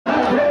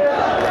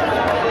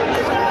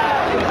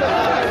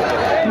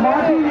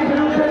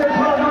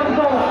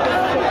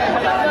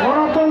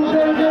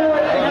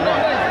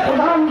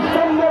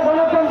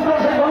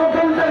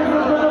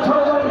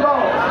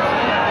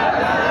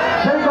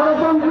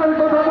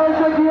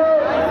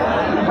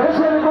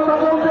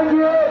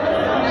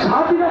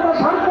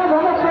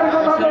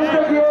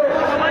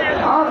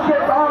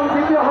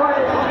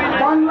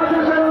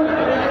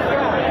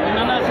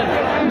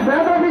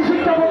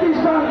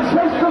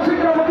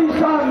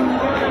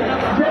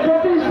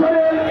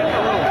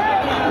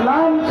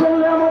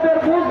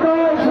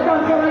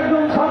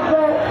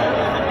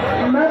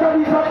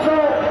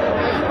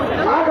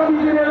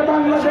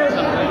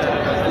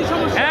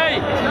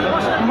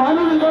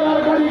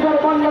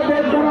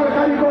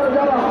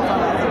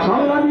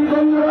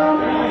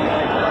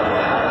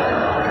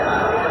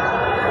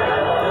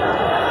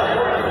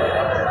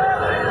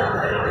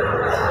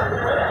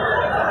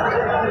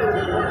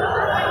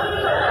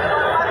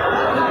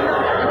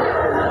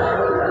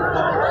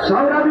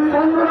সংগ্রামী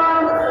বন্ধুরা,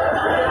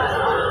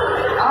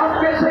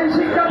 আজকে সেই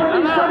শিক্ষা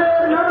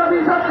প্রতিষ্ঠানের মেধাবী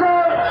ছাত্র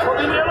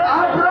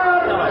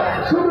আপনার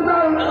শুধু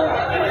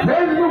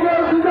ফেসবুকে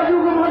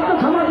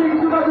সামাজিক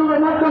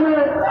যোগাযোগের মাধ্যমে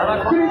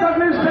তিনি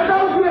তাকে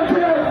সেটাও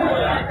দিয়েছিলেন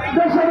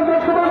দেশের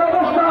বর্তমান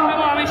অবস্থা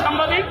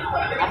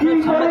কি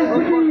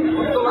পরিস্থিতি।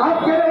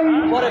 আজকে এই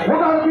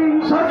ভোটারবিহীন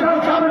সরকার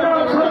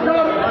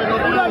সরকার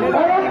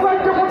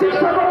অরাজ্য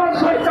প্রতিষ্ঠা করার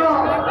সরকার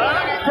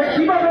যে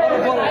কিভাবে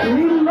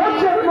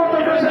নির্লজ্জের মতো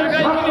দেশের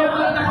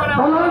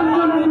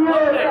ধনাঞ্জলি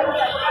দিয়ে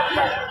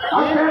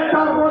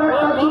একটার পর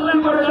একটা চুক্তি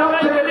করে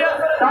যাচ্ছে,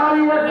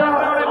 তারই একটা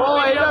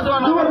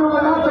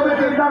যোগাযোগের মাধ্যমে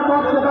তিনি তার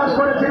মত প্রকাশ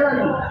করেছিলেন।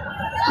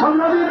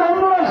 সংগ্রামী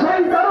বন্ধুরা,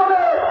 সেই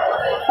কারণে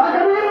তাকে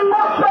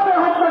নির্মমভাবে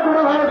হত্যা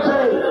করা হয়েছে।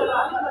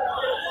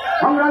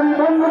 সংগ্রামী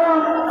বন্ধুরা,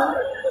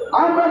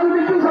 আমরা যদি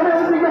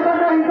পিছনের দিকে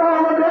তাকাই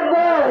তাহলে দেখব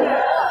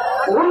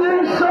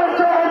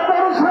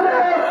 1974 সালে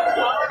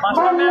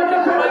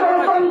বাংলাদেশের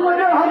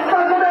গণতন্ত্রকে হত্যা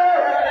করে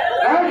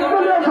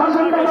একদলীয়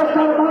শাসন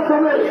ব্যবস্থার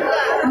মাধ্যমে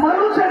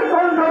মানুষের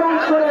কণ্ঠরোধ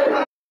করে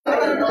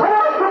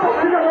সমস্ত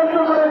পত্রিকা বন্ধ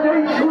করে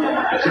যেই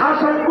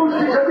শাসক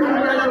গোষ্ঠী সেদিন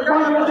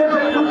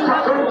বাংলাদেশের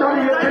দুঃশাসন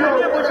চালিয়েছিল,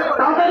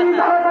 তাদেরই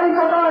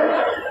ধারাবাহিকতায়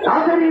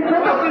তাদেরই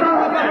প্রচেষ্টা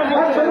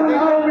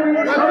আওয়ামী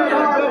লীগ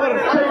সরকার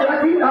সেই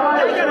একই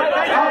ধারায়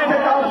আজকে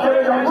কাজ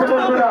করে যাচ্ছে।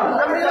 বন্ধুরা,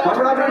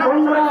 সংগ্রামী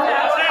বন্ধুরা,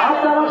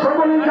 আপনারা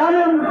সকলেই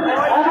জানেন,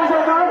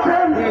 অবগত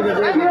আছেন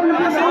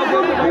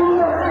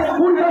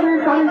পূর্ববর্তী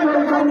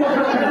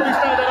কর্মসূচি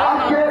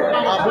আজকে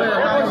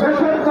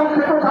দেশের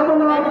পক্ষে কথা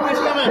বলা,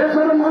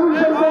 দেশের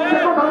মানুষের পক্ষে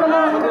কথা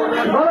বলা,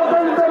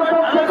 গণতন্ত্রের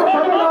পক্ষে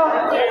কথা বলা,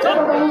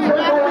 মানুষের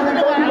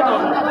অধিকার।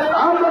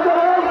 আমরা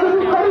যারা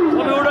রাজনীতি করি,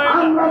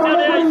 আমরা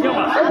মনে করি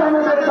এটা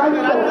আমাদের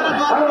দায়িত্ব,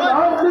 কারণ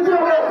রাজনীতি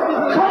হল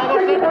সব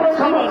থেকে বড়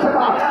সমস্যা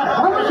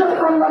মানুষের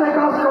কল্যাণে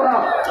কাজ করা,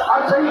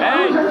 আর সেই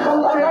মানুষের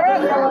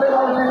কল্যাণে আমাদের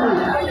রাজনীতি।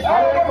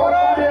 আর এই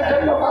কল্যাণের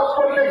জন্য কাজ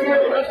করতে গিয়ে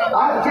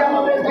আজকে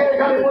আমাদেরকে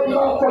এখানে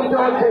প্রতিবাদ করতে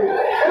হচ্ছে।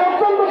 এটা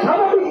অত্যন্ত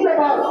স্বাভাবিক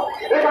ব্যাপার।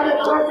 এখানে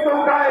প্রশ্ন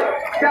উঠায়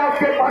যে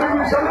আজকে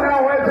পারমিশন দেওয়া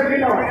হয়েছে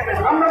কিনা,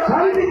 আমরা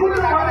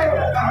শান্তিপূর্ণভাবে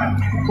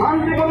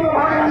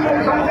আমরা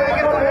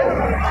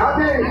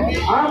সাথে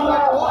আমরা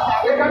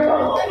এখানে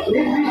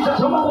নির্দিষ্ট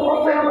সময়ের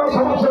মধ্যে আমরা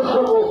সমাবেশ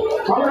করবো।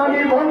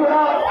 সংগ্রামী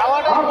বন্ধুরা,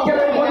 আজকের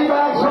এই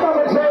পরিবার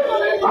সমাবেশে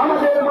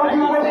আমাদের মাঝে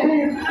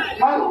উপস্থিত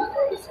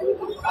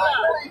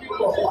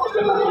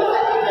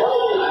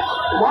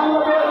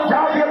বাংলাদেশ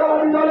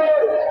জাতীয়তাবাদী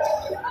দলের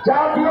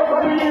জাতীয়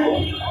কমিটির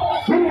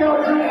সিনিয়র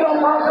যুগ্ম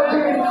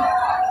মহাসচিব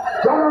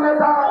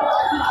জননেতা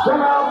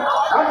জনাব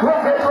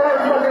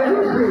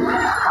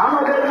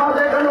আমাদের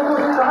মাঝে এখানে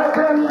উপস্থিত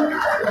হয়েছেন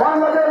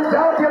বাংলাদেশ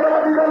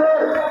জাতীয়তাবাদী দলের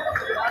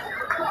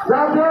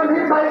জাতীয়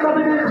নির্বাহী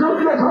কমিটির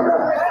যুগ্ম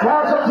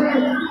মহাসচিব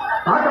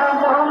ঢাকা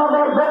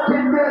মহানগর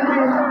দক্ষিণ বিএনপি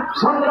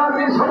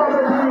সংগ্রামী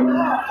সভাপতি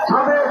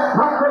সাবেক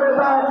ছাত্র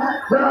নেতা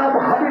জনাব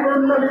হাবিবুল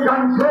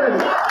খান শেখ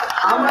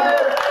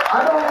আমাদের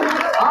এবং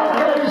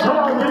আজকের এই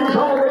সভায় তিনি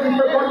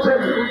সভাপতিত্ব করছেন।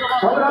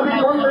 সংগ্রামী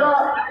বন্ধুরা,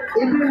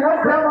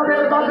 ইতিমধ্যে আমাদের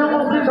মাঝে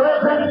উপস্থিত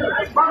হয়েছেন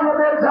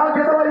বাংলাদেশ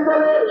জাতীয়তাবাদী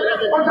দলের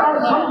প্রচার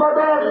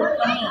সম্পাদক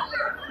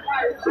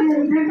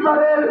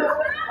তিনবারের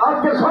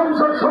আজকে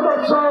সংসদ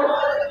সদস্য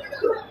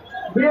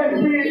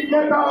বিএনপি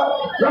নেতা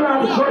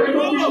জনাব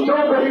শহীদুদ্দিন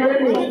চৌধুরী।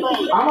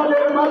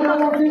 আমাদের মাঝে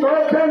উপস্থিত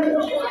হয়েছেন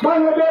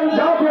বাংলাদেশ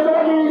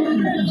জাতীয়তাবাদী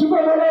যুব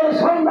দলের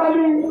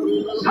সংগ্রামী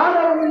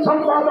সাধারণ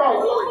সম্পাদক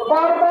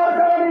বারবার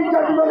যারা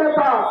নির্যাতিত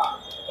নেতা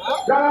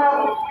যারা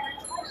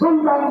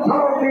সুলতান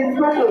সালাউদ্দিন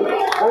টুকু।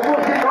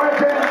 উপস্থিত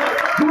হয়েছেন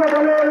যুব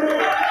দলের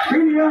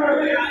সিনিয়র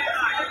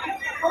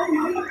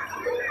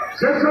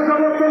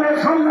স্বেচ্ছাসেবক দলের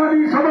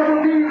সংগ্রামী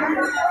সভাপতি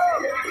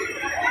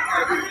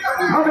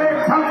সাবেক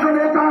ছাত্র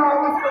নেতা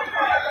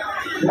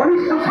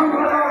বরিষ্ঠ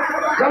সম্পাদক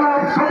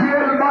জনাব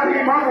শফিউল বারী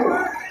বাবু।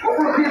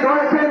 উপস্থিত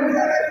হয়েছেন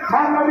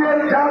বাংলাদেশ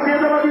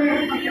জাতীয়তাবাদী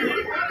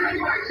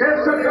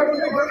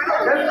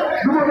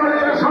যুব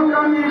দলের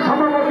সংগ্রামী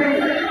সভাপতি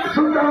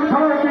সুলতান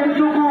সালাউদ্দিন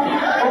টুকু।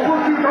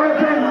 উপস্থিত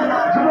হয়েছেন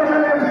যুব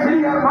দলের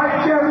সিনিয়র ভাইস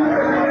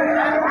চেয়ারম্যান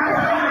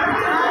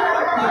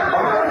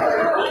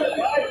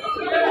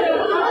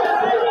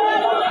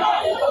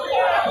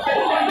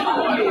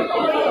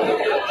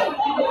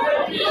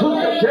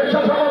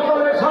স্বেচ্ছাসেবক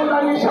দলের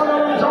সংগ্রামী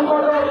সাধারণ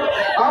সম্পাদক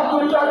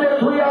আব্দুল কাদের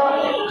ভূঁইয়া,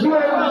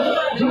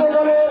 যুব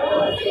দলের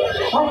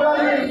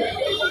সংগ্রামী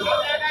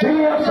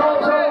সিনিয়র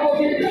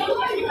সহসভাপতি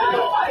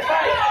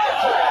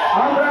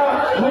আমরা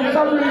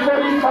মুস্তাফিজ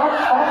করিম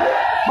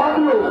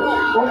বাবলু।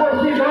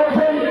 উপস্থিত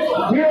হয়েছেন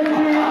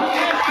বিএনপি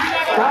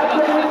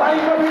রাজধানী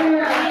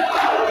পাইকারির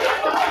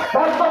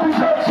তথ্য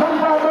বিষয়ক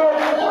সম্পাদক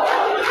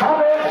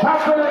সাবেক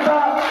ছাত্র নেতা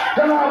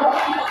জনাব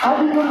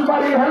হাবিবুল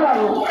বারী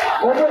হেলাল।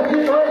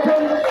 উপস্থিত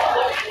হয়েছেন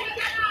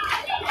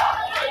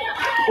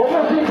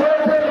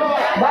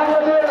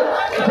বাংলাদেশ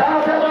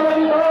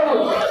জাতীয়তাবাদী দল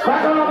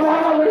ঢাকা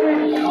মহানগরী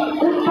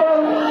উত্তর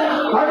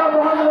ঢাকা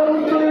মহানগর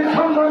উত্তরের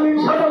সংগ্রামী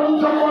সাধারণ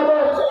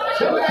সম্পাদক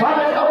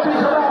সাবেক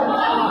অফিসার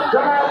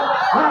জনাব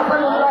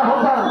হাসানুল্লাহ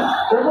হাসান।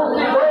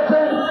 উপস্থিত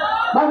হয়েছেন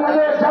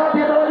বাংলাদেশ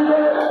জাতীয়তাবাদী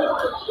দলের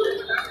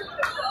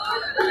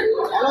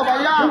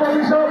যুব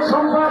বিষয়ক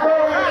সংবাদ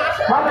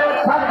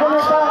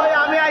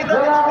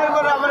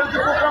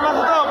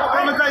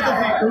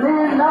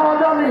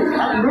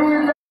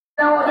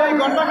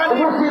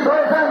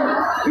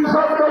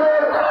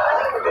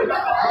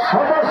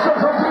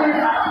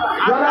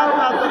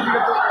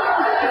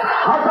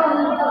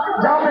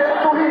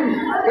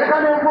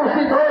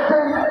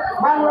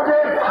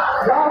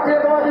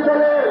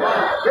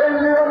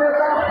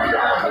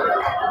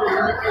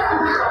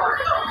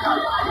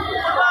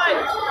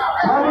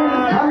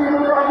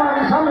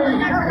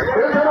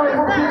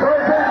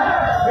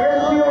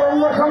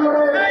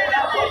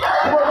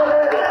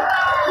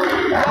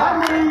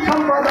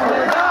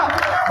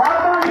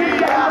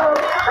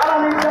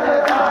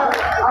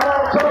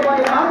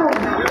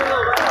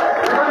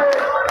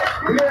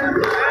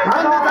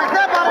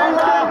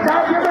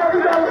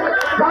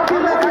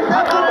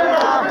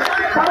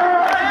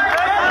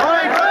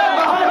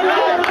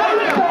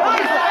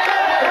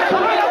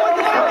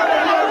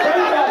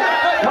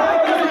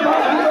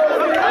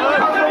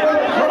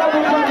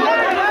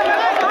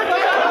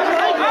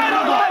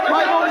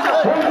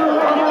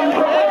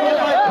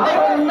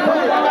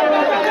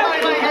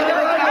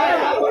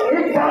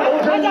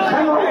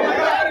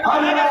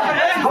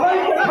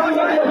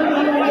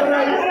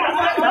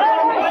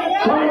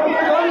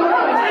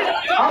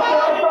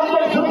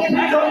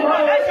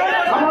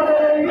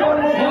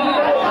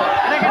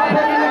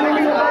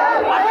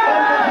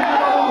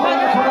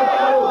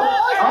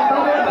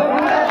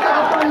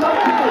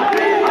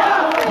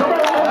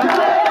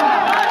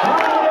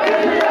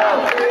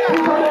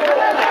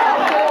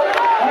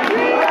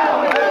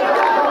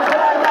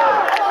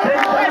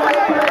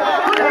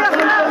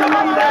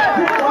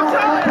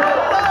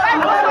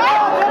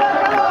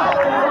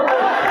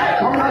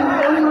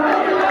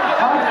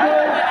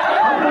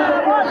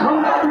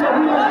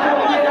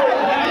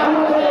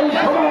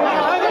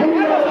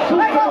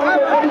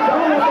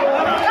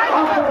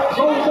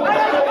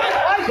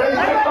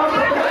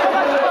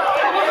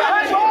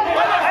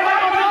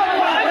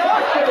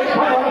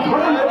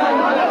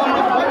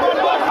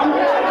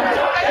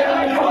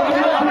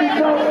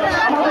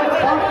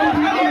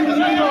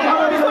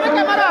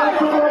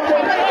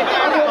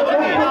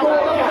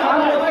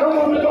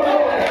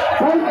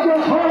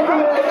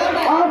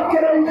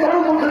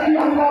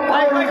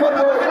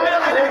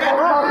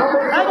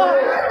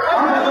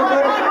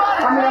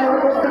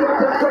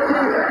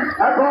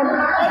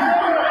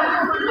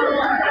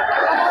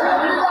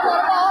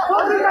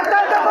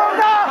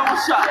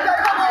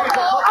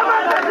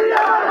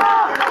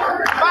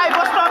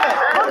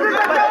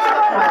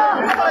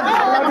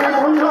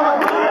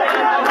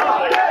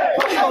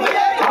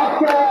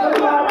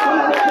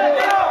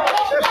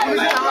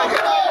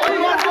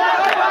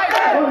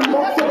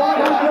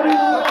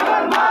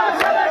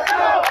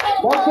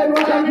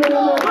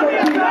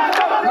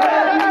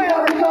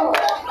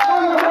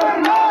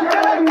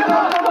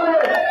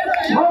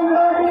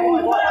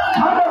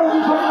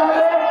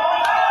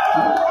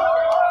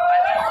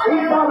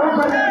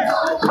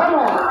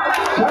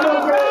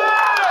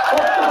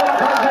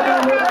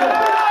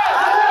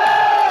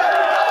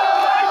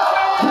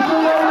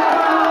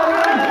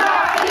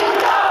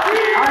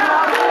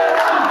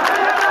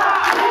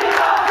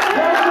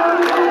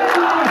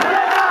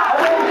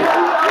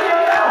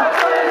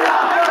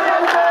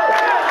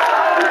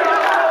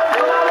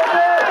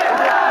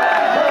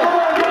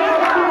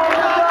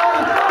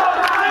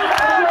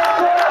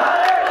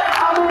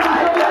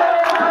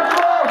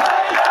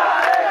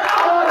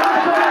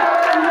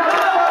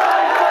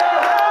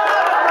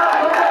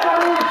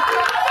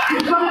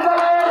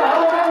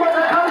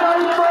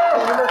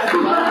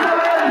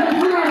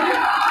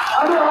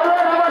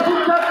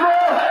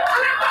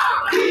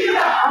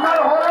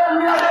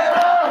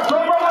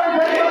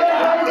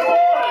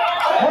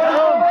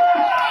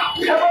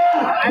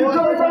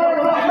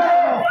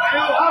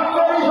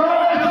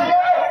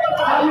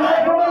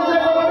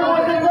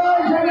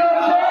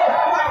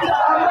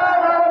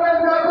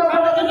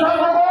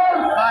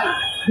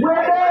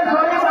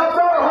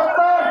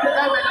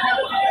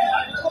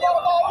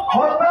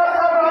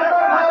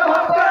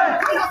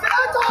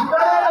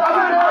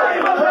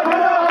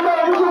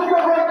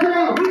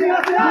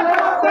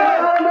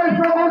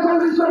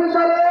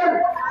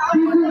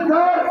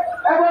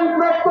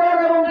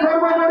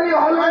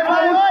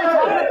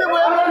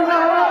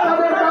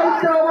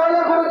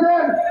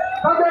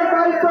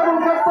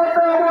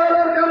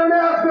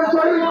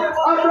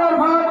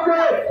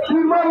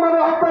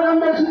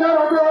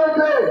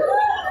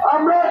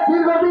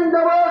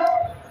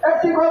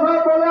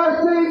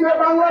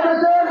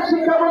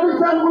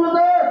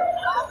প্রতিষ্ঠানগুলোতে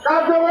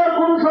কার্যকর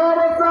কোনো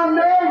সহাবস্থান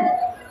নেই,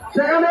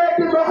 সেখানে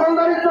একটি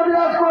দখলদারিত্ব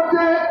বিরাজ করছে,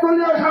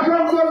 একদলীয়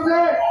শাসন চলছে,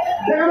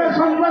 সেখানে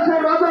সন্ত্রাসের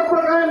রাজত্ব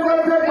কায়েম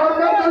করেছে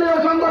সরকার দলীয়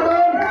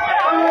সংগঠন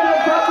বাংলাদেশ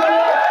ছাত্র।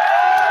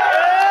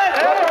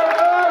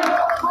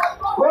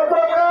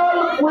 গতকাল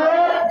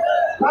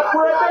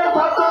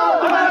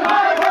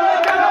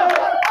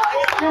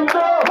কিন্তু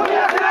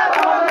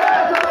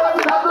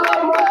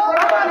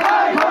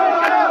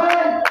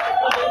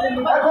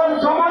এখন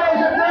সময়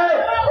এসেছে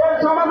এর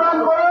সমাধান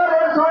করার।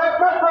 এর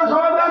একমাত্র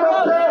সমাধান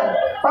হচ্ছে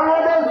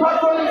বাংলাদেশ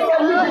ছাত্রলীগকে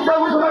নিষিদ্ধ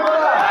ঘোষণা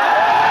করা।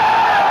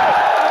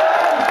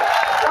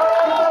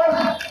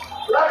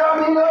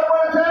 লাগামী হয়ে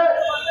পড়েছে,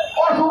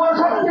 অশুভ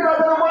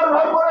শক্তিরাদের উপর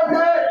ভর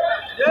করেছে।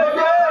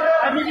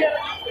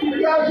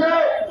 ইতিহাসে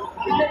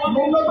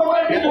ন্যূনতম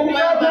একটি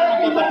ভূমিকা আছে,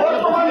 কিন্তু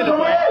বর্তমান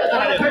সময়ে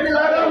সেটি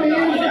লাগামী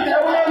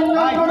এবং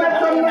নিয়ন্ত্রণের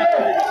জন্য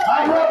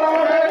আমরা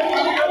বাংলাদেশ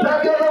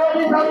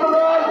জাতীয়তাবাদী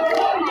ছাত্রদল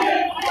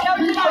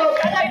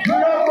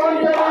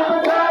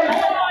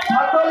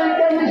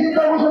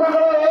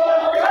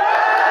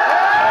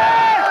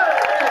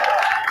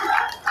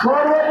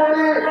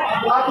সর্বোপরি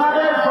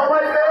আপনাদের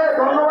সবাইকে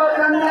ধন্যবাদ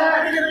জানিয়ে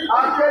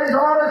আজকে এই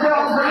সমাবেশে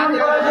অংশগ্রহণ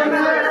করার জন্য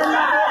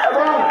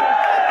এবং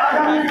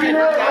আগামী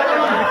দিনে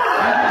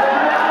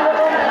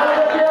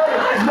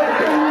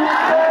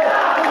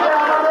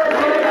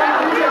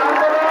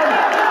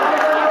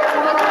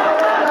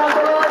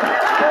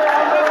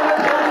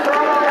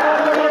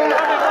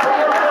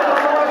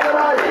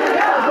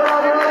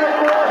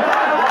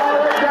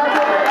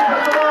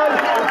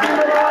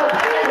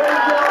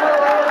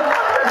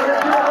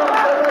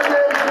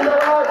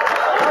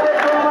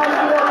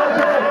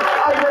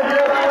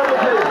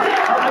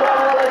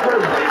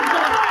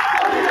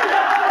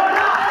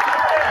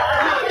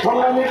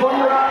সংগ্রামী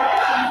বন্ধুরা,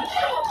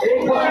 এই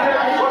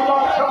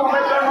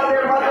সমাবেশের মধ্যে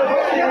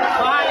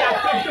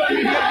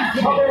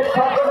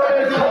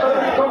ছাত্রদলের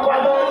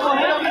সম্পাদক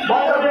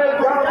বাংলাদেশ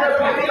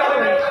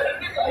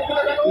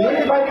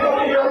নির্বাহী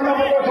কমিটির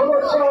অন্যতম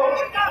সদস্য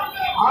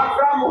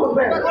আকরাম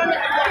হোসেন।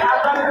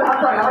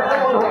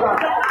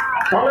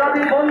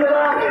 সংগ্রামী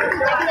বন্ধুরা,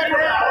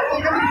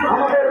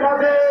 আমাদের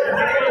মাঝে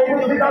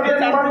উপস্থিত আছেন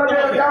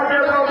বাংলাদেশ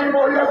জাতীয়তাবাদী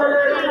মহিলা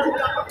দলের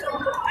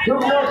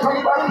যুগ্ম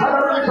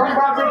সাধারণ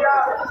সম্পাদিকা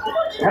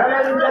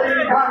হেলেন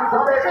জলিল খান,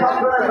 সাবেক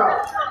ছাত্র নেতা।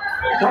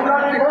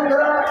 সংগ্রামী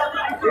বন্ধুরা,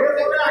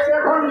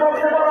 এখন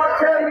বক্তব্য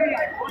রাখছেন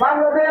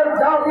বাংলাদেশ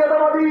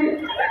জাতীয়তাবাদী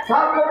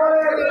ছাত্র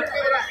দলের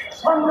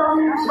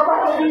সংগ্রামী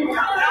সভাপতি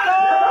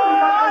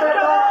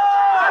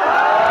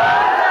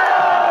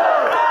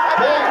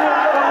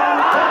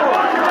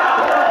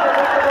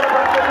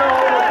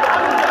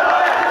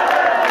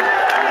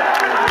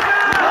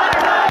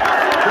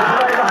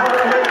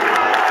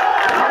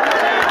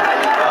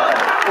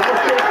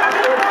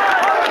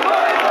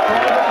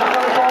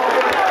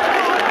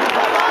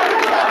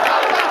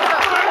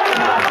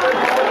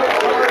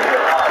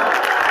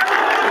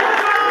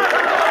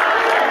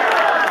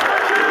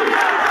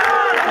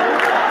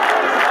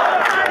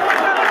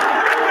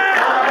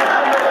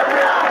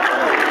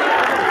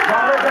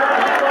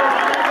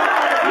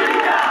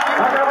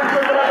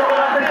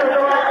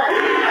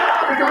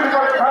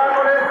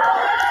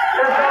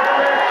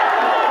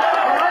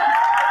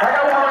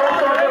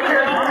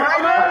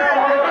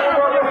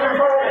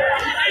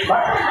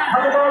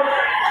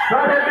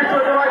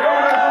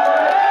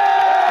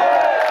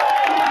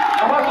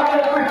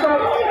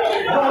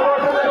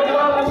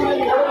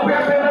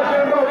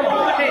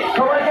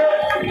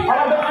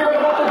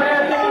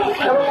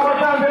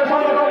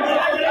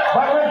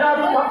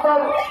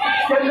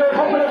কেন্দ্রীয়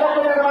সরকারের পক্ষ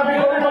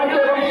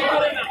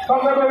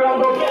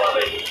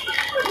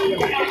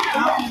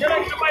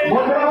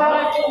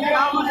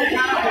থেকে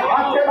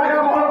আজকে তাকে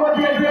মনোনয়ন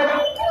দিয়েছে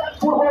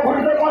পূর্ব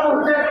ঘোষিত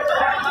কর্মসূচি,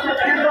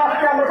 কিন্তু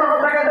আজকে আমরা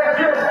সকলটাকে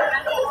দেখেছি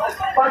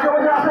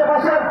পাশাপাশি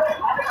আশেপাশে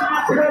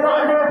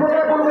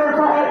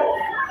সহ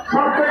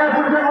সব জায়গায়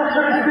পুলিশের মধ্যে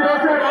নীতি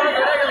রয়েছে,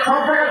 সব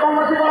জায়গায়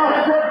কর্মসূচি করা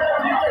হয়েছে।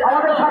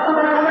 আমাদের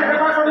ছাত্রদের অনেক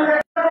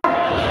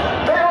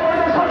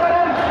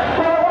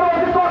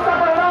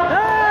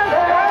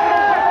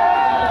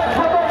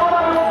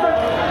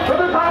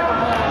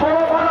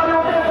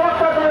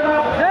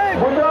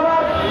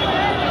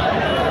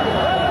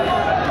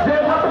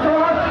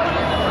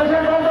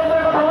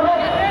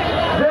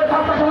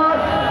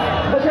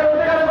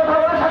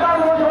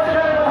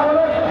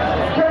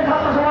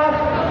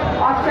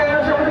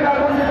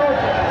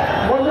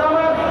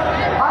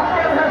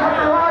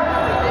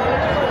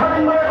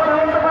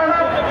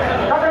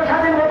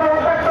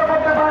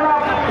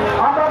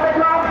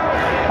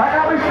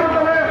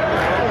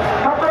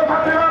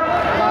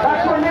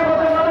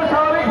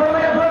স্বাভাবিক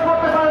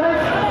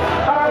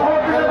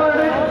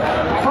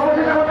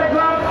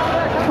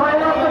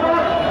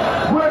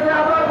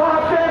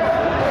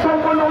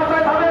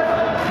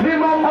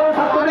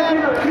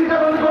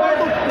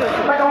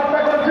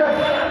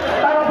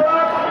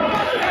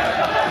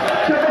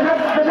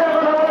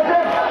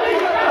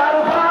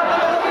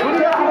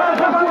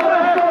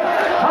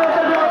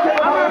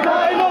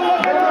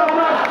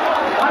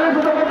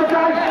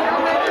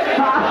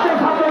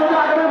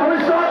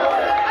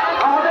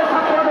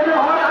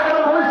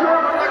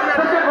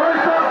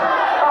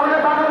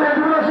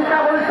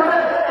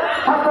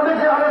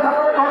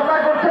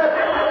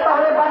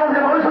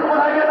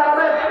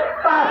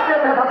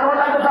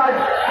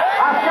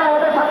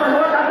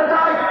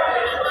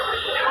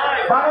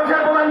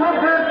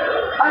প্রধানমন্ত্রীর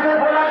আগে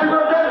বলা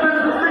বিরোধের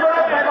চুক্তি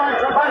করে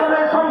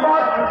বাংলাদেশ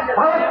সম্পদ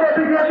ভারতকে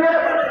বিলিয়ে দিয়ে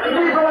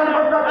কি প্রদান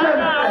করতে যাচ্ছেন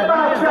তা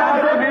আজকে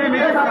আমাদের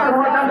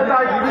জানতে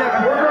চাই।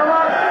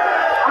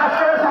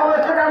 আজকের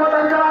সমাবেশ থেকে আমরা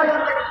জানাই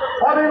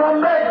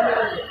অবিলম্বে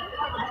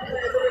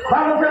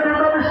বাংলাদেশের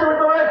বিভিন্ন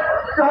বিশ্ববিদ্যালয়ে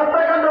যে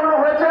হত্যাকাণ্ডগুলো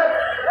হয়েছে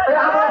এই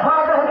আবার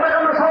ভারতের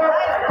হত্যাকাণ্ড সহ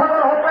সকল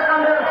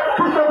হত্যাকাণ্ডের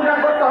সুস্থ বিচার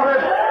করতে হবে।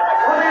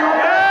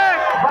 অবিলম্বে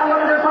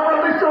বাংলাদেশের সকল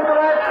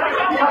বিশ্ববিদ্যালয়ে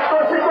ছাত্র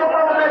শিক্ষক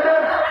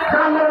কর্মচারীদের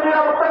জানমালের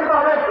নিরাপত্তা দিতে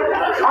হবে।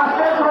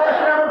 আজকের সমাবেশ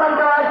থেকে আমরা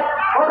জানতে চাই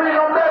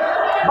অবিলম্বে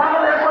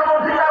বাংলাদেশের সকল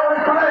শিক্ষা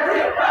প্রতিষ্ঠানে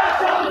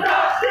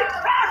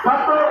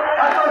ছাত্র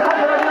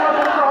ছাত্রীদের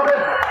নিরাপত্তা দিতে হবে।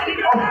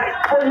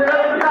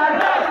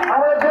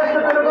 আমাদের দেশকে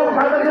তেলেগু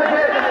ভারতের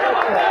থেকে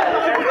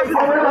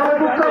অবৈধভাবে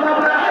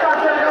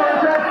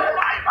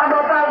আমরা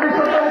তার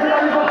বিশ্ববিদ্যালয়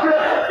দাবি করছি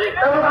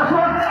এবং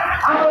আসুন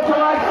আমরা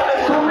সবাই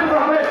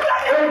সম্মিলিতভাবে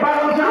এই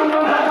বাংলাদেশের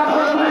আন্দোলন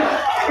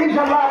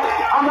ইনশাল্লাহ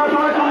আমরা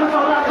সবাই সম্মিলিত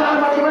হবে আন্দোলনের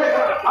মাধ্যমে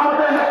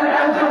আমাদের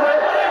নেতৃত্ব হয়ে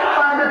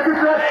তার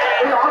নেতৃত্বে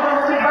এই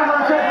অগণতান্ত্রিক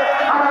বাংলাদেশে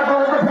আমরা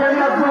গণতন্ত্র ফিরে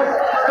নিয়ে আসবো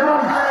এবং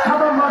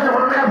সাধারণ মানুষের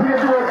ভোটাধিকার ফিরে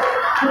দেবো।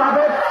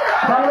 কিভাবে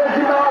বাংলাদেশ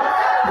জিন্দাবাদ,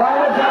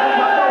 বাংলাদেশ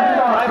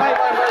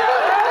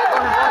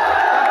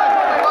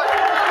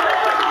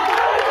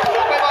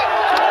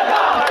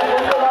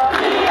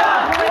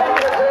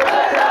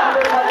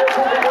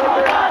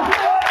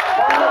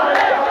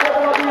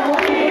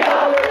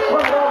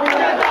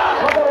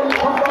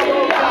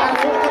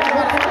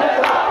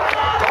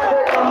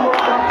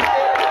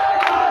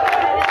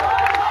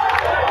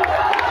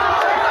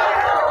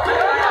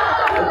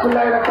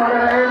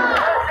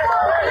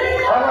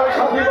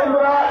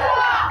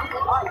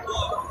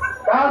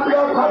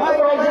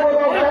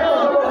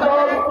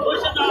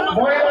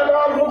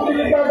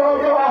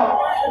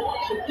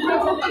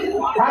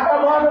ঢাকা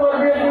মহানগর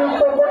বিএনপির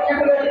উত্তরপশ্চিম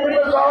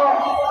নেতৃবৃন্দ সহ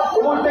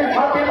উপস্থিত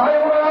সাথী ভাই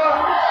বোনেরা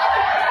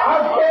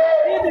আজকে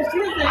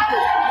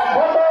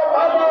গত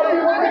বাবা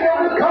বিভূতিকে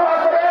উৎখাত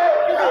করে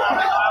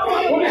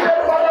পুলিশের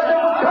বাধাকে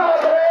উৎখাত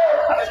করে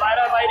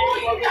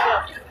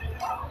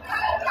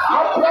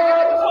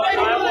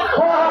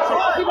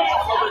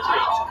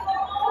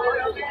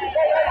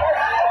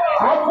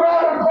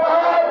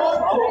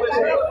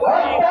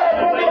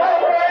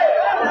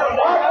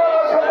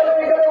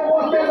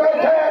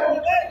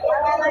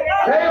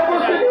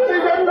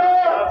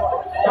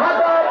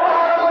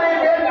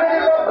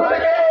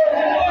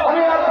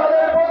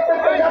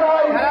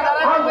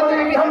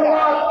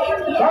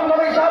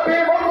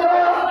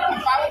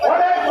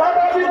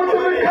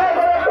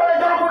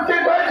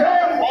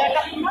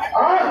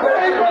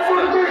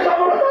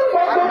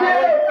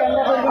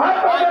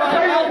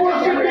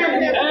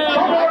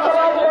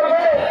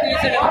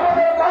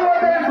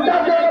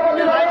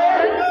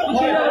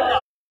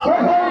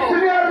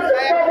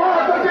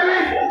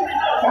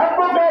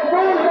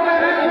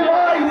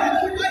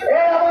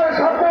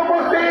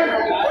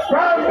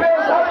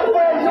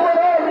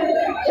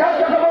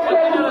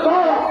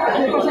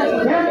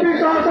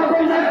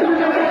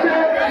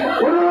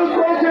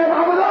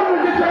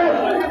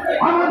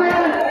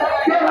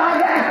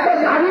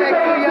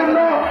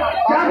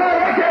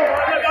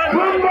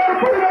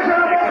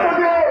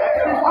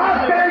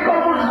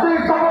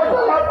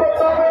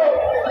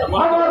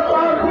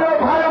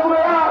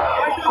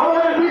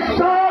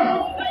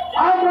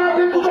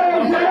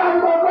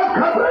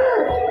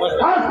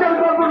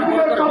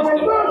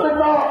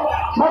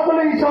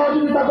সকলেই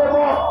সহযোগিতা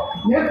করবো।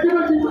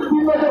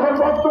 নেতৃবৃন্দ যখন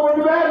বক্তব্য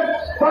দিবেন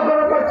তখন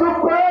একটা চুপ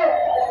করে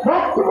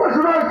বক্তব্য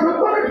শোনার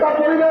সুন্দর একটা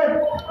পরিবেশ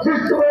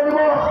সৃষ্টি করে দেব।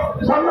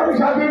 সংগ্রামী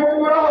সাথী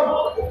বন্ধুরা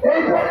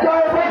এই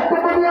পর্যায়ে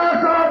বক্তব্য নিয়ে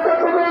আসার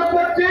অনুরোধ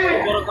করছি।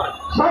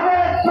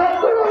 সাবেক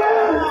ছাত্র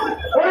দলের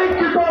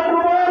পরীক্ষিত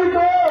প্রমাণিত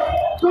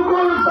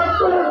সুকুল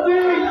চক্রবর্তী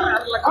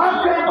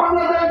আজকে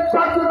বাংলাদেশ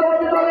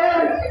জাতীয়তাবাদী দলের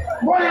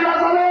মহিলা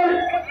দলের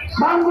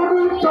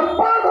সাংগঠনিক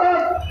সম্পাদক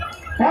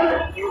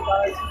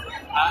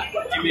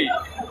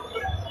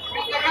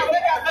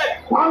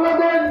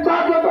বাংলাদেশ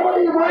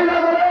জাতীয়তাবাদী মহিলা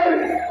দলের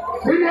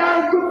সিনিয়র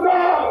যুগ্ম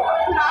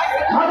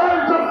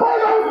সাধারণ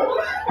সম্পাদক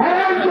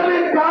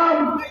হেরেঞ্জেরিন খান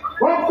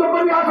বক্তব্য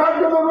নিয়ে আসার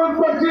জন্য অনুরোধ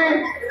করছি।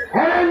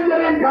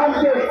 হেরেঞ্জেরিন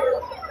খানকে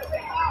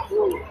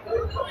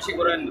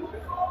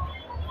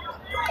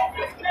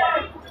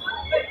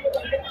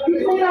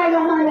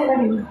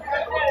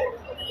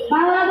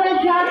বাংলাদেশ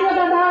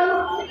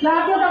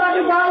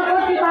জাতীয়তাবাদী দল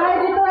কর্তৃক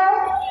আয়োজিত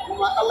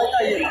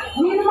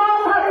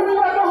নির্মমভাবে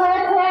নিহত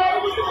হয়েছে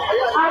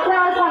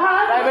আজহার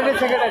সাহাব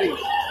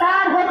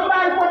তার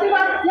হত্যার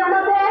প্রতিবাদ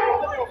জানাতে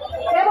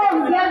এবং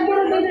দেশ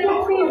বিরোধী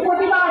চুক্তির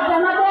প্রতিবাদ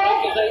জানাতে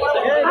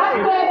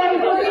আজকের এই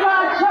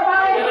প্রতিবাদ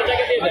সভায়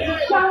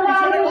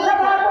সংগ্রামী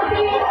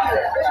সভাপতি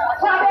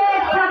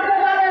সাবেক ছাত্র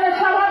দলের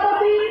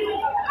সভাপতি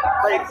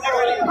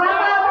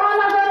ঢাকা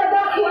মহানগর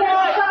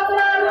দক্ষিণের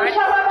সংগ্রামী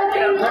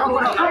সভাপতি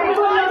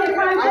হাবিবুল নবী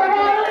খান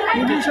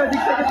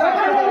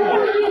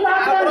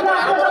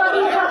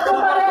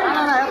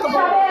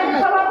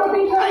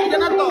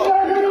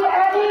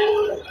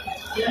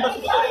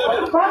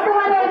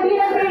বর্তমানে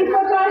বিএনপির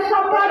প্রচার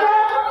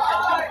সম্পাদক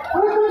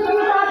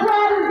উপস্থিত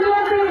আছেন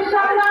বিএনপির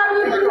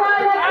সংগ্রামী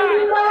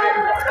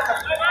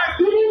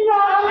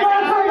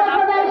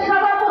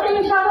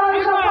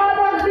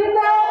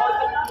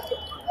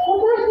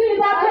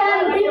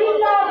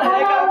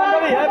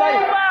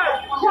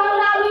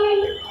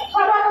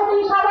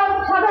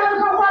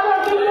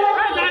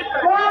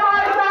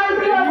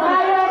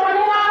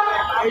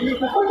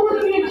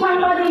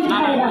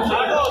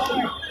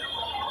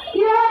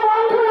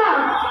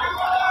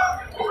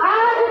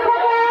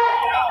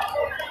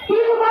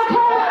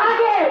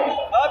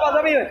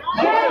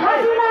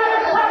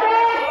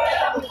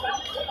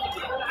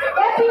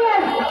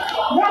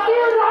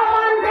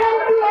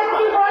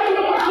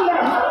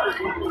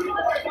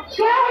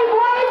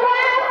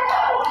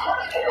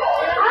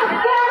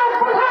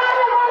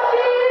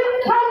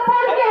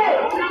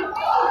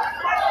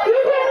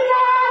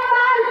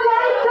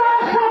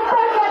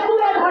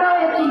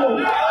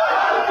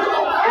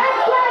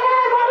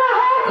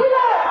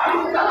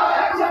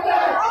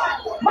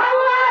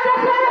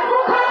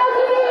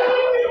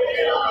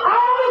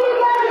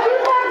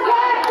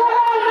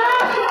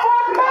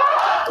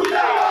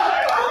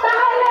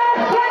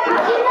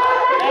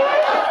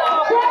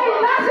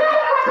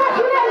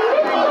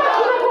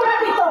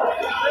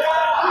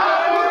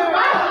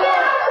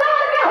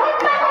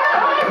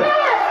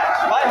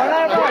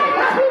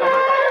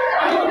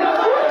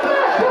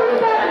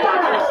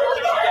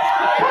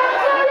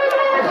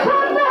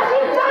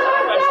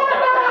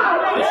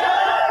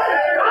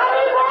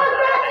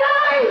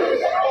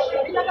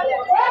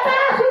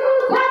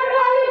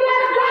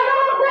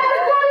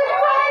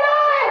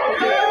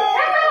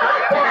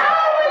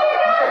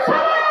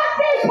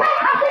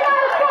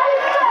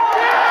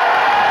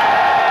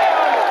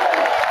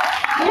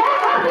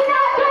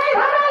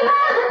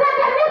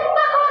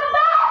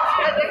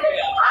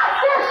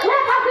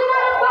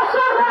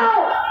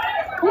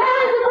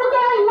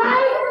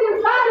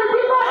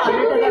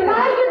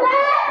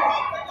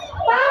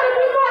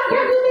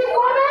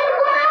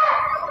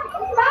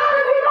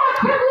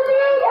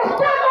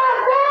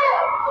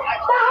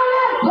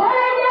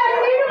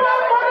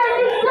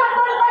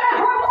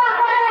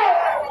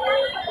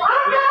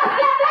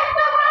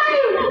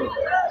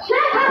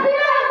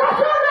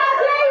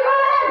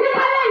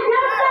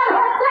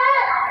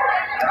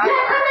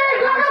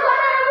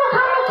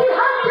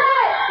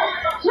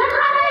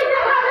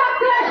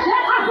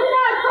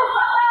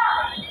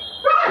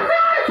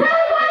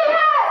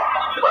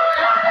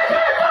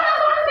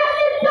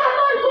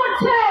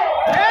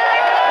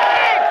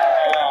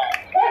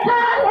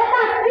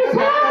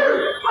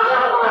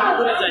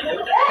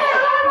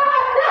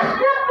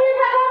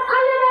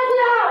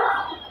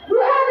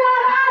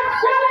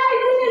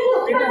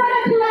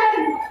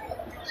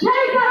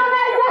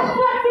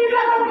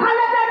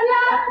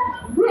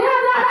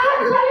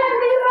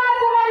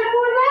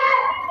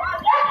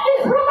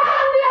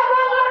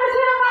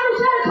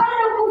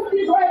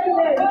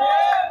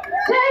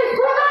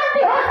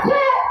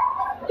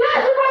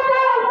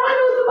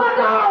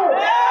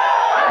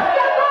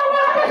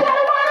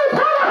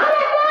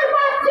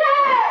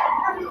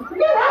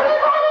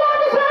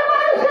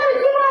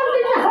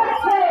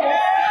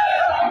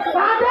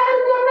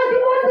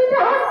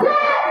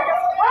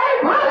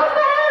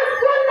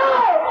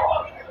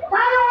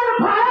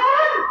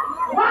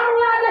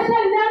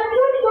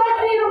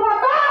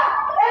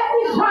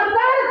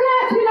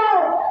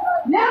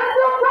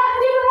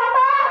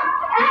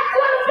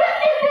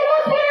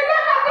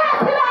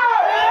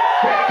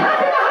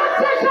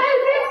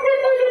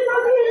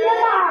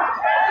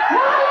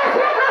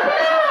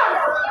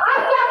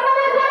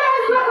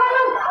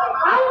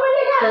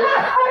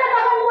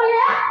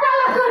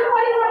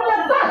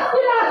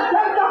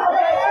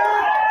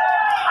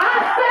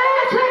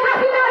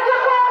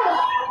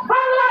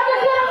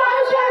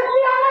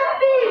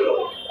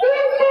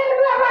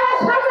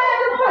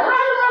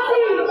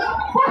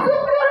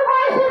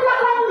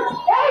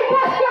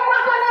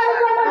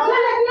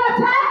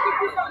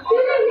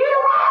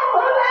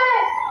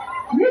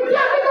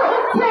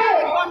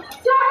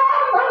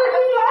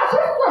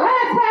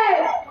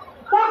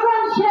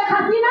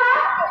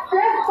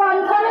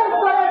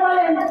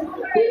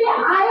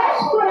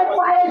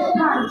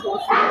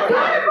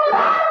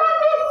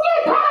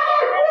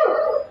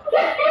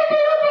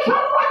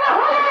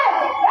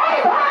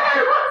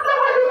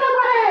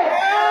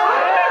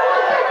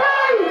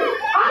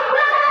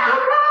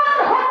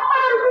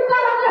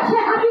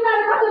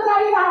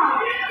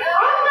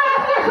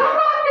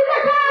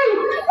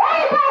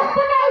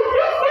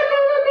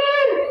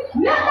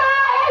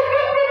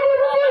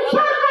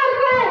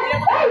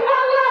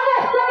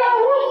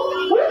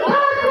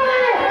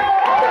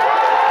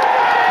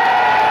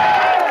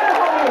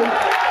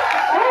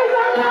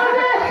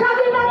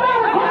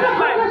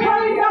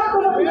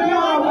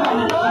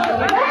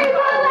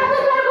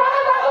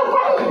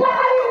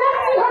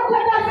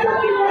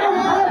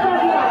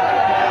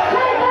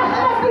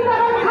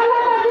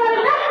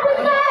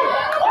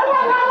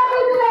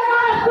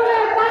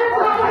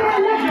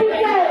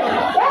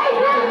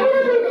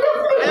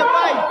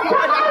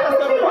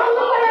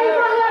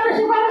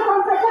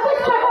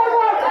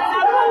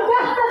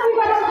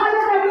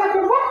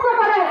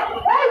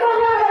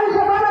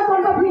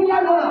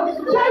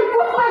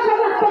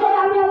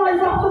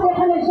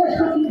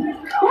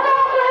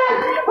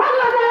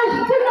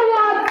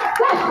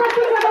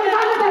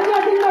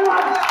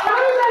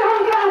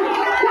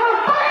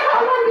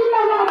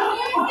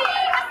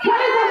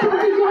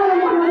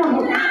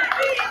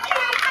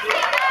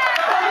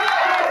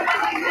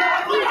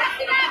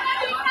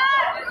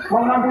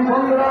সংগ্রামী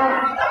বন্ধুরা,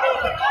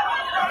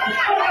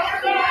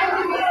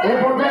 এ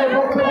পর্যায়ে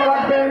বক্তব্য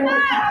রাখবেন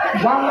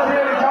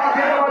বাংলাদেশ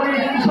জাতীয়তাবাদী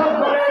কৃষক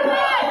দলের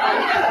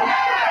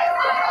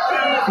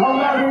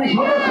সংগ্রামী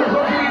সদস্য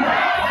সচিব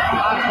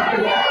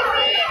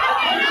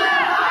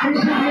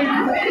কৃষিবিদ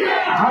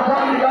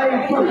হাসান গাই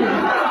চৌধুরী।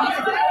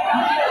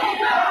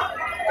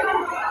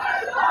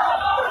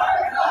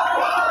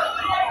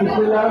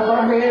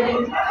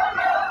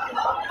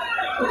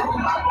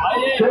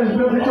 শেষ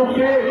বিরোধী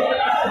চুক্তি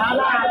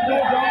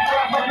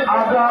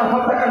আগ্রার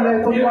হত্যাকাণ্ডের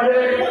প্রতিবাদে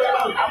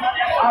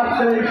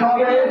আজকের এই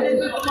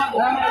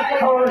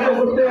সমাবেশে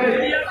উপস্থিত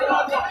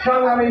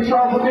সংগ্রামী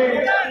সভাপতি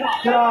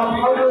জনাব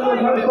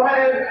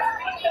সাহেব,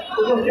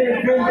 উপস্থিত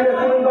বিএনপির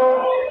নেতৃবৃন্দ,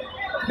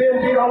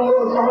 বিএনপির অঙ্গ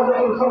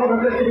সংগঠন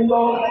নেতৃবৃন্দ,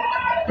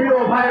 প্রিয়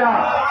ভাইরা,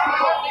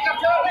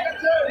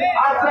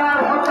 আগ্রার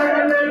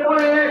হত্যাকাণ্ডের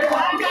পরে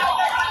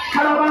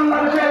সারা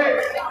বাংলাদেশে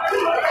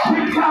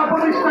শিক্ষা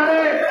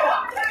প্রতিষ্ঠানে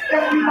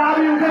একটি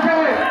দাবি উঠেছে,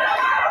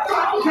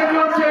 সেটি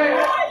হচ্ছে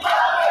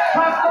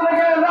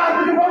ছাত্রলীগের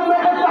রাজনীতি বন্ধ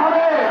করতে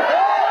হবে।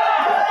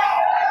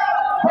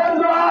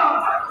 বন্ধুরা,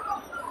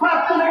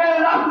 ছাত্রলীগের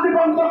রাজনীতি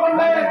বন্ধ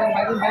করলে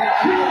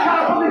শিক্ষা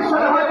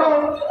প্রতিষ্ঠানে হয়তো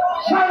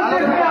শান্তি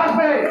ফিরে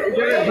আসবে,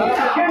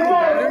 কিন্তু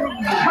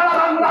সারা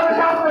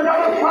বাংলাদেশে আসবে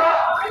ব্যবস্থা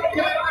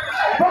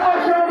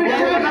প্রকৌশল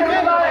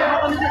বিশ্ববিদ্যালয়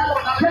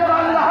সে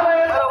বাংলা হলে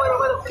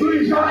 2000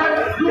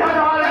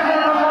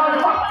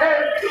 পক্ষে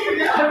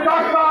যে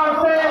 10টা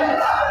আছে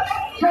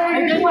সেই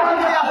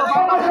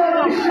প্রকৌশল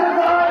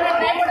বিশ্ববিদ্যালয়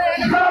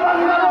সারা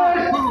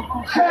বাংলাদেশ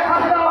শেখ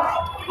হাসিনা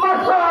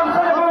মার্শাল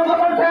ষড়যন্ত্র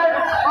করছে।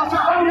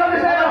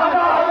 বাংলাদেশের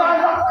হাজার হাজার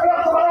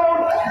রক্তকরণ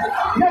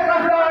শেখ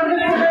হাসিনার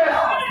নির্দেশে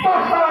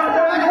 10টা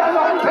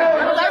হচ্ছে।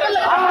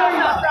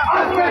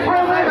 আজকে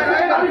সমাবেশ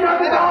থেকে দাবি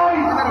জানাতে চাই,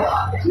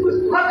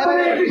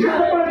 ছাত্রলীগ বিশেষ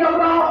করে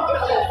জন্য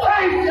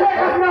এই শেখ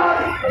হাসিনার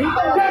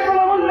যে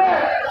কোনো মূল্যে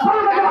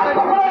সরকারকে বাধ্য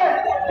করে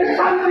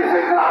শান্তি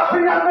শৃঙ্খলা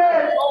ফিরে আসবে।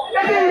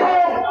 এটাই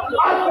হোক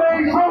আজকে এই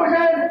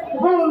সমাবেশের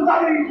মূল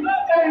দাবি।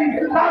 এই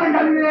দাবি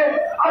জানিয়ে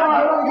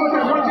আমার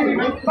অবসর করছি।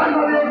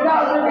 বাংলাদেশ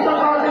জাতীয়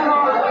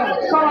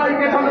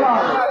সবাইকে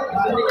ধন্যবাদ।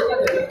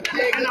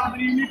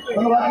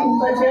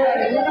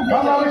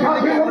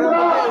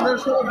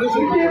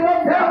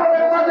 ইতিমধ্যে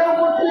আমাদের মাঝে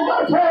উপস্থিত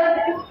আছেন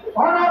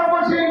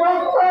অনারবসী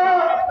বক্তা,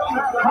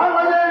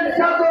 বাংলাদেশ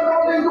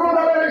জাতীয়তাবাদী যুব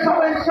দলের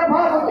সাবেক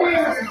সভাপতি,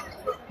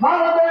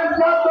 বাংলাদেশ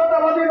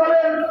জাতীয়তাবাদী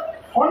দলের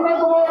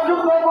অন্যতম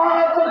যুগ্ম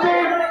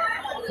মহাসচিব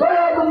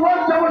সৈয়দ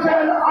মোয়াজ্জেম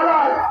হোসেন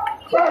আলাল।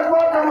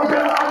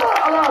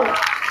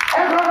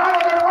 এখন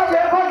আমাদের মাঝে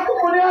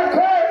বক্তব্য নিয়ে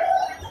আছে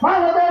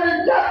বাংলাদেশ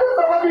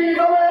জাতীয়তাবাদী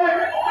দলের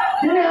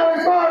সিনিয়র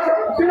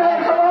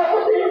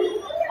সভাপতি,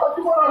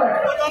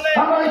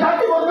 আমার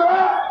সাথী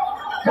বন্ধুরা,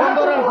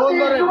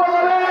 যুব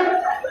দলের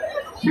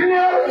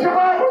সিনিয়র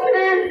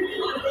সভাপতি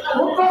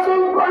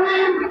মুক্তাদুল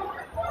করিম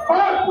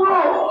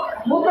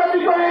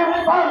মুক্তাদুল করিম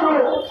ফাজলু।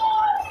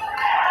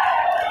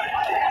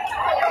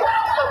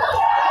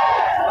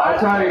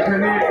 আচ্ছা,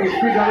 এখানে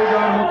একটি গাড়ি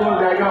যাওয়ার মতো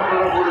জায়গা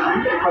আপনারা করে দিন।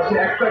 পাশে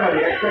একটা গাড়ি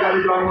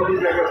যাওয়ার মতো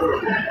জায়গা করে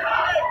দিন।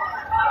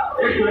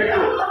 একটু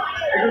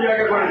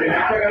জায়গা করে দিন,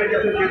 একটা গাড়ি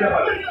যাতে যেতে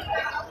পারে।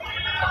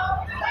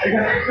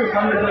 এখানে একটু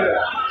সামনে চলে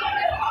যান।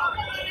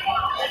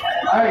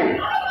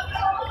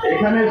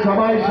 এখানে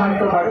সবাই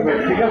শান্ত থাকবে,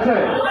 ঠিক আছে?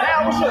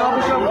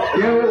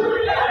 কেউ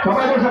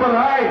সবাই বসে পড়ো,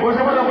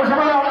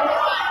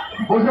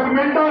 বসে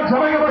মেন্টন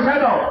সবাইকে বসিয়ে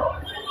দাও,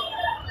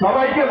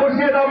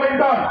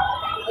 মেন্টন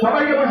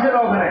সবাইকে বসিয়ে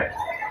দাও। ওখানে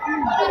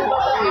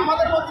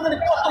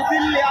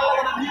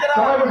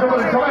সবাই বসে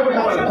পড়েন,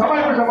 সবাই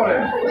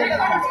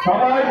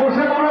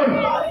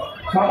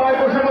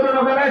বসে পড়ুন,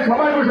 ওখানে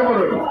সবাই বসে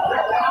পড়ুন।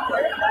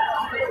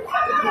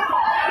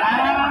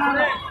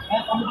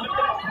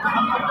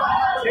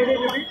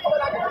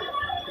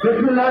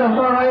 বিসমিল্লাহির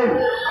রহমানির রহিম।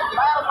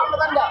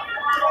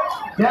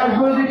 গ্যাস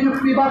বিরোধী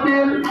চুক্তি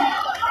বাতিল,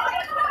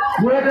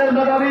 বুয়েটের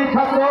মেধাবী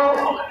ছাত্র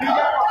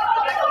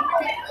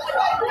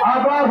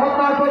আবরার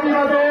হত্যার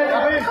প্রতিবাদে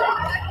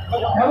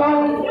এবং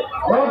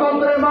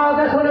গণতন্ত্রের মা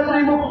দেশনেত্রী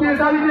মুক্তির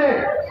দাবিতে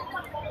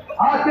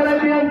আজকের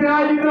বিএনপি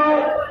আয়োজিত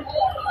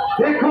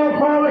বিক্ষোভ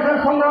সমাবেশের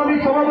সংগ্রামী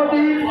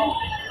সভাপতি,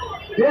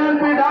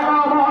 বিএনপি ঢাকা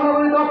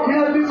মহানগরী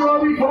দক্ষিণের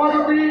বিপ্লবী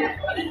সভাপতি,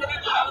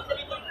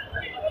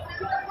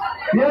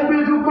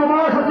 বিএনপির যুগ্ম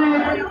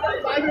মহাসচিব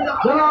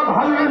জনাব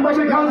হাবিবুল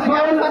নবী খান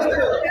সোহেল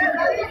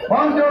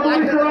মঞ্চে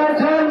উপবিষ্ট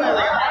রয়েছেন।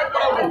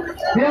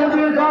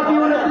 বিএনপির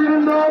জাতীয়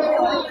নেতৃবৃন্দ,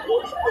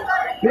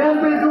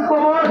 বিএনপির যুগ্ম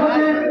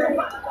মহাসচিব,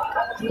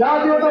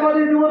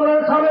 জাতীয়তাবাদী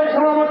যুবদলের সাবেক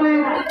সভাপতি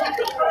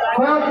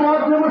সৈয়দ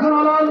মোহাম্মদ হোসেন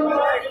আলম,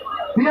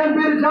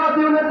 বিএনপির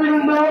জাতীয়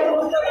নেতৃবৃন্দ,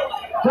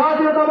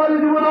 জাতীয়তাবাদী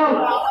যুবদল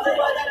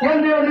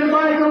কেন্দ্রীয়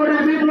নির্বাহী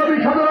কমিটির বিপ্লবী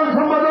সাধারণ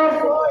সম্পাদক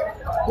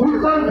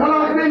উলসান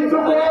সালাউদ্দিন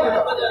চুকো,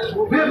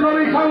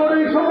 বিপ্লবী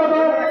সাংগঠনিক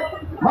সম্পাদক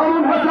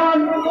মামুন হাসান,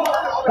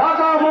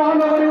 ঢাকা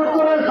মহানগরী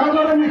উত্তরের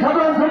সাংগঠনিক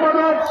সাধারণ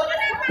সম্পাদক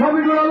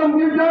শফিকুল আলম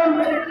মির্জান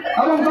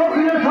এবং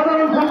দক্ষিণের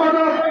সাধারণ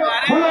সম্পাদক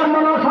গোলাম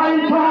মালা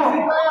শাহীন সহ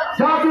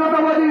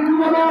জাতীয়তাবাদী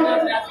যুবদল,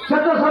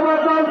 স্বেচ্ছাসেবক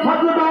দল,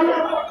 ছাত্রদল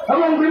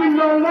এবং বিভিন্ন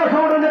অঙ্গ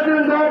সংগঠনের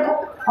নেতৃবৃন্দ,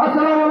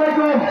 আসসালামু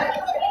আলাইকুম।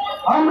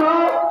 আমরা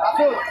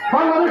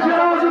বাংলাদেশের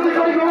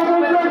রাজনীতিকারী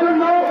গণতন্ত্রের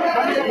জন্য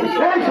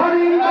এই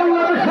স্বাধীন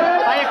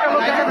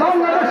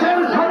বাংলাদেশের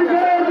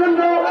স্বাধীনের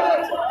জন্য,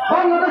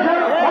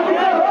 বাংলাদেশের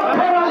অধিকার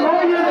রক্ষার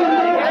লড়াইয়ের জন্য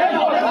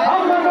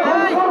আমরা যখন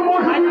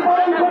কর্মসূচি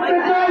পালন করতে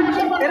চাই,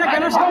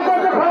 আমরা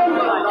যখন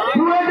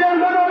বুয়েটের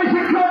মেধাবী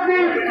শিক্ষার্থী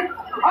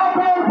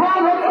আপনার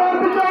ফল হত্যার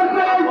বিচার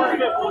চাই,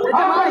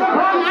 আমরা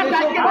যখন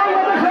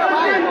বাংলাদেশের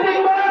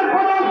তিনবারের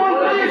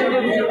প্রধানমন্ত্রী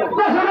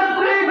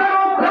দেশনেত্রী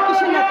বেগম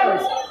খালেদা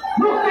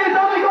মুক্তি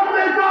দাবি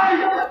করতে চাই,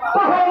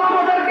 তখন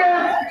আমাদেরকে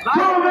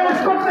সমাবেশ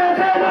করতে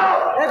চাই না,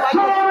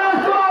 সমাবেশ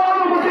করার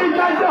অনুমতি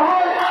চাইতে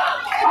হয়।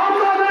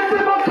 আমরা দেখতে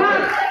পাচ্ছি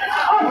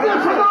আজকে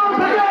সকাল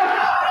থেকে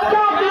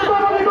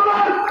জাতীয়তাবাদী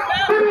দলের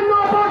বিভিন্ন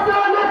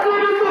পর্যায়ের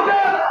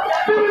নেতৃবৃন্দকে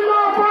বিভিন্ন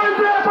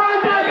পয়েন্টে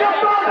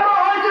গ্রেপ্তার করা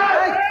হয়েছে।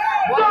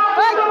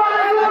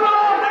 জাতীয়তাবাদী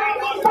দলের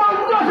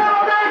 50-এর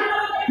অধিক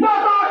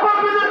নেতা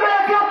কর্মীদেরকে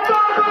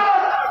গ্রেপ্তার করে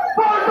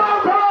পল্টন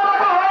থানায়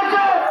রাখা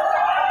হয়েছে।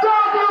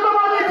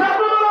 জাতীয়তাবাদী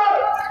ছাত্র দলের,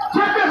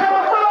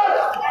 স্বেচ্ছাসেবক দলের,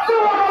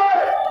 যুব দলের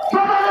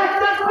শতাধিক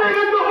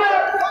নেতৃবৃন্দকে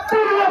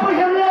বিভিন্ন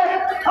অফিসে নিয়ে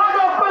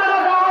আটক করে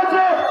রাখা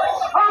হয়েছে।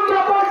 আমরা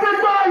বলতে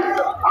চাই,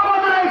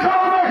 আমাদের এই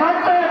সমাবেশ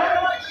হচ্ছে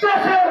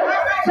দেশের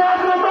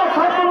স্বাধীনতা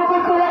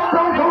সার্বভৌমত্ব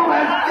রক্ষার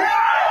সমাবেশ।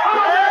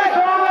 আমাদের এই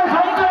সমাবেশ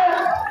হচ্ছে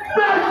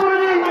দেশ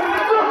বিরোধী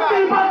চুক্তি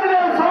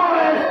বাতিলের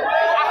সমাবেশ।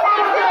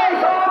 আমাদের এই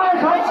সমাবেশ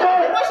হচ্ছে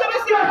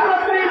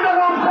দেশনেত্রী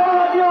বেগম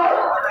খালেদা জিয়ার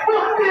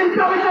মুক্তির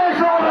দাবিতে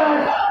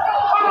সমাবেশ।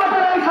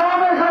 আমাদের এই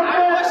সমাবেশ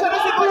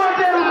হচ্ছে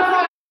বুয়েটের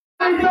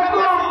মেধাবী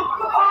ছাত্র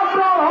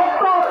আবরার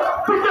হত্যার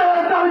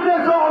বিচারের দাবিতে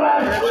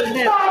সমাবেশ।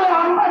 তাহলে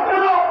আমরা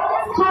কেন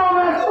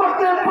সমাবেশ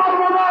করতে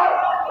পারবো না?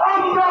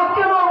 আমরা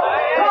কেন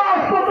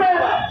রাজপথে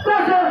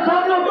দেশের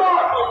স্বাধীনতা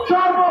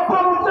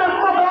সার্বভৌমত্বের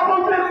কথা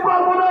বলতে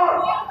পারবো না?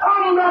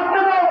 আমরা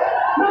কেন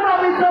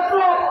মেধাবী ছাত্র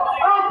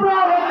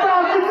আবরার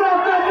হত্যার বিচার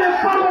চাইতে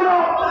পারবো না?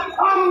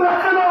 আমরা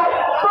কেন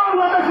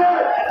বাংলাদেশের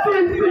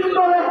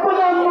তিনবারের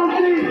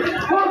প্রধানমন্ত্রী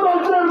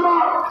গণতন্ত্রের মা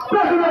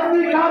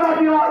দেশনেত্রী খালেদা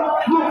জিয়ার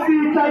মুক্তি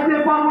চাইতে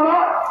পারবো না?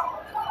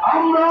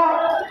 আমরা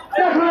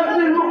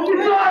দেশনেত্রীর মুক্তি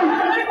চাই,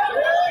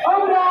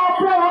 আমরা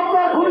আপনার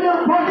হত্যা খুনের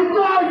ফাঁসি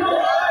চাই,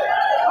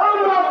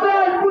 আমরা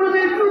দেশ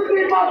বিরোধী চুক্তি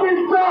বাতিল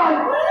চাই।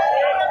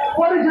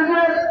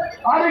 পরিশেষে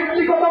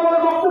আরেকটি কথা বলে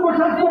বক্তব্য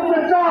শেষ করতে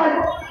চাই।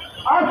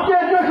 আজকে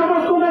যে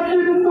সমস্ত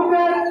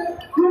নেতৃবৃন্দকে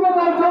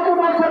যুবদল,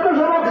 ছাত্রদল,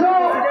 স্বেচ্ছাসেবক সহ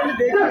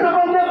যে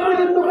সকল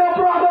নেতৃবৃন্দকে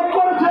আপনারা আটক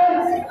করেছেন,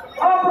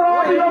 আপনারা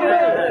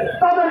অবিলম্বে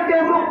তাদেরকে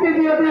মুক্তি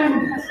দিয়ে দিন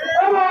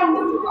এবং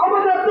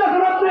আমাদের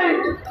দেশনেত্রী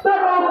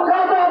বেগম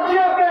খালেদা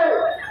জিয়াকে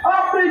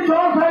আপনি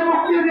সহসায়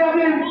মুক্তি দিয়ে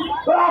দিন।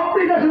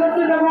 আপনি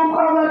দেশনেত্রী বেগম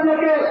খালেদা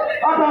জিয়াকে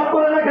আটক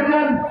করে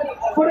রেখেছেন।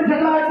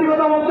 পরিশেষে আরেকটি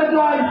কথা বলতে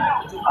চাই,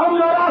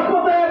 আমরা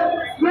রাজপথে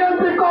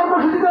বিএনপি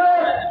কর্মসূচিতে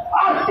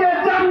আজকে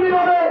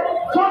জাহাঙ্গীরভাবে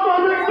শত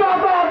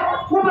নির্যাতন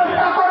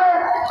উপেক্ষা করে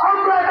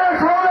আমরা এখানে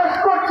সমাবেশ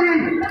করছি।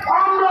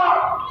 আমরা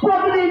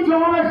প্রতিদিন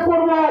সমাবেশ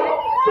করবো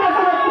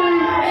দেশনেত্রী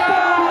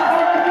বেগম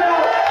খালেদা জিয়া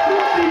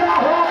মুক্তি না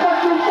হওয়া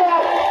পর্যন্ত,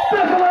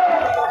 দেশের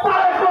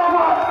তারেক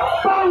রহমান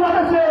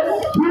বাংলাদেশে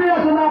ফিরে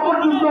আসে না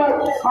পর্যন্ত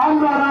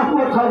আমরা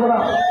রাজপথ ছাড়বো না।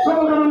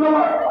 সকলকে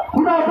ধন্যবাদ।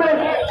 খুদা হাফেজ।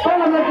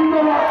 বাংলাদেশ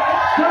জিন্দাবাদ,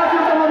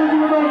 জাতীয়তাবাদী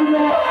যুবদল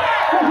জিন্দাবাদ,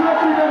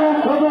 দেশনেত্রী বেগম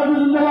খালেদা জিয়া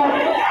জিন্দাবাদ,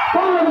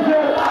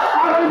 বাংলাদেশের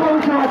আগামী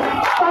ভবিষ্যৎ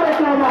তারেক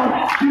রহমান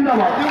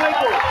জিন্দাবাদ।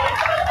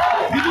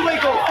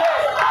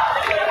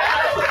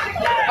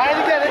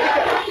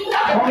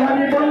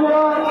 সংগ্রামী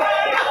বন্ধুরা,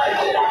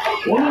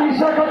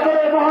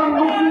 1971 মহান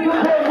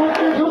মুক্তিযুদ্ধে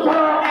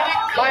মুক্তিযোদ্ধারা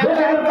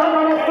দেশের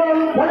প্রাণরক্ত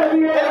ফেলে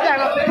দিয়ে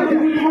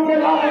পৃথিবীর বুকে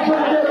লাল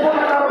সবুজের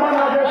পতাকার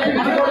বাংলাদেশ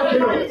সৃষ্টি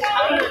করেছিল।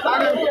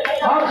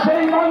 আর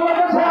সেই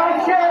বাংলাদেশে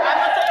আজকে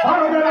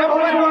ভারতের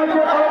অবৈধ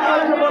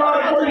রাজ্যে করার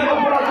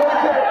পরিকল্পনা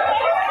করছে।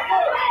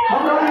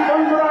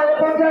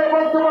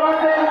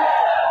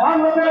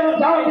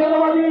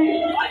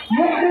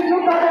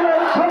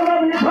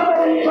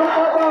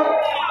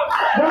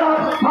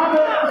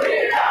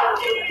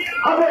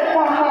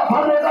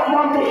 ভাবে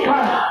মাহমুদ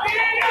খান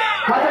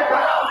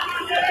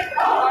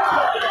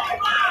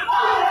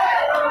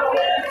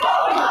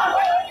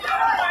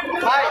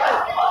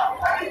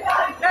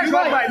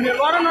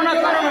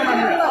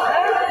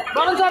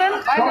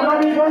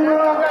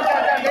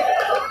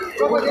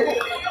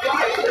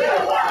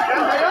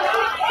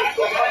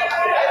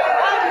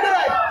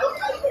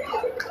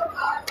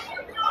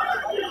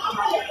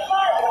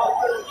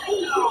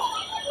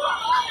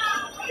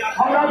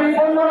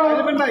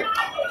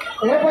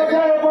এ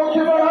পর্যায়ে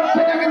বক্তব্য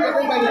রাখছেন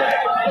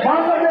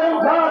বাংলাদেশ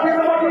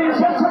জাতীয়তাবাদী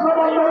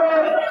স্বেচ্ছাসেবক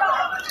দলের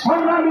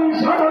সংগ্রামী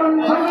সাধারণ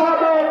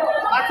সম্পাদক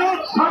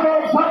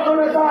সাবেক ছাত্র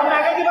নেতা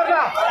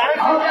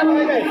আব্দুল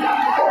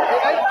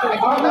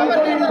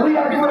কাদের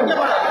ভূঁইয়া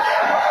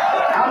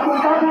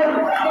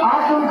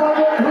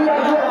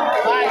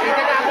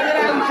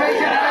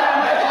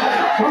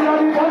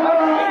সংগ্রামী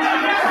বন্ধুরা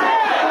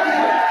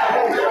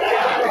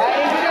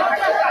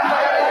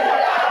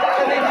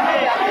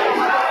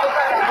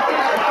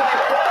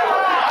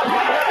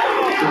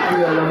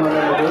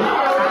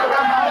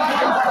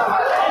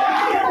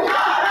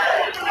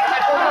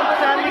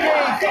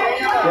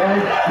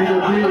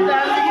বিরোধী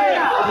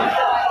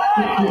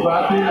চুক্তি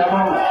বাতিল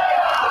এবং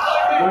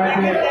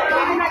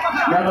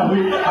মেধাবী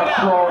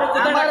ছাত্র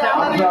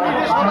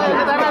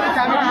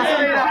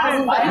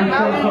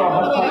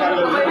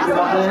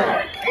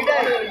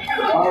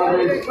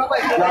বাংলাদেশ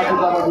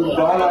জাতীয়তাবাদী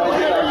দল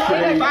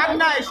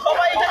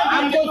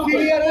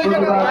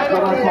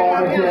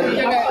জনসমাবেশের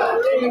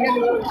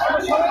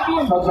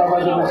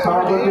শ্রদ্ধাভাজন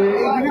সভাপতি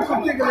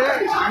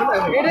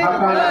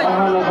ঢাকা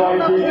মহানগর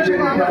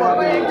সভাপতি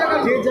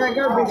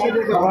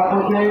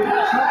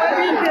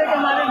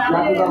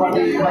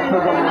জাতীয়তাবাদী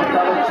ছাত্রদল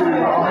চালক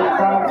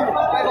অহংকার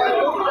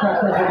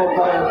স্বেচ্ছাসেবক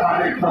দলের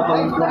সাবেক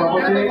সাধারণ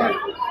সভাপতি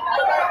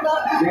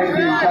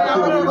বিএনপি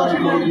জাতীয় নির্বাহী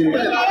কমিটির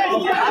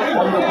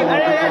অন্যতম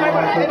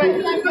মহাসচিব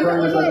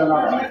জননেতা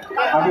জনাব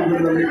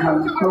হাবিবুর খান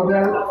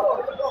সোহেল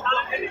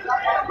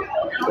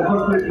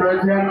উপস্থিত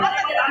রয়েছেন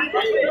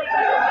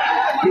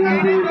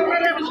বিএনপির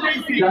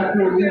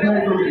জাতীয়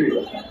নির্বাহী কমিটির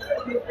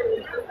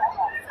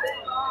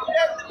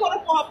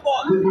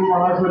যুব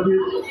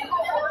মহাসচিব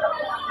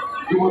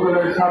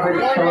যুবদলের সাবেক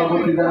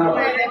সভাপতি জনাব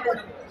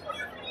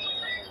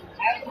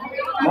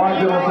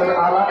ওয়াহিদ হোসেন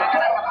আলা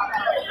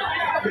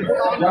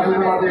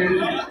জাতীয়তাবাদী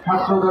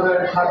ছাত্র দলের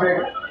সাবেক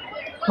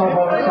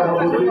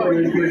সভাপতি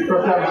বিএনপির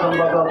প্রচার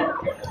সম্পাদক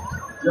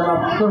জনাব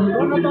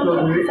শহীদুদ্দিন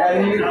চৌধুরী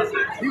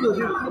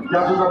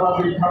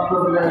জাতীয়তাবাদী ছাত্র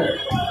দলের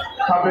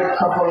সাবেক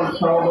সফল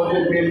সভাপতি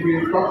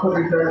বিএনপির তথ্য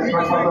বিষয়ক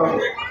সম্পাদক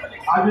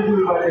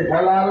আজিজুল বাড়ি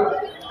হেলাল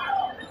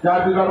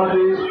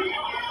জাতীয়তাবাদী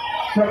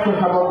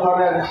স্বেচ্ছাসেবক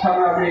দলের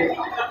সংগ্রামী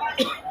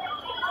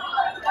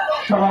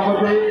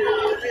সভাপতি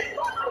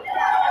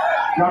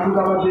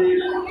জাতীয়তাবাদী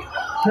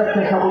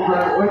স্বেচ্ছাসেবক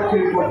দলের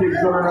ঐক্যের প্রতীক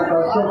জননেতা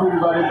শফিল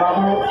বাড়ি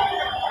বাবু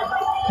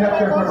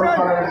স্বেচ্ছাসেবক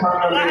দলের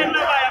সংগ্রামী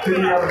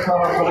সিনিয়র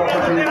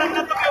সভাপতি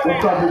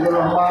মুস্তাফিজুর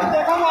রহমান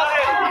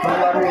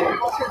সংগ্রামী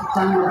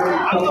সাংগঠনিক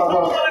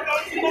সম্পাদক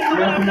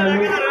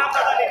ন্যাশনালি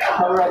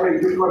সংগ্রামী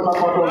যুগ্ম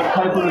সম্পাদক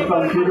সাইফুল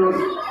ইসলাম ফিরোজ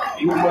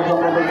যুগ্ম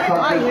সম্পাদক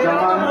সাকিব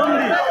জামান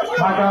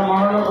ঢাকা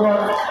মহানগর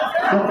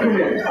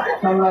দক্ষিণে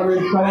সংগ্রামী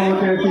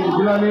সভাপতি এসিম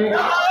জিলানি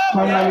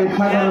সংগ্রামী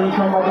সাধারণ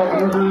সম্পাদক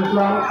নজরুল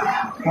ইসলাম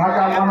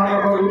ঢাকা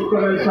মহানগর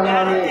উত্তরের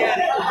সংগ্রামী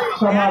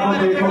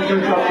সভাপতি ফখরুল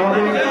ইসলাম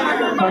নবী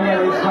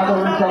সংগ্রামী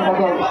সাধারণ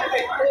সম্পাদক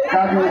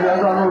কাজী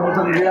রেজানুল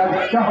হোসেন রিয়াজ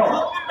সহ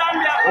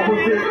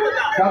উপস্থিত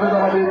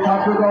জাতীয়তাবাদী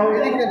ছাত্রদল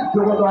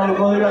যুবদল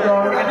মহিলা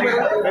দল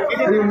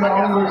বিভিন্ন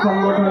অঙ্গ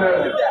সংগঠনের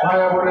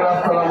ভাইয়া বোনেরা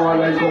আসসালামু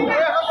আলাইকুম।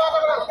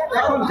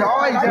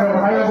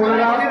 ভাইয়া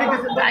বোনেরা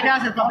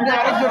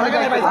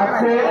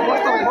আজকে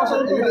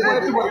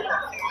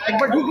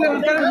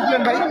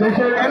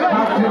দেশের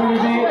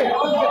স্বার্থবিরোধী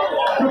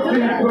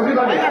চুক্তির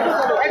প্রতিবাদে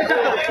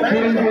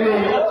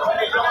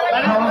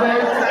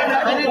সমাবেশ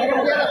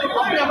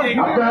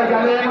আপনারা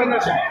জানেন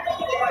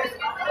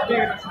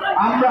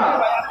আমরা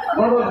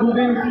গত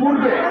দুদিন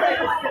পূর্বে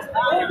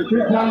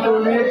সিদ্ধান্ত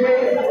নিয়েছি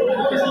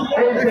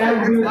এই দেশ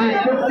বিরোধী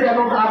চুক্তি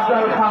এবং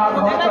আফজাল খান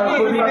হত্যার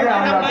প্রতিবাদে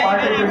আমরা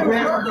পার্টি-BNP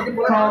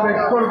সমাবেশ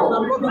করব।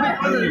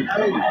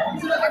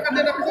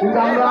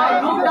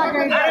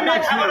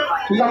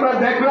 কিন্তু আমরা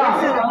দেখলাম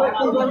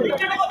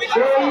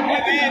এই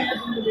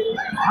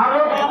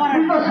ভারত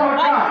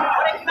সরকার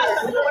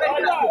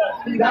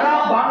যারা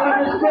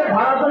বাংলাদেশকে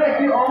ভারতের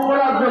একটি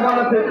অঙ্গরাজ্য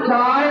বানাতে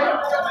চায়,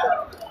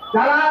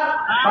 যারা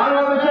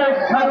বাংলাদেশের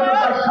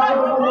স্বাধীনতার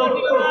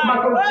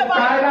সার্বভৌমত্ব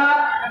চায় না,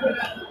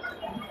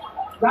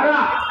 যারা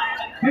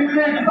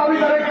দিল্লির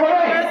দাবিদারি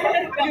করে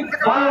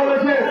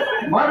বাংলাদেশের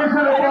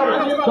মানুষের উপর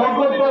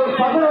জগদ্দল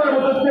পাথরের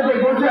মতো চেপে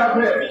বসে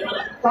আছে,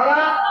 তারা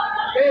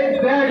এই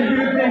দেশ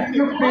বিরোধী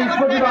চুক্তির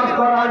প্রতিবাদ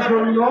করার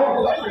জন্য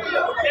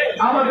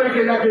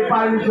আমাদেরকে নাকি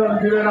পারমিশন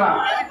দিবে না।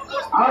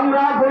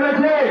 আমরা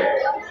বলেছি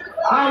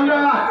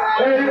আমরা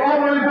এই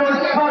অবৈধ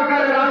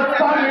সরকারের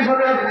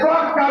পারমিশনের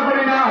তোয়াক্কা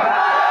করি না।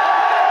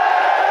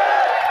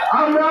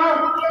 আমরা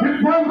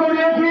সিদ্ধান্ত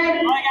নিয়েছি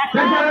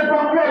দেশের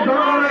পক্ষে,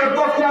 জনগণের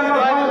পক্ষে আমরা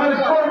সমাবেশ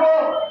করবো।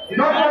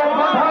 যত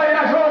বাধাই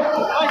আসুক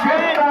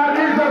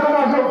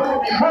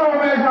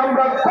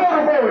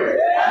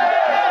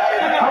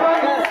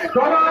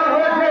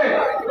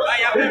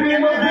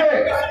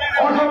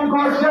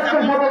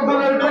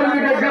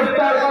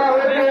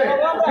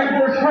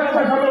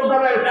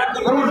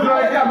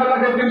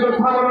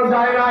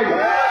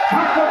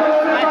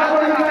ছাত্রদলের নেতা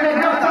কর্মীদেরকে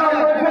গ্রেফতার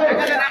করেছে,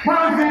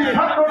 সারাদিন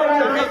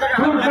ছাত্রদলের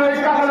দুর্জয়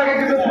কাফেলাকে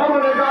কিন্তু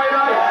থামানো যায়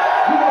নাই,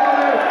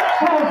 যুবদলের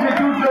সমস্ত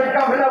দুর্জয়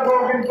কাফেলাকেও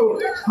কিন্তু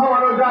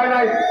থামানো যায়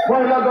নাই।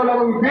 মহিলা দল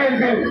এবং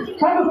বিএনপির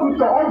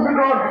সমস্ত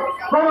অংশগ্রহণ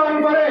প্রমাণ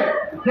করে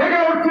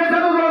জেগে উঠছে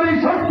জাতীয়তাবাদী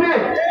শক্তি।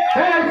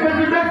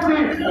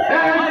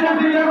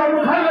 ব্যক্তি এবং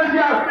খালেদা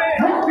জিয়ার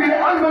মুক্তির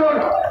আন্দোলন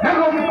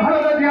এবং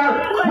খালেদা জিয়ার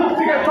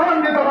মুক্তিকে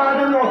ত্বরান্বিত করার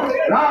জন্য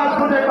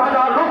রাজপথে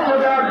তাজা রক্ত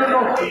দেওয়ার জন্য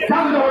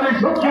জাতীয়তাবাদী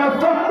শক্তি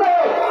প্রস্তুত।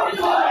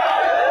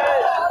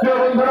 প্রিয়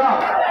বন্ধুরা,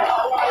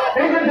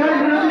 এই যে দেশ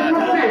বিরোধী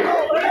শক্তি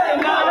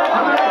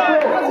আমরা একটু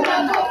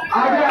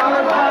আগে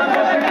আলোচনা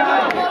করতে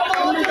চাই।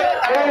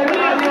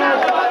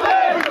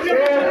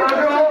 এর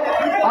আগেও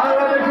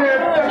বাংলাদেশের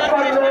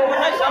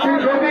 53টি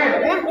নদীর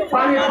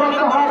পানি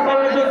প্রত্যাহার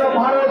করার জন্য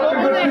ভারত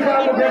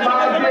বিরোধিতার মুখে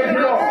বাধা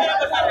দিয়েছিল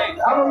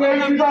এবং এই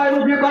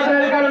বিদায়মুখী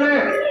বাধার কারণে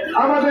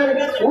আমাদের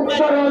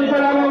উত্তর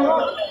অঞ্চল এবং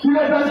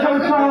সিলেট অঞ্চল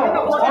সহ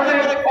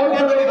অনেক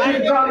অঞ্চলে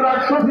কিন্তু আমরা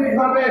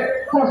সঠিকভাবে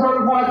ফসল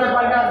ফলাতে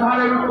পারি না,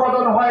 ধানের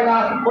উৎপাদন হয় না,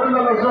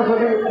 অন্যান্য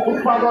ফসলের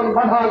উৎপাদন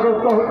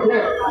বাধাগ্রস্ত হচ্ছে।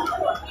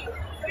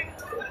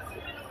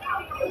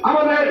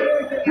 আমাদের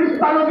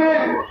খ্রিস্টানদের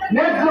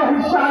ন্যায্য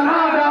হিস্সা না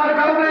দেওয়ার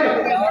কারণে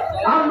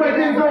আমরা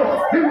কিন্তু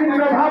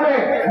বিভিন্নভাবে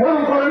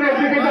মরুকরণের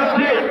দিকে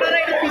যাচ্ছি।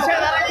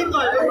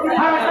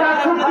 সরকার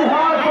চুক্তি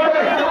হওয়ার পরে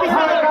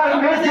সরকার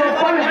ন্যায্য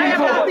পানি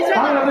কিন্তু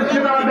বাংলাদেশে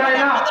তারা দেয়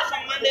না।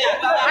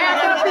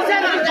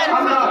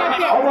 আমরা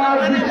অবাক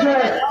বিশ্বে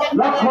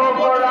লক্ষ্য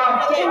করলাম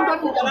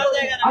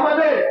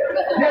আমাদের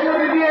যে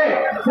নদী দিয়ে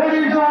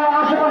ফেরি সহ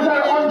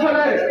আশেপাশের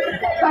অঞ্চলের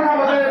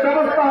চাষাবাদের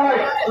ব্যবস্থা হয়,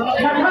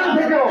 সেখান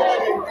থেকেও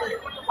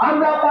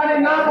আমরা পানি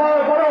না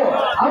পাওয়ার পরও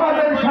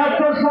আমাদের স্বার্থ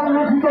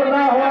সংরক্ষিত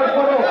না হওয়ার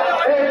পরও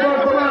এই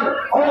বর্তমান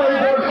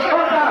অবৈধ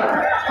সরকার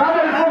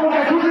তাদের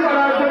কর্মকে খুশি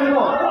করার জন্য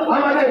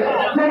আমাদের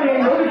সেই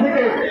নদী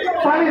থেকে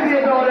পানি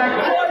দিয়ে দেওয়ার এক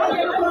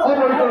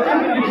অবৈধ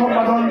চুক্তি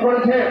সম্পাদন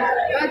করেছে।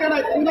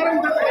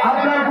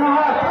 আপনার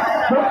মহাত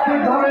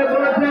শক্তিভাবে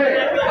বলেছে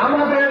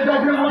আমাদের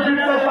দেশের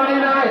অতিরিক্ত পানি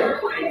নাই,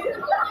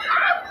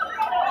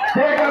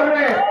 সে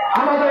কারণে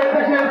আমাদের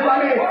দেশের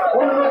পানি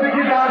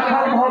অন্যদিকে যাওয়া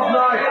সম্ভব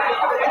নয়।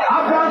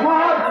 আপনার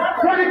মহাত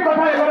সঠিক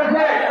কথাই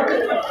বলেছে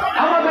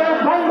আমাদের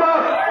বন্দর,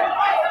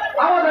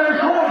 আমাদের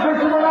সমুদ্র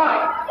সীমানা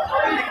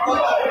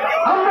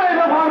আমরাই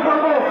ব্যবহার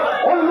করবো,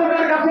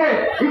 অন্যদের কাছে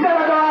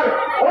ইজারা দেওয়ার,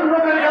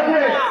 অন্যদের কাছে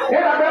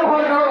এরা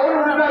ব্যবহার করার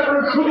অন্যদের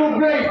কোনো সুযোগ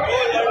নেই।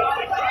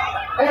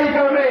 এই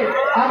কারণে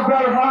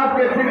আবরার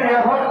ভারতকে ফিরিয়ে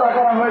হত্যা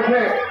করা হয়েছে।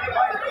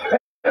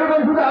 এরকম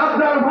শুধু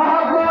আবরার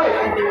ভারত নয়,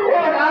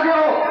 এর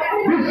আগেও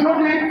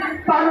বিশ্বজিৎ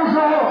তানু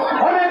সহ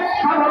অনেক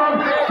সাধারণ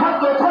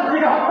ছাত্র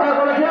ছাত্রীকে হত্যা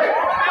করেছে।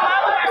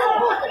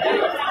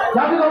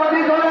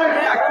 জাতীয়তাবাদী দলের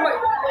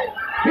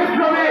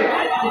বিপ্লবী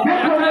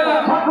নেতা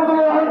ছাত্রদল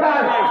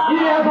অহংকার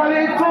ইলিয়াস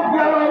আলী, চৌকি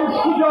আলম,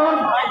 সুজন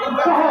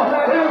সহ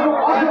এরকম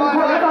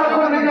অসংখ্য নেতা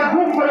কর্মীকে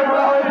গুম করে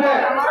বলা হয়েছে।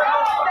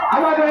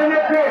 আমাদের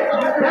নেত্রী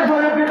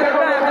দেশনেত্রী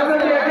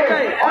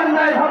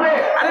অন্যায়ভাবে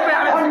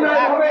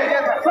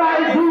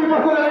প্রায় 2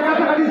 বছরের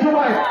কাছাকাছি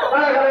সময়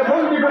কারাগারে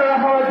বন্দী করে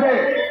রাখা হয়েছে।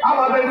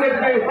 আমাদের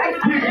নেত্রী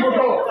ঠিক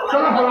মতো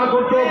চলাফেরা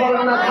করতেও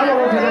পারেন না, ভালো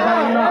বসতে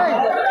পারেন না।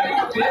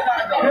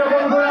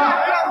 বন্ধুরা,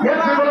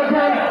 নেত্রী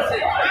বলেছেন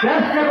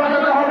দেশকে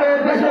বাঁচাতে হবে,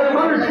 দেশের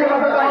মানুষকে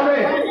বাঁচাতে হবে,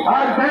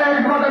 আর দেশ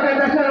বাঁচাতে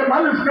দেশের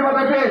মানুষকে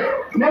বাঁচাতে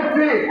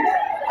নেত্রী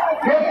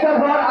গ্রেপ্তার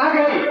হওয়ার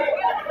আগেই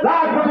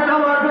রাজপথে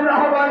নামার জন্য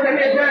আহ্বান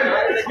জানিয়েছেন।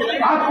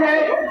 আজকে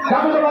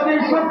জাতীয়তাবাদী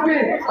শক্তি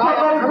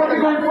সকল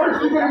প্রতিকূল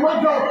পরিস্থিতির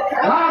মধ্যে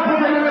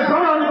রাজপথে নেমে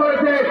প্রমাণ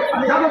করেছে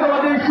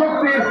জাতীয়তাবাদী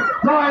শক্তির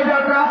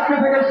জয়যাত্রা আজকে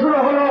থেকে শুরু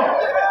হলো।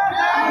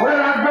 মনে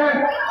রাখবেন,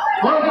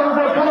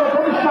 গণতন্ত্র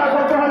পুনঃপ্রতিষ্ঠা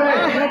করতে হলে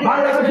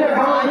বাংলাদেশের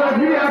গণতন্ত্র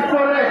ফিরে আসতে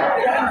হলে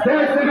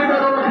দেশ থেকে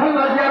যখন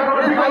খালেদা জিয়ার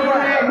কোনো বিকল্প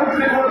নেই,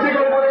 মুক্তির কোনো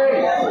বিকল্প নেই,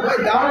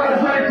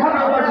 বাংলাদেশের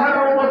স্বাধীনতা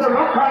সার্বভৌমত্ব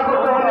রক্ষা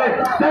করতে হলে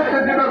দেশ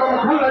থেকে যখন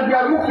খালেদা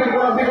জিয়ার মুক্তির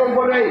কোনো বিকল্প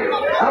নেই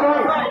এবং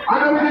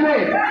আগামী দিনে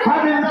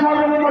স্বাধীন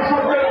সার্বভৌম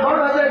সরকারের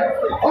বাংলাদেশ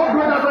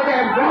অগ্রযাত্রাকে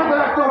ব্যাহত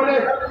রাখতে হলে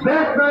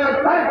দেশ নায়ক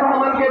তারেক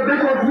রহমানকে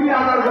দেশে ফিরিয়ে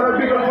আনার কোনো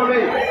বিকল্প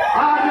নেই।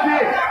 আর যদি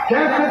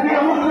দেশ থেকে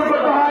মুক্ত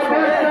করতে হয়,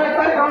 দেশ নায়ক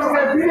তারেক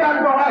রহমানকে ফিরিয়ে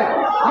আনতে হয়,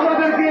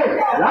 আমাদেরকে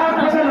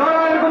রাজপথে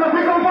লড়াইয়ের কোনো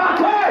বিকল্প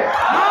আছে?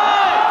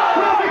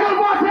 কোনো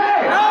বিকল্প আছে?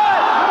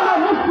 আমরা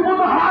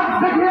মুক্তিপূর্ণ হাত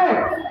দেখিয়ে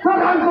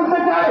প্রদান করতে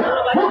চাই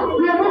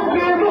মুক্তি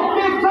মুক্তি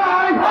মুক্তি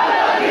চাই,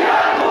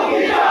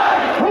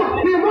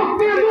 মুক্তি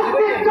মুক্তি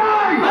মুক্তি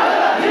চাই,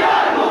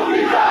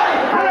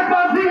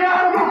 খালেদা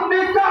জিয়ার মুক্তি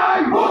চাই,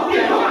 মুক্তি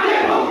মুক্তি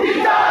মুক্তি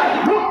চাই,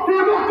 মুক্তি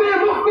মুক্তি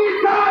মুক্তি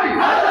চাই,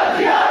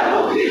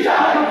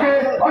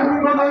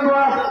 অসংখ্য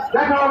ধন্যবাদ।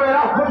 দেখা হবে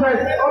রাজপথে,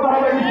 কথা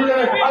হবে মিছিলে।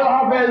 আল্লাহ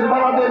হাফেজ।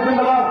 বাংলাদেশ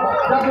জিন্দাবাদ,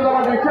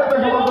 জাতীয়তাবাদী ক্ষেত্রে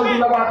সমর্থন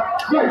জিন্দাবাদ,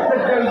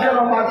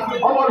 জিন্দাবাদ,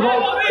 অমর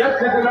হোক দেশ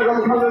থেকে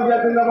খালেদা জিয়া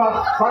জিন্দাবাদ,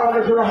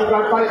 বাংলাদেশের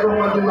অহংকার তারেক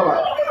রহমান জিন্দাবাদ।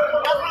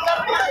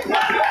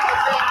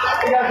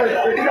 ঠিক আছে,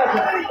 ঠিক আছে।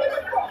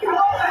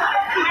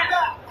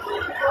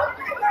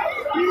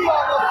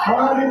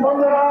 সাংবাদিক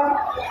বন্ধুরা,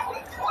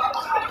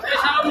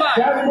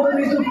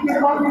 চুক্তির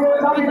মাধ্যমে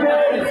দাবিতে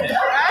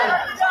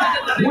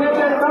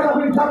বুয়েটের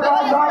মেধাবী ছাত্র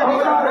আন্দোলন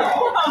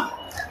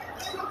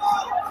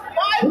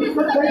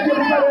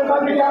বিচারের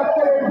দাবিতে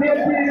আজকের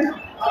বিএনপি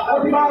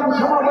প্রতিবাদ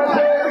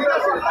সমাবেশে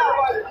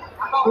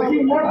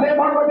ইতিমধ্যে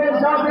বাংলাদেশ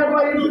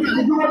জাতীয়তাবাদী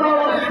যুবদল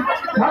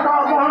ঢাকা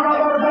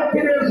মহানগর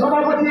দক্ষিণের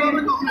সভাপতি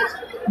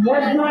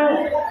মজনু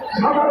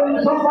সাধারণ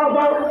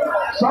সম্পাদক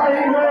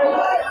শাহীন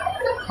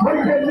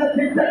শহীদের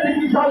নেতৃত্বে একটি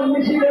বিশাল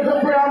মিছিল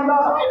এসেছে। আমরা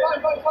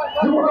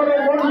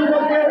যুবদলের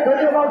বন্ধুদেরকে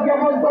ধন্যবাদ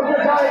জ্ঞাপন করতে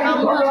চাই,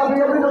 সংগ্রামী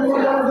অভিনন্দন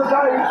জানাতে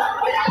চাই।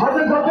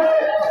 সাথে সাথে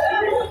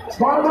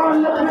বর্তমান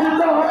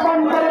নেতৃত্ব আহ্বান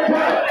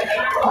করেছে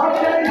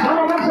আজকের এই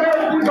সমাবেশে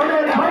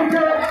দুজনের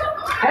ভাইকে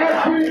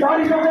একটি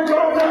তারিখে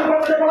যোগদান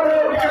করতে পারে,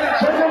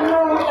 সেজন্য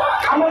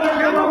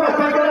আমাদেরকে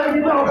ব্যবস্থা করে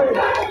দিতে হবে।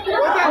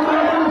 আমরা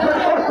মানুষের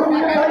কষ্ট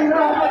দিতে চাই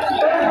না,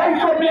 এই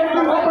দায়িত্ব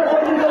বিএনপির হাতে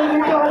করে দিতে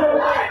হবে।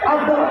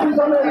 আপনারা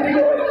পিছনের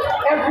দিকে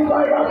একটি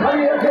জায়গা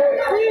খালি রেখে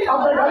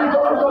আপনার গাড়ি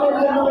চলাচলের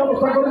জন্য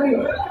ব্যবস্থা করবি।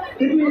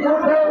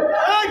 ইতিমধ্যে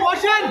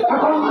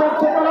এখন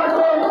বক্তব্য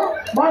রাখবেন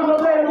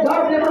বাংলাদেশ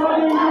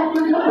জাতীয়তাবাদী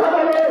মুক্তিযোদ্ধা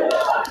দলের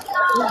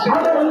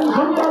সাধারণ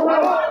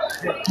সম্পাদক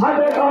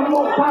সাবেক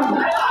আহমদ খান।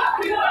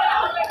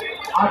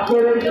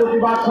 আজকের এই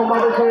প্রতিবাদ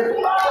সমাবেশের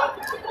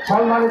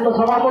সম্মানিত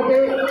সভাপতি,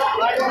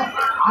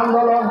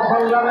 আন্দোলন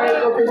সংগ্রামের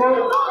প্রতিবাদ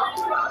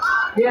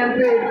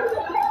বিএনপির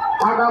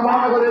ঢাকা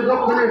মহানগরের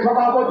দক্ষিণের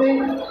সভাপতি,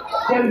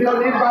 কেন্দ্রীয়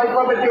নির্বাহী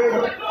কমিটির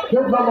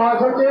যুগ্ম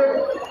মহাসচিব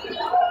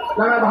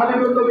যারা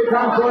ভাবিবুল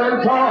বিক্রম সোহেল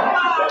সহ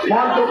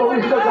মঞ্চ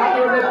কনিষ্ঠ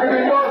জাতীয়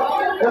নেতৃবৃন্দ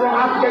এবং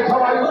আজকে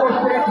সবাই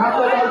উপস্থিত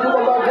ছাত্রদল,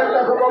 যুবদল,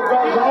 স্বেচ্ছাসেবক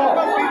দল সহ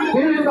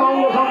বিভিন্ন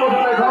অঙ্গ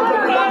সংগঠনের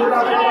সহযোগী বন্ধুরা,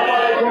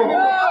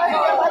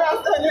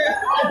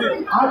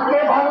 আজকে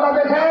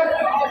বাংলাদেশের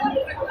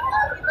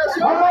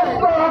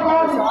সমস্ত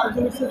রকম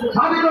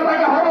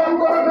স্বাধীনতাকে হরণ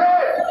করেছে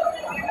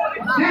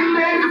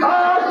দিল্লির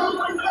দাস,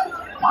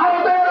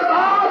 ভারতের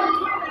দাস,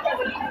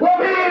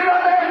 গভীর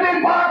রাতে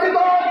নির্বাচিত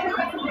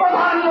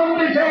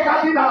প্রধানমন্ত্রী শেখ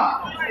হাসিনা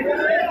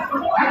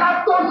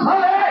 71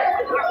 সালে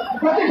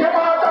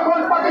প্রতিষ্ঠা যখন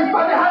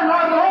পাকিস্তানি হামলা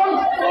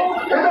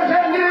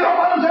এদেশের নিরীহ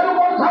মানুষের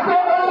উপর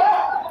ঝাঁপিয়ে পড়ল,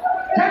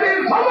 সেদিন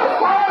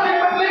সমস্ত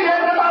লীগের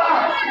নেতারা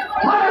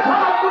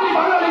 7.5 কোটি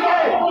বাঙালিকে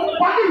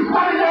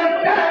পাকিস্তানিদের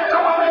হত্যা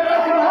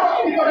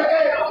করেছে,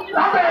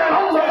 রাতের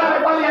অন্ধকারে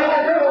পালিয়ে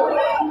গেছিল।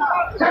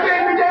 সেদিন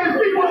নিজের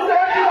বিপুলকে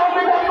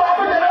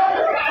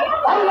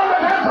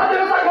বাংলাদেশের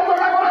স্বাধীনতা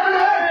ঘোষণা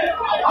করেছিলেন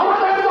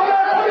আমাদের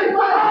দলের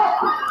প্রতিষ্ঠাতা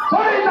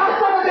শহীদ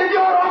রাষ্ট্রপতি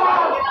জিয়াউর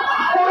রহমান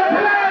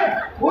করেছিলেন।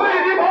 ওই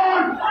জীবন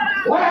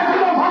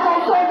হয়েছিল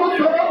সমস্ত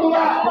যুদ্ধ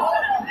বন্ধুরা,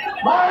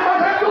 9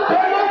 মাসের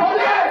যুদ্ধের মধ্য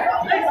দিয়ে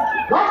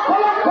লক্ষ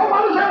লক্ষ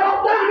মানুষের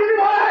রক্তের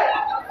বিনিময়ে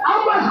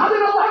আমরা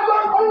স্বাধীনতা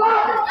অর্জন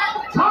করলাম।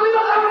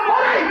 স্বাধীনতার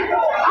পরে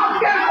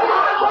আজকের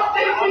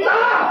প্রধানমন্ত্রীর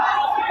পিতারা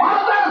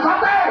ভারতের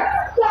সাথে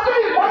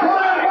 25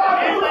 বছরের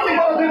চুক্তি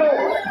করেছিল।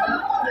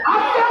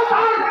 আজকেও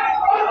তার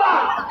কন্যা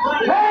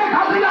শেখ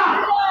হাসিনা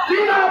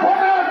বিনা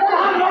ভোটের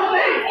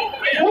প্রধানমন্ত্রী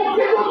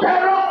মুক্তিযুদ্ধের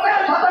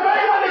রক্তের সাথে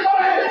বেইমানি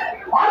করে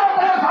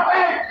ভারতের সাথে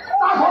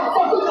দাসত্ব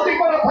চুক্তি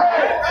করেছে।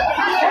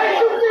 এই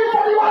চুক্তির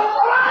প্রতিবাদ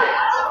করে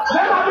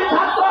মেধাবী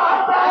ছাত্র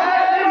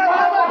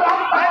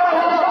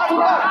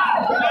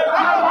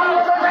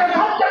বাংলাদেশের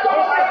সবচেয়ে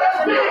জনপ্রিয়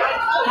ব্যক্তি,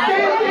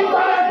 3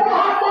 দলের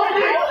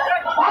প্রধানমন্ত্রী,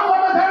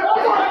 বাংলাদেশের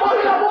প্রধান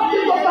মহিলা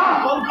মুক্তিযোদ্ধা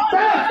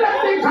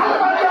দেশনেত্রী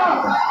খালেদা জিয়া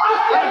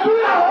আজকে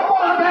বিনা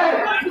অপরাধে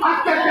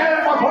আজকে 1.5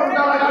 বছর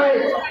কারাগারে।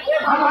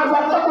 আমার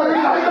বক্তব্য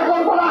নির্ধারিত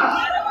করবো না,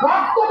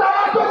 রক্ত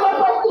দেওয়ার জন্য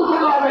প্রস্তুত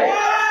হতে হবে।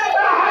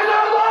 এরা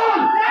হাইনার দল,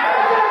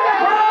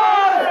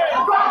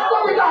 রক্ত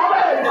দিতে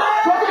হবে।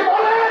 যদি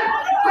বলেন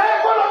যে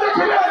কোনো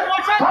মিছিলে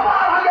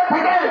সবার আগে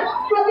থেকে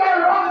বুকের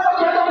রক্ত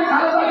দিয়ে যদি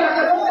খালেদা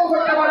জিয়াকে মুক্ত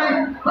করতে পারি,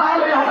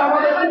 তাহলে হবে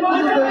আমাদের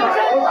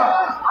কথা।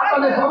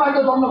 আপনাদের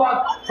সবাইকে ধন্যবাদ।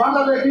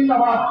 বাংলাদেশ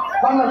জিন্দাবাদ,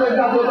 বাংলাদেশ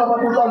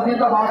জাতীয়তাবাদী দল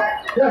জিন্দাবাদ,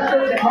 দেশকে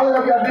খালেদা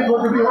জিয়া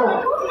দীর্ঘজীবী হোক।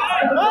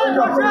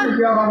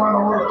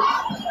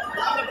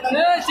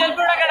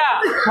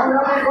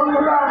 সংগ্রামী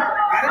বন্ধুরা,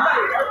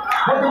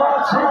 প্রতিবাদ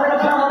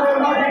সমাবেশে আমাদের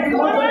মাঝে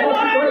ইতিমধ্যে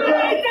উপস্থিত হয়েছে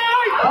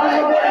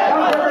বাংলাদেশ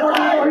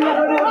জাতীয়তাবাদী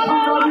মহিলাদের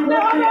সংগ্রামী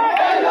ব্যক্তি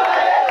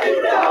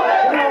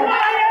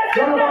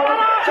জনগণ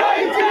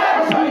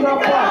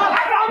ইতিমধ্যে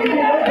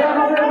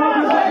আমাদের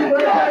মাঝে উপস্থিত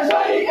হয়েছে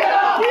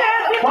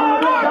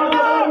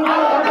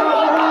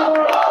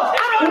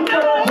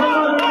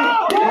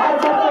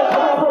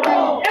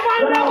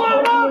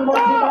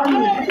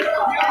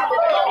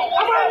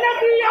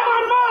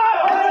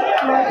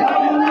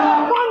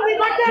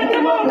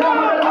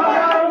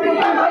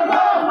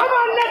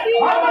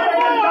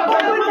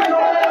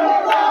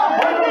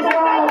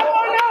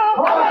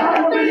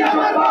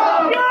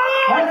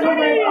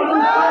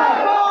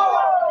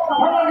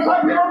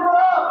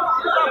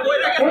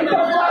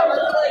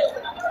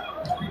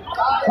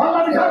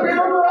বাংলাদেশ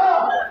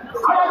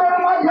আমাদের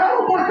মাঝে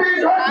উপস্থিত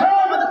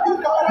হয়েছেন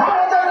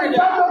ভারতের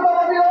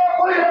জাতীয়তাবাদী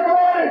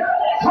পরিষদের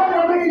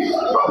সংগ্রামী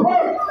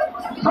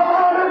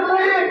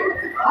সভানেত্রী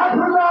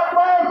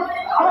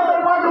আমাদের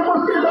মাঝে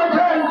উপস্থিত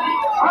হয়েছেন।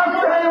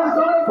 আজকে এই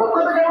অঞ্চলের পক্ষ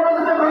থেকে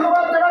আমাদেরকে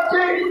ধন্যবাদ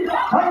জানাচ্ছি।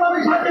 সংগ্রামী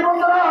সাথী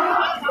বন্ধুরা,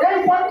 এই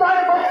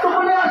পর্যায়ে বক্তব্য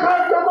নিয়ে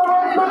আসার জন্য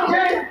অনুরোধ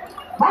করছি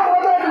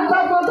বাংলাদেশ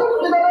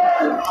জাতীয়তাবাদী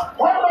দলের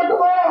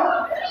অন্যতম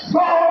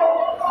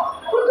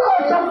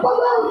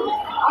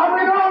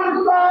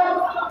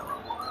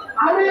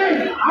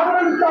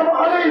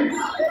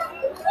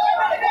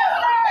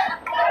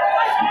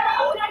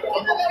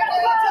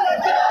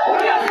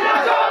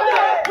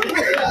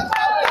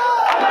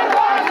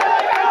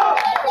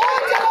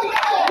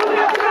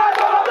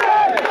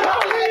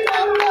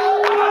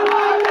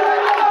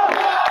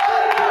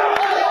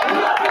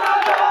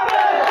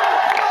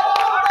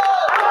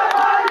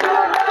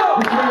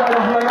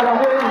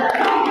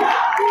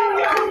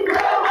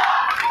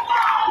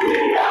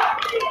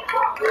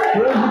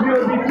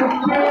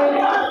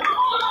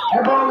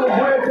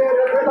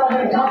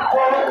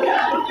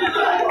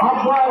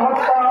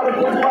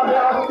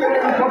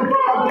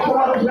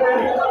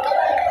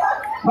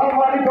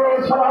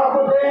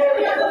সভাপতি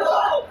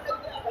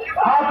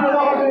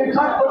জাতীয়তাবাদী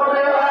ছাত্র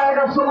দলের এক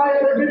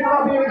সময়ের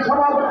বিপ্লবীর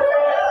সভাপতি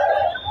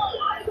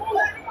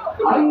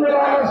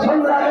আন্দোলন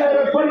সংগ্রামের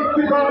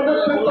পরিচিত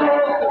নেতৃত্ব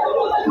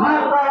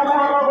ঢাকা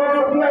মহানগর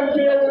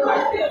বিএনপির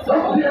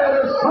দক্ষিণের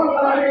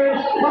সংগ্রামী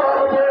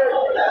সভাপতি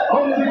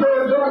অঙ্গিত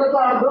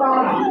জনতা জনাব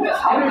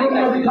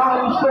হাবিবুল্লাহ খান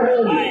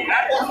সোহেল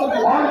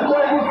মঞ্চে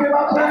উপস্থিত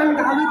আছেন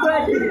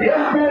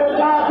বিএনপির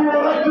জাতীয়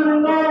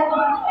নেতৃবৃন্দ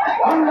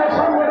অন্য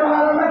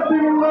সংগঠনের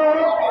নেতৃবৃন্দ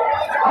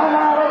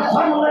আমার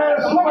সামনে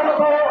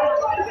সমবেত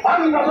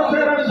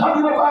বাংলাদেশের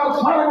স্বাধীনতার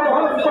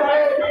সার্বভৌম করে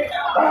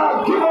তারা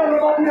জীবন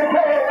বাজি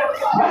রেখে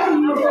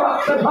স্বাধীনতা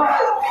রাখতে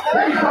চায়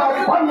এইসব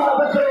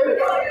বাংলাদেশের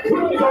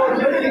সূর্য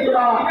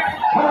সৈনিকরা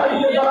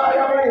সবাইকে জানাই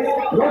আমি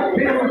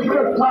লক্ষ্মীর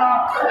সুরক্ষা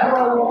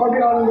এবং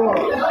অভিনন্দন।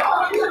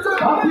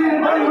 জাতির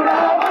বন্ধুরা,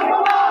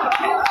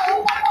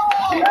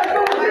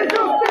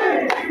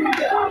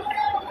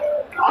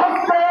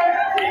 আজকে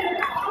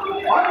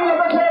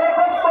বাংলাদেশের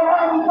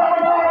বর্তমান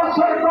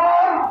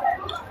সরকার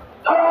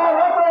যারা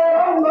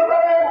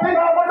অন্ধকারে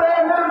বিনামূল্যে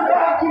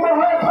নির্বাচিত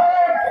হয়েছে,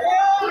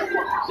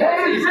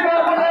 সেই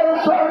বিনামূল্যের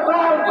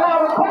সরকার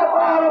তার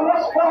ক্ষমতার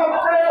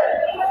মস্তকে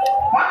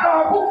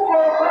পাকাভুক্ত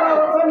করার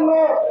জন্য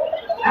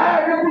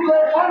একদিকে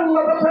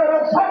বাংলাদেশের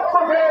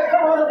সত্যকে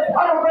যেমন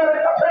ভারতের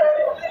কাছে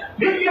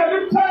বিকিয়ে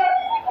দিচ্ছে,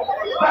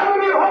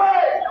 তেমনি ভাবে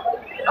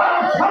তার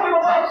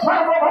স্বাধীনতার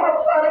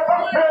সার্বভৌমত্বের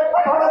পক্ষে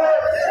কথা বলে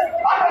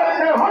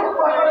তাদেরকে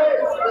হত্যা করে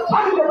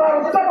স্বাধীনতার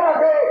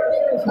চেতনাকে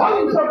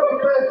ধ্বংস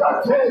করতে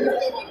চাচ্ছে।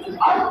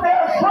 আজকে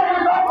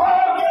শহীদ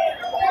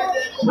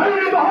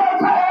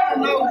হয়েছে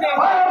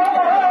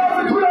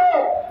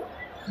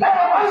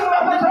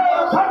বাংলাদেশের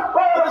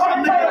স্বার্থের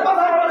পক্ষে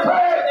কথা বলেছে,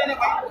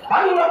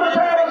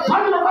 বাংলাদেশের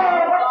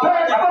স্বাধীনতার পক্ষে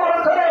কথা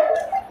বলেছে,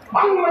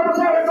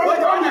 বাংলাদেশের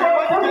গণতন্ত্র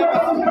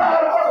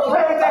পুনঃপ্রতিষ্ঠার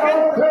পক্ষে কথা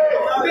বলেছে,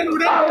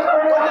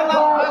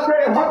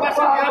 তাদেরকে হত্যা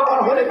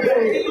করা হয়েছে।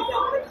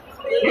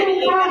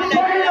 কিন্তু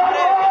সেই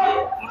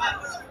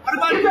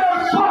নিজের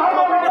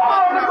সহমত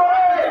পালন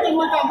করে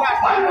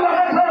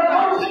বাংলাদেশের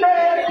মানুষকে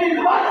একটি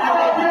বার্তা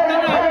দিয়ে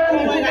গেছেন।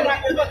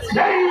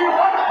 সেই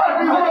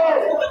বার্তাটি হল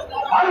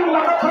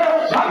বাংলাদেশের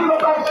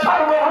স্বাধীনতার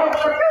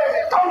সার্বভৌমত্বকে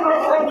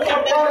সংরক্ষণ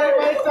করতে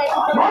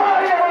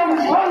লড়াই এবং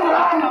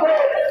সংগ্রামকে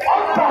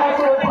অব্যাহত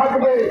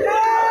থাকবে।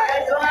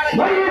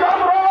 শহীদ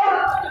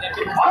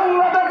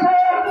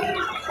বাংলাদেশের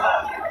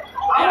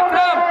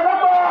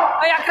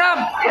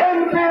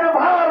বিএনপির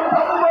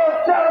ভারপ্রাপ্ত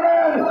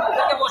চেয়ারম্যান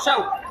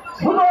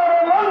সুদূর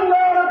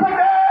লন্ডন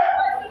থেকে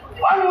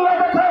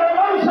বাংলাদেশের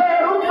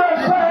মানুষের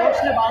উদ্দেশ্যে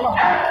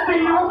একটি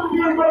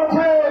উক্তি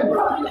করেছেন,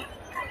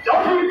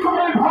 যদি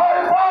তুমি ভয়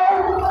পাও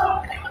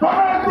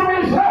তবে তুমি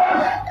শেষ,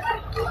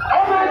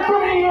 তবে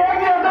তুমি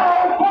এগিয়ে যাও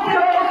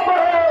প্রতিরোধ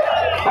করে,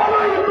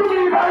 তবেই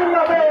তুমি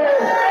বাংলাদেশ।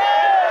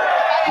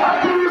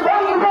 জাতির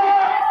বন্ধু,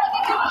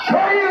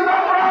 শহীদ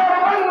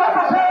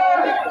বাংলাদেশের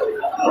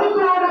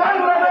নতুন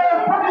বাংলাদেশ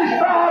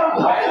প্রতিষ্ঠার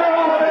স্বপ্ন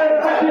আমাদের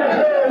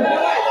দেখিয়েছেন।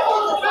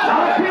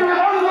 জাতির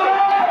বন্ধুরা,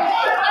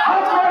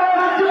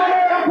 আপনাদের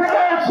জীবনের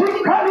থেকে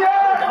শিক্ষা নিয়ে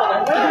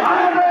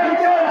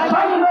আমাদেরকে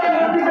সামনের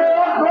দিকে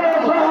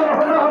অগ্রসর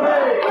হতে হবে।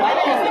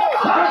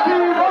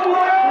 জাতির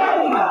বন্ধুরা,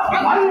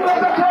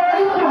 বাংলাদেশের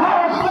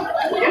ইতিহাস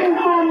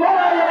কিন্তু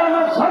লড়াই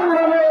এবং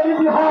সংগ্রামের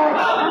ইতিহাস,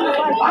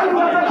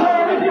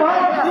 বাংলাদেশের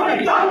ইতিহাস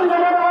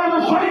আন্দোলন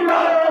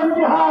সংগ্রামের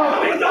ইতিহাস।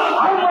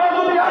 আমরা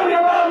যদি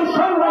আন্দোলন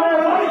সংগ্রামের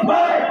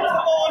মধ্যে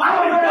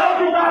আমাদের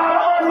অধিকার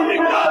করতে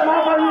না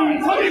পারি,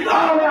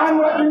 তাহলে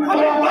আমরা কিন্তু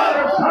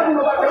আমাদের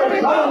স্বাধীনতাকে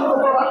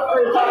সার্বভৌম রাখতে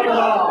পারব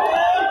না।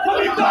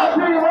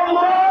 জাতির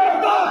বন্ধুরা,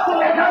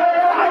 এখানে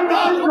আইন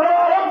শৃঙ্খলা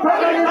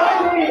রক্ষাকারী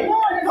বাহিনী,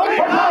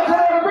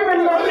 প্রশাসনের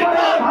বিভিন্ন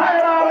স্তরের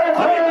ভাইরা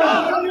রয়েছেন।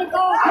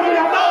 আমি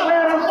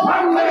আপনাদের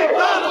সামনে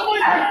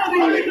একটি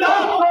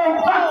তথ্য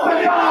রাখতে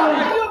চাই।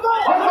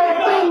 গত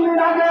 3 দিন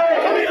আগে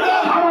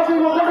সামাজিক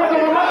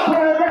যোগাযোগের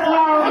মাধ্যমে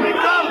দেখলাম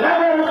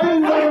র্যাবের 3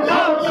 জন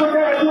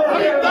সদস্যকে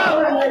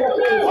ধরে নিয়ে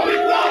গেছে।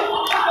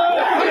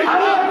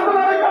 আমি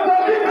আপনাদের কাছে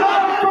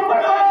জিজ্ঞাসা করতে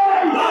চাই,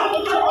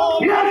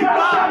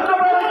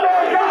 আপনাদেরকে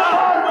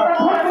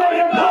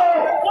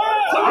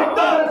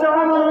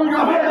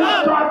অমানবিকভাবে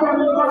নির্যাতন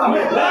করা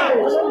হয়েছে,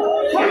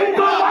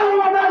 কিন্তু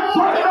বাংলাদেশ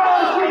সরকার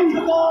কি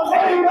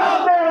এই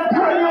রাতে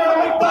ধর্মীয়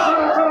হত্যা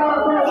করার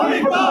কোনো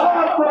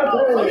প্রতিবাদ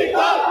করেছে?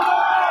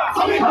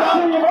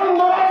 জাতির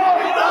বন্ধুরা,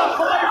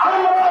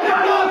 আমরা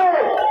জানি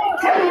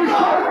এই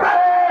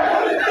সরকারের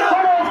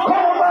কোনো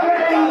ক্ষমতা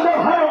নেই যে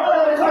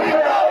ভারতের কাছে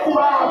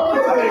প্রতিবাদ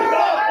করবে।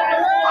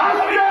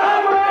 আজকে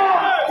আমরা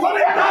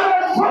এখানে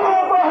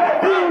সমবেত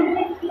হয়েছি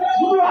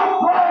শুধু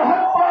আপনার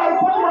হত্যার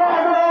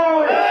প্রতিবাদ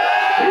নয়,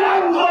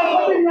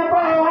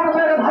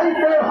 আমাদের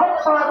ভাইকে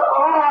হত্যা করা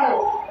হয়,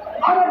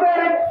 আমাদের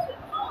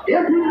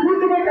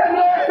পৃথিবীকে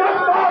নিয়ে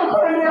গ্রেফতার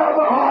করে নিয়ে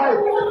আসা হয়।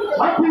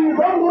 জাতির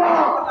বন্ধুরা,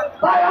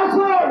 তাই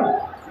আসুন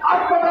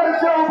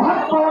আপনাদেরকেও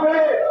ভাবতে হবে,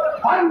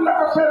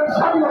 বাংলাদেশের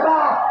স্বাধীনতা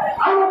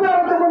আমাদের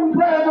যেমন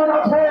প্রয়োজন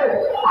আছে,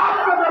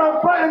 আপনাদেরও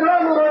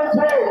প্রয়োজন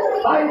রয়েছে।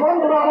 তাই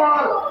বন্ধুরা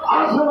আমার,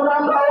 আসুন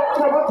আমরা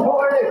ঐক্যবদ্ধ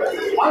হয়ে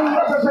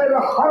বাংলাদেশের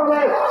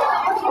হরণে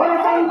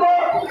গণতন্ত্র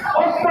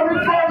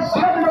অস্ত্রবিদ্যার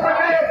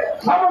স্বাধীনতাকে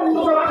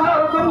সমুন্নত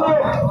রাখার জন্য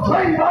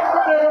সেই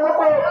রাষ্ট্রের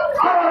মতো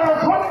আমরা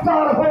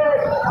সঞ্চার হয়ে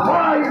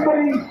লড়াই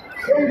করি।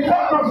 এই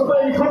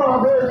সন্ত্রাসী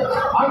সমাবেশ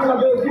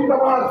বাংলাদেশ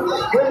জিন্দাবাদ,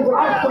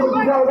 রাষ্ট্রপতি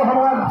জিয়াউর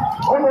রহমান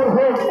অমর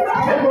হোক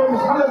এবং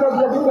খালেদা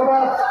জিয়া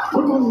জিন্দাবাদ,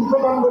 নতুন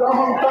প্রজন্মের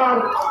অহংকার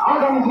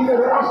আগামী দিনের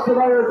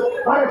রাষ্ট্রনায়ক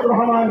তারেক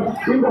রহমান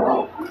জিন্দাবাদ।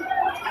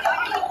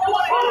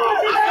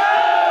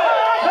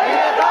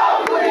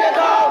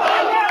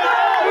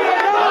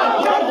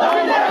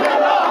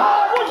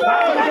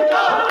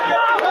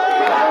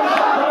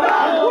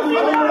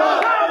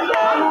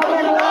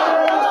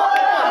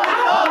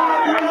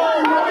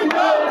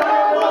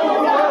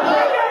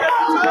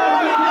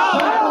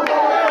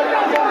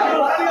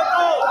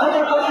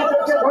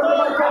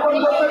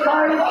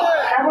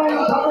 এবং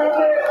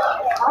সাথে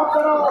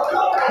আপনারা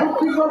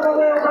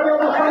সুশৃঙ্খলভাবে ওখানে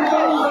অবস্থান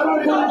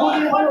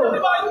করেন।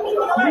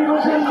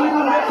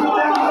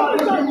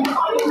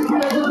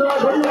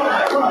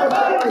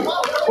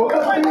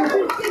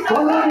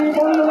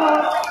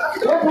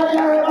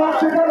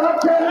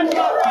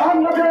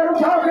 বাংলাদেশ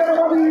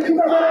জাতীয়তাবাদী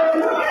যুবদলের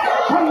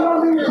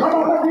সংগ্রামী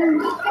সভাপতি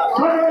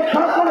শহীদ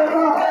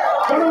ছাত্রনেতা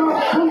জনাব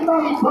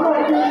সুলতান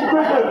সভাপতি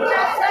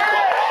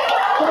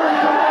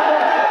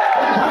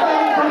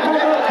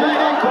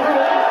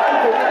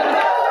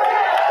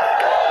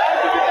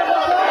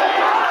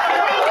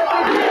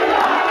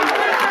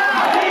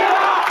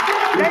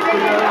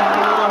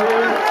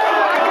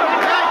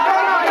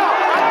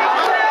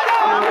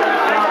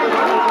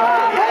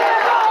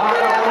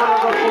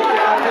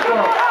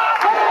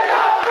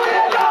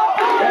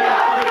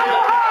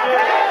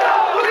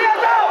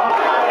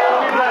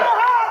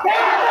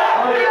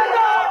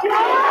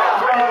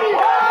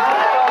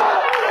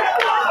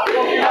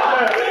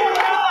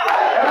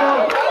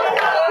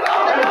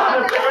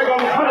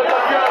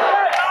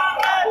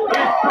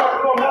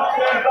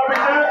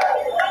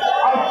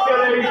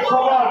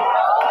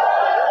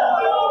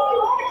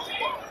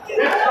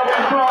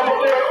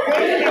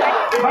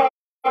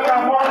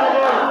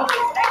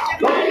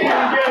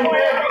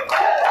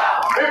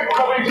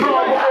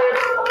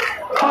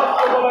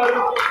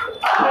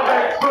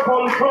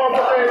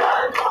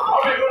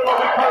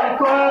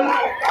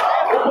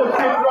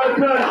উপস্থিত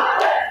রয়েছেন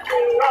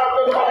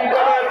রাষ্ট্রপতি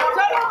দলের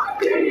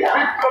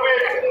বিপ্লবী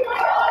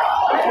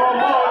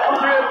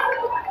মহাসচিব,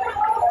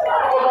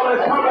 যুবদলের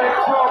সাবেক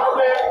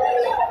সভাপতি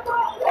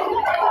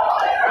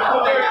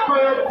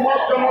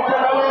মধ্যমুখে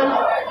মেলন,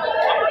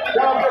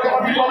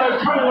 জাতীয়তাবাদী দলের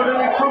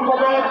সাংগঠনিক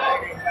সম্পাদক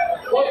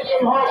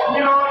বদরুল হক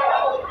মিলন,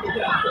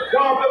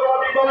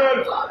 জাতীয়তাবাদী দলের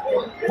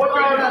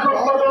প্রচার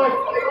সম্পাদক,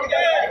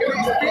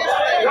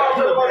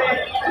 জাতীয়তাবাদী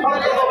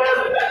ছাত্র দলের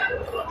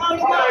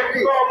সাবেক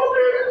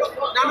সভাপতি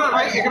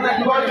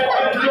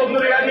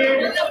চৌধুরী আলী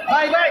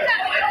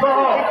সহ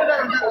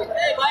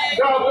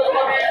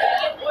জাতীয়তাবাদী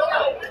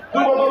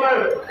যুবদলের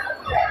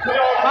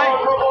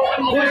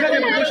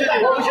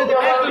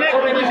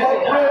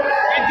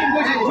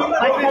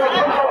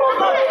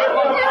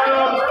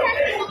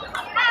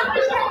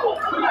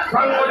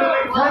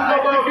সাংগঠনিক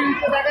সম্পাদক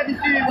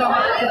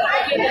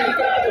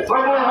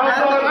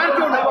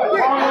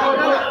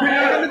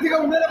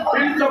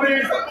বিপ্লবী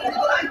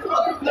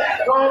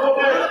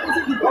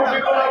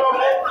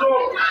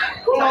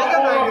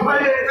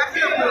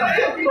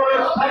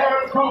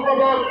সাধারণ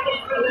সম্পাদক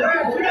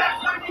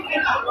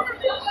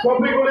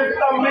শফিকুল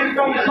ইসলাম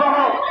মিল্টন সহ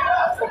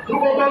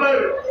যুবদলের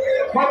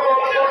সকল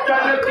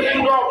পর্যায়ের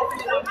নেতৃবৃন্দ,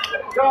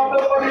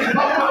 জাতীয়তাবাদী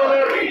ছাত্র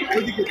দলের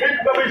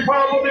বিপ্লবী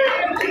সভাপতি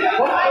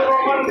ফজলুর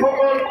রহমান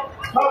খোকন,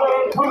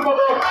 সাধারণ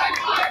সম্পাদক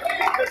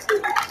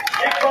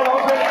ইকবাল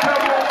হোসেন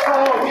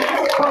সহ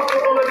ছাত্র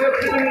দলের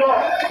নেতৃবৃন্দ,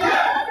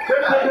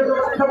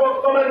 স্বেচ্ছাসেবক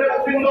দলের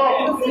নেতৃবৃন্দ,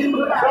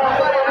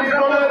 জাতীয়তাবাদী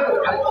দলের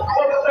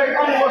প্রত্যেক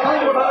অঙ্গ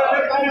সংগঠনের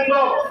নেতৃবৃন্দ,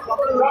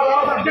 যারা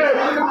আজকে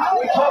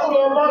সকল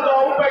বাধা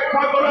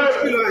উপেক্ষা করে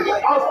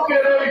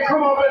আজকের এই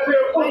সমাবেশে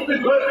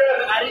উপস্থিত হয়েছে,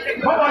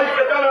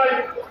 সবাইকে জানাই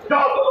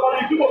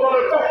জাতীয়তাবাদী যুব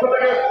দলের পক্ষ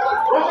থেকে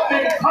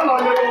রক্তিম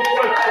সালাম এবং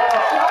শুভেচ্ছা।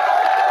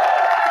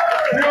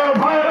 প্রিয়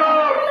ভাইরা,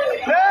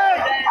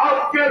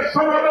 আজকের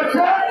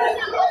সমাবেশে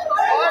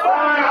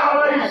প্রায়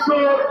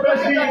 250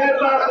 বেশি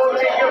নেতা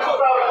কর্মীকে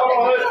গ্রেফতার করা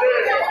হয়েছে।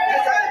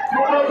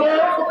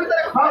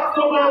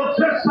 ছাত্রদল,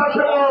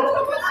 স্বেচ্ছাসেবক,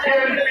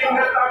 বিএনপি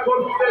নেতা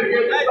কর্মীদেরকে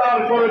গ্রেফতার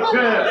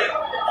করেছে।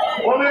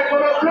 মনে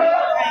করেছে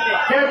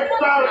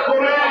গ্রেফতার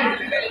করেই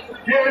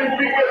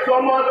বিএনপিকে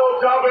জমানো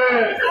যাবে,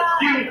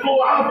 কিন্তু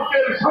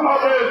আজকের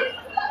সমাবেশ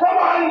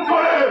প্রমাণ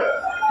করে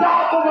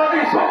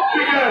জাতীয়তাবাদী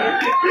শক্তিকে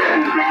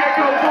বিএনপিকে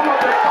কেউ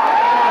জমাতে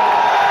পারবে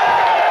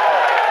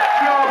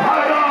না।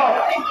 ভাইরা,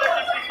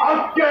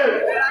 আজকে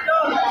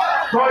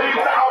শহীদ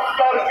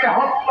আফতারকে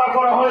হত্যা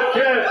করা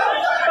হয়েছে,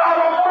 তার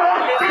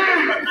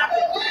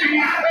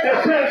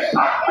দেশের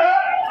স্বার্থে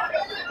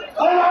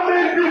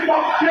গোলামীর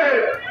বিপক্ষে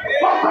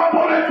কথা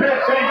বলেছে।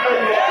 সেই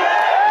জন্য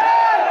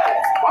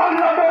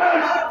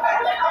বাংলাদেশ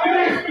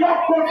 30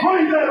 লক্ষ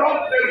শহীদের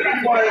রক্তের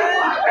বিনিময়ে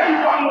এই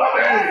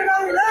বাংলাদেশ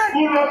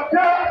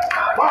সুরক্ষা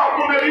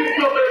বাবুদের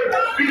ইজ্জতের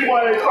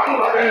বিনিময়ে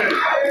বাংলাদেশ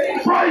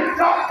শহীদ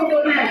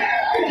রাষ্ট্রপতি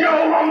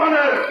জিয়াউর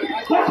রহমানের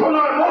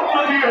ঘোষণার মধ্য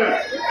দিয়ে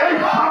এই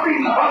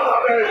স্বাধীন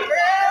বাংলাদেশ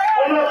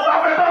কোন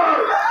দাবেদার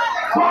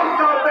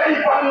সরকার এই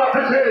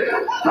বাংলাদেশে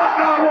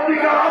থাকার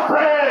অধিকার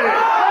আছে।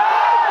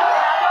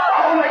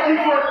 তাহলে কি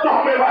করতে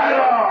হবে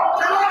ভাইরা?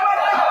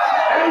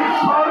 এই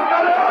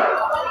সরকারের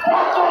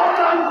পতন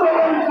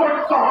আন্দোলন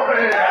করতে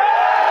হবে।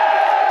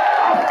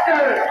 আজকে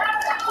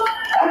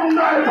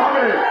অন্যায়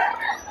ভাবে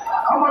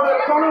আমাদের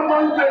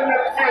গণতন্ত্রের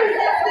নেত্রী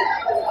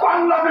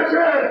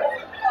বাংলাদেশের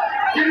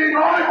যিনি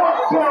 9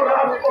 বছর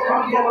রাজপথ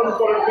আন্দোলন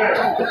করেছেন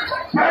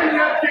সেই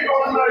নেত্রীকে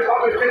অন্যায়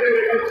ভাবে জেলে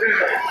রেখেছে।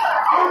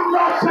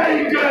 আমরা সেই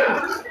জেল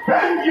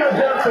ভেঙে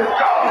ফেলতে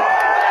চাই।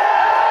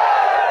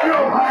 প্রিয়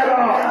ভাইরা,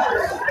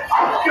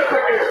 আজকে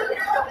থেকে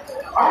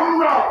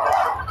আমরা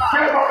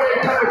যেভাবে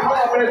এখানে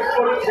সমাবেশ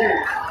করেছি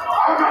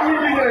আগামী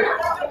দিনে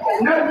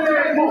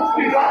নেত্রীর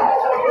মুক্তি না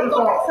হওয়া পর্যন্ত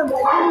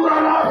আমরা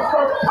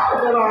রাজপথ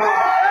ছাড়ব না।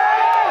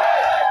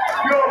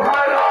 প্রিয়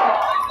ভাইরা,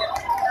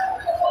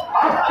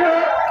 আজকে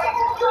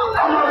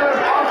আমাদের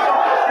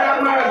ভারপ্রাপ্ত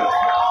চেয়ারম্যান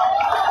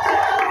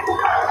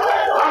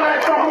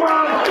তারেক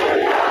রহমান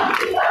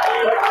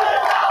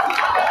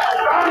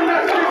তার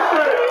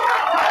নেতৃত্বে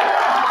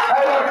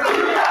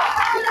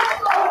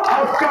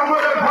আজকে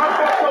আমাদের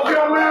ভারপ্রাপ্ত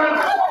চেয়ারম্যান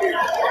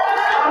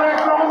তারেক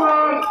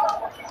রহমান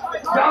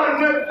যার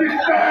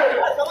নেতৃত্বে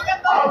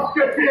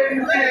আজকে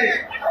বিএনপি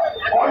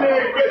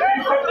অনেক বেশি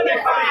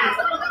শক্তিশালী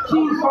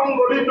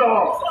সুসংগঠিত।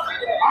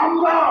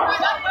 আমরা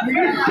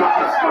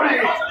বিশ্বাস করি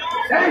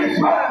এই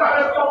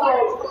সরকারের পতন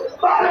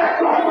তারেক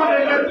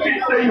রহমানের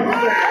নেতৃত্বেই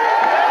হবে।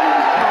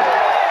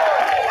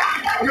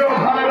 প্রিয়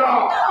ভাইরা,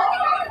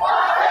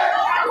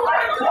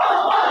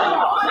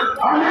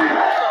 আমি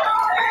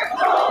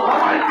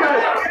সবাইকে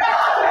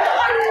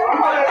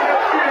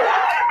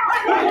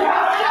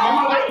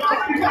আমাদের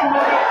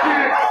নেত্রী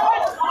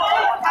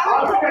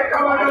আজকে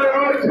কারাগারে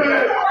রয়েছে।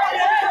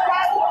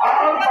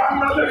 আর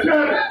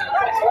বাংলাদেশের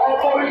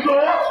অবৈধ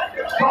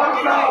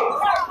সরকার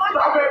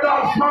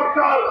দাবেদার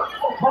সরকার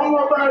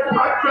ক্ষমতায়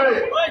থাকবে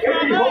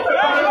এটি হতে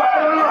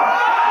পারে না।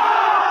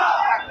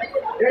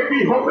 এটি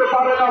হতে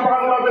পারে না।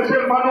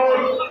 বাংলাদেশের মানুষ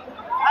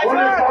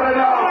মনে করে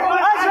না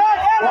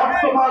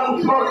বর্তমান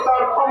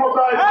সরকার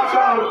ক্ষমতায়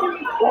থাকার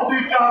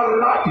অধিকার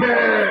রাখে।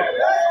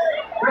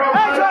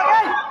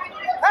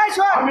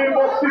 আমি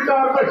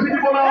বক্তৃতার বেশি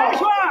দিব না,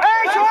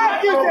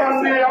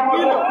 দিয়ে আমার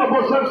বক্তব্য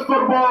শেষ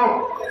করব।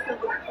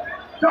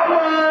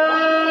 চলো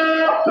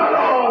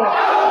চলো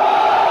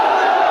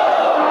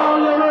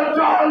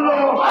চলো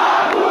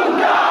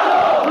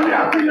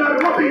হাসিনার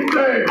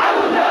গতিতে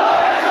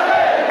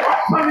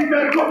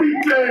আসামিদের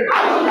গতিতে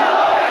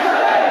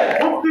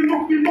মুক্তি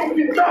মুক্তি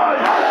মুক্তি চাই।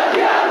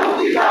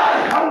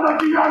 খালেদা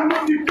জিয়ার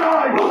মুক্তি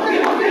চাই। মুক্তি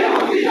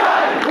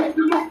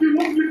মুক্তি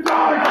মুক্তি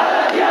চাই।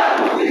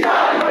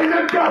 এই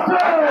নেত্রী আছে,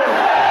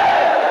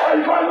 এই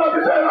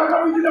বাংলাদেশের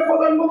আগামী দিনে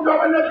প্রধানমন্ত্রী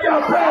হবে নেত্রী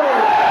আছে।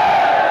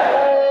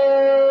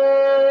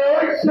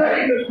 সেই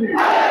নেত্রী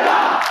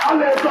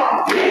খালেদা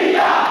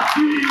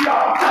জিয়া,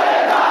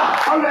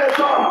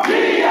 খালেদা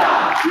জিয়া,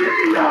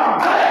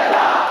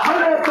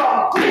 খালেদা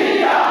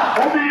জিয়া,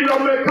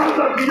 অবিলম্বে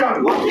খালেদা জিয়ার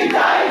মুক্তি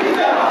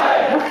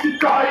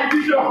চাই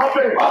দিতে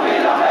হবে।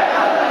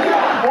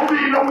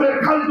 অবিলম্বে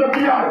খালেদা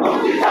জিয়ার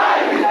মুক্তি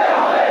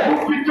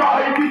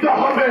চাই দিতে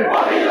হবে।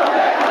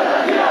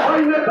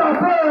 ওই নেতা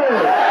আছে,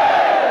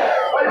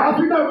 ওই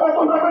হাসিনার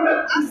পতন হবে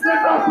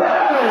নেতা আছে,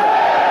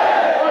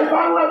 ওই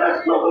বাংলাদেশ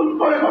নতুন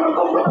করে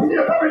গণতন্ত্র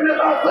ফিরিয়ে পাবে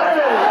নেতা আছে।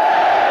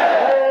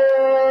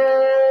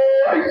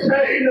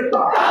 সেই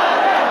নেতা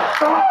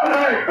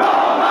তারেক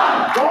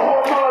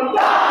রহমান,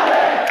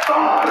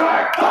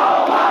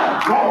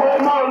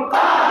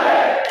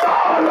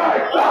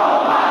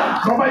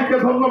 সবাইকে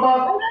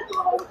ধন্যবাদ।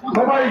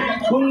 সবাই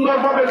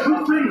সুন্দরভাবে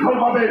সুশৃঙ্খল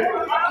ভাবে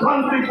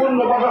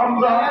শান্তিপূর্ণভাবে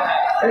আমরা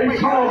এই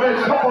সমাবেশ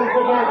সফল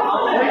করব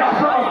এই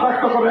আশাবাদ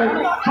ব্যক্ত করেন।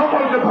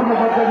 সকলকে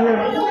ধন্যবাদ জানিয়ে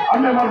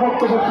আমি আমার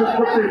বক্তব্য শেষ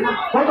করছি।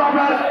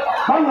 ধন্যবাদ।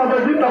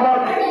 বাংলাদেশ জিন্দাবাদ।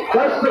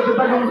 দেশ থেকে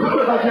বেগম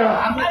খালেদা জিয়া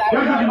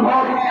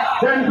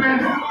বিএনপির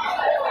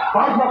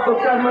ভারপ্রাপ্ত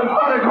চেয়ারম্যান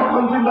তারেক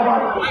রহমান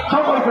জিন্দাবাদ।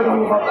 সকলকে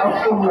ধন্যবাদ।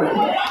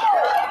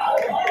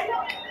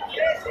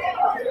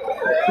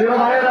 প্রিয়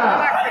ভাইয়েরা,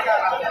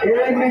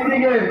 এই মিটিং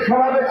এর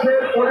সমাবেশের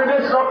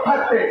পরিবেশ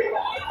রক্ষার্থে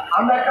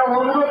আমরা একটা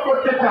অনুরোধ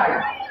করতে চাই।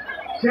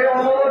 সেই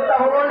অনুরোধটা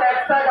হল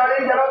একটা গাড়ি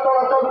যারা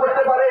চলাচল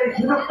করতে পারে এই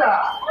সুযোগটা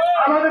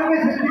আমাদেরকে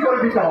সৃষ্টি করে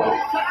দিতে হবে।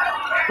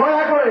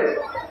 দয়া করে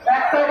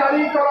একটা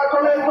গাড়ি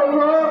চলাচলের জন্য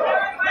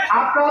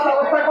আপনারা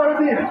ব্যবস্থা করে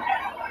দিন।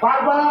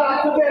 বারবার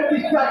আপনাদের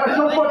দৃষ্টি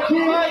আকর্ষণ করছি,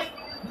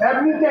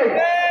 এমনিতে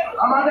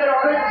আমাদের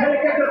অনেক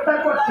ছেলেকে গ্রেফতার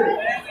করছে,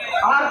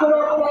 আর কোনো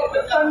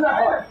গ্রেফতার না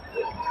হয়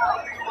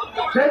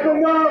সেই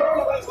জন্য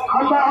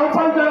আমরা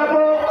আহ্বান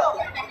জানাবো।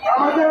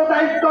 আমাদেরও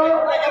দায়িত্ব,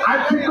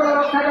 আইন শৃঙ্খলা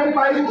রক্ষাকারী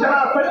বাহিনী যারা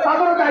আছেন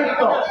তাদেরও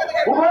দায়িত্ব।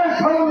 উভয়ের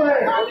সমন্বয়ে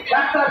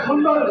একটা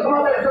সুন্দর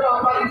সমাবেশ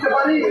আমরা দিতে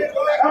পারি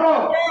এবং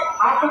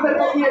আপনাদের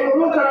প্রতি এই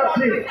অনুরোধ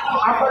জানাচ্ছি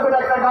আপনাদের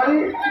একটা গাড়ি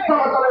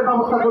চলাচলের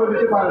ব্যবস্থা করে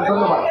দিতে পারেন।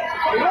 ধন্যবাদ।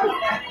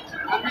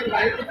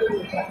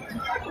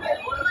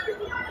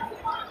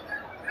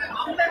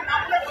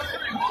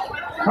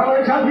 সবাই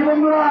সাথী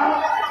বন্ধুরা,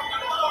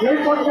 এই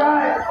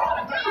পর্যায়ে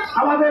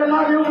আমাদের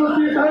মাঝে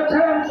উপস্থিত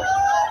হয়েছেন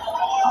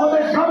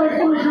আমাদের সাবেক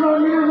কমিশনার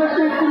মিরুল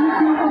নেতৃত্বে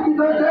উপস্থিত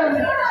হয়েছেন,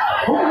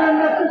 হুকুমের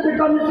নেতৃত্বে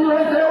কমিটি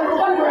হয়েছে,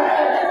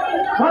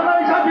 সবাই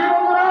সাথী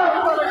বন্ধুরা,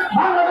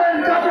 বাংলাদেশ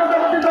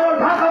জাতীয়তাবাদী দল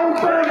ঢাকা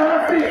উত্তরের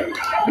ঘাটটি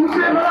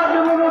গুছিয়ে ফেলার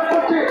জন্য অনুরোধ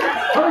করছি।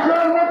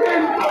 কমিশনার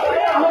মতিন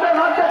আমাদের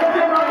রাজ্য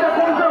সচিব রাজ্য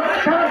পরিষদ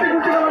খেলাটি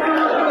গুছিয়ে ফেলার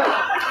জন্য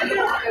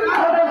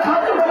আমাদের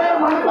ছাত্র দলের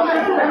মাধ্যমে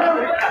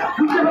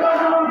গুছিয়ে ফেলার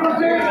জন্য অনুরোধ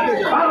করছি।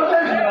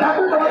 বাংলাদেশ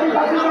জাতীয়তাবাদী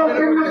জাতীয় দল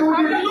কেন্দ্রীয়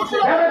কমিটি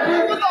খেলাটি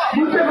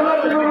গুছিয়ে ফেলার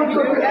জন্য অনুরোধ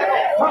করছি।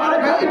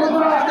 বাংলাদেশ সাথী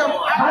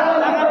বন্ধুরা,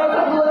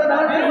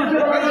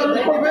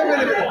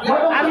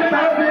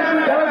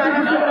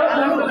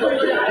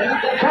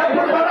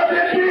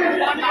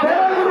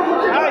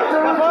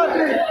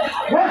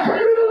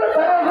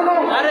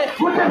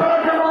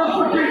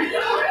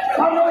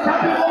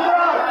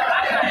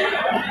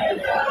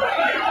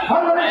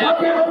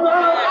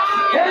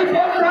 এই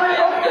পর্যায়ে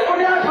বক্তব্য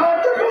নিয়ে আসার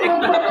জন্য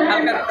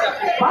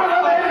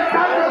বাংলাদেশ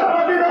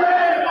জাতীয়তাবাদী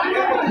দলের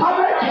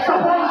সাবেক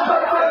সফল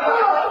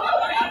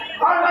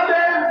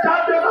বাংলাদেশ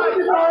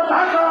জাতীয়তাবাদী দল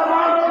ঢাকা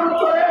মহানগর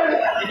উত্তরের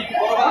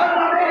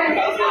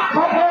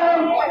সফল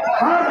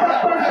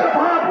ভারপ্রাপ্ত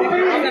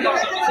সভাপতি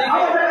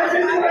আমাদের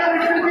বিন্দুরের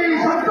কৃতি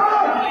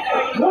সন্তান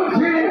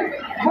মুন্সি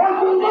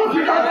মন্তুল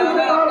মুন্সি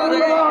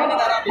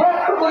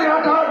বক্তব্য নিয়ে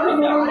আসার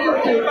জন্য অনুরোধ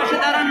করছি।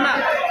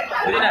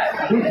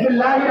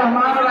 বিসমিল্লাহির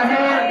রহমানির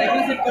রহিম।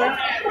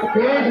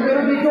 দেশ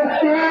বিরোধী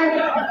চুক্তি,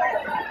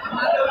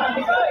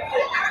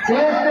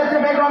 দেশ নেত্রী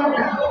বেগম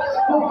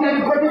চুক্তির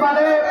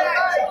প্রতিবাদে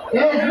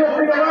দেশ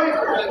নেত্রী বেগম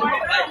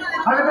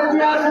খালেদা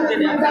জিয়ার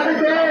মুক্তির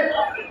দাবিতে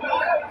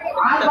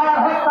আবার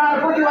হত্যার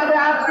প্রতিবাদে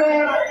আজকে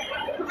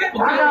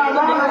ঢাকা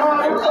মহানগর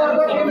উত্তর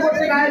দক্ষিণ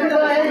কর্তৃক আয়োজিত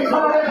এই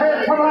সমাবেশের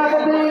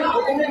সভাপতি,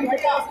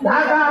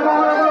 ঢাকা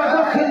মহানগর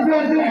দক্ষিণ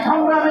বিএনপির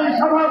সংগ্রামী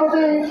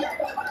সভাপতি,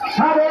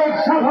 সাবেক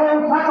সফল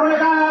ছাত্র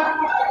নেতা,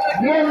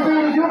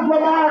 বিএনপির যুগ্ম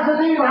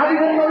মহাসচিব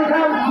হাবিবুল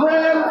ইসলাম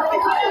সোহেল,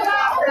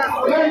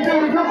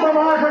 বিএনপির যুগ্ম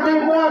মহাসচিব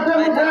মোয়াজ্জেম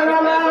হোসেন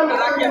আলম,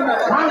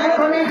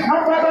 সাংগঠনিক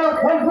সম্পাদক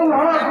ফজলুল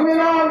হক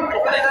মিলন,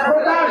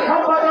 প্রচার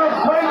সম্পাদক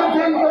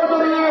শহীদুদ্দিন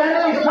চৌধুরী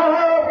সহ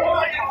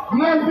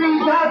বিএনপি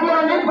জাতীয়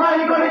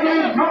নির্বাহী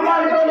কমিটির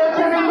সম্মানিত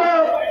নেতৃবৃন্দ,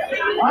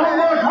 অঙ্গ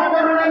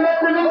সংগঠনের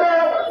নেতৃবৃন্দ,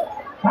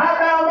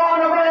 ঢাকা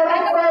মহানগর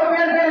উত্তর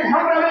বিএনপির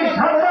সংগ্রামী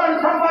সাধারণ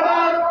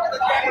সম্পাদক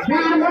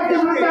বীর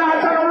মুক্তিযোদ্ধা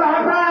আসাদুল্লাহ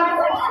হাসান,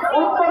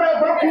 উত্তরে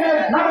দক্ষিণের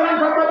সাধারণ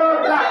সম্পাদক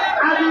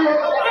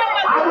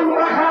আবুল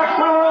বাসার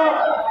সহ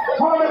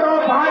সমবেত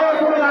ভাই ও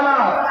বোনেরা,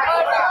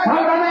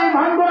 সংগ্রামী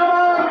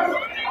ভাইবোনেরা,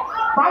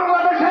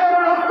 বাংলাদেশের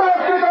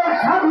রক্তাক্ত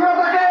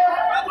স্বাধীনতাকে,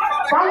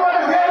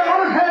 বাংলাদেশের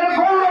মানুষের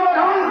গৌরব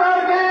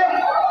অহংকারকে,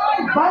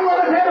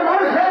 বাংলাদেশের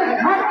মানুষের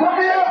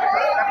স্বার্থকে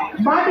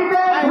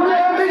মাটিতে ধুলে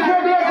মিশিয়ে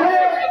দিয়েছে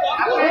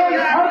এই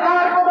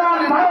সরকার প্রধান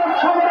ভারত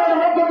সরকারের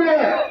মধ্য দিয়ে।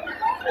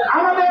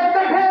 আমাদের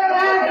দেশের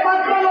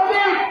একমাত্র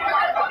নদী,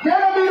 যে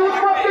নদীর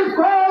উৎপত্তি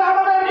স্থল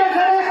আমাদের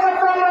দেশের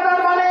একমাত্র আলাদার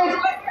মালিক,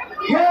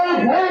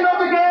 সেই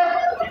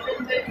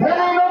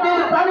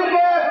নদীর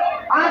পানিকে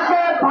আজকে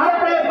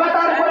ভারতে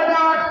বাতার করে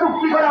দেওয়ার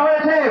চুক্তি করা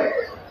হয়েছে।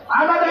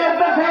 আমাদের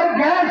দেশের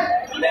গ্যাস,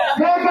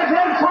 যে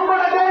গ্যাসের সঙ্গে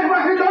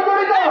দেশবাসী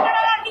জড়িত,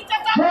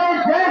 সেই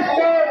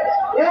দেশকে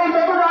এই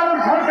বেগুনাল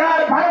সরকার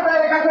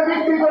ভারতের কাছে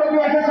বিক্রি করে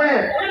দিয়ে এসেছে।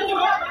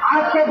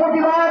 আজকে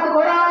প্রতিবাদ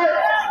করায়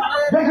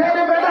দেশের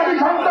মেধাবী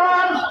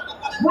সন্তান,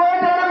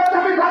 বুয়েটের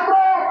মেধাবী ছাত্র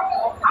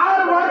আর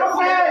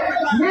ভারতকে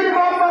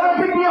নির্মমভাবে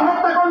পিটিয়ে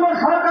হত্যা করল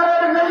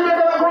সরকারের মেলিয়ে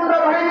দেওয়া গুন্ডা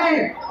বাহিনী।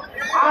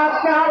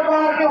 আজকে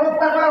আরকে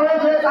হত্যা করা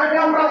হয়েছে, তাকে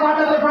আমরা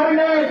বাঁচাতে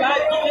পারিনি।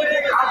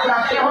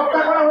 আজকে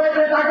হত্যা করা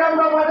হয়েছে, তাকে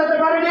আমরা বাঁচাতে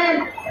পারিনি।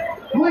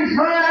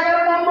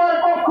 211 নম্বর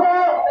পক্ষ,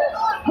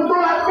 শুধু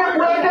আজকে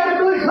বুয়েটের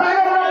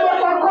 211 নম্বর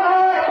পক্ষ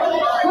নয়,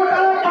 গোটা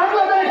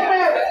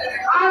বাংলাদেশকে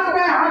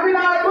আজকে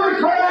হাসিনা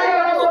 211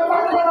 নম্বর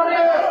পক্ষ মানে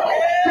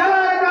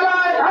জেলায়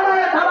জেলায়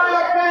থানায় থানায়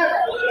আজকে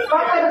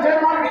বাংলাদেশের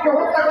মানুষকে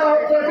হত্যা করা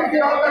হচ্ছে,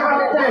 পিটিয়ে হত্যা করা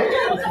হচ্ছে।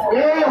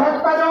 এই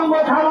হত্যাযজ্ঞ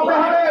থামাতে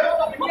হবে।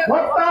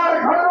 হত্যার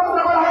ষড়যন্ত্র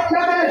করা হচ্ছে,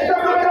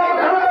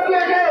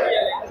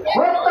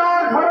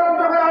 হত্যার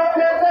ষড়যন্ত্র করা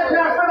হচ্ছে, দেশে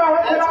আসতে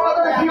হচ্ছে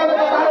বাংলাদেশের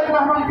তারেক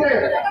রহমানকে।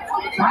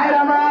 ভাইরা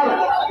আমার,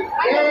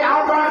 এই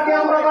আবহাওয়াকে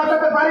আমরা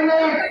বাঁচাতে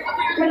পারিনি,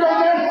 কিন্তু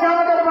দেশকে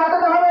আমাদের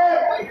বাঁচাতে হবে।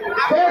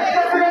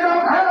 দেশকে ফিরে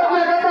যাওয়া খারাপ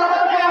হয়ে গেছে,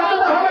 আমাদেরকে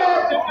বাঁচাতে হবে।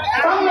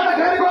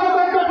 বাংলাদেশের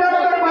গণতন্ত্রকে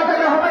আমাদের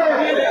বাঁচাতে হবে।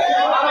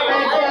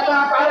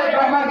 তারেক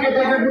রহমানকে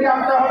দেশে ফিরে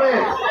আনতে হবে।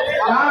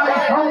 তাই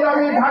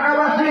সংগ্রামী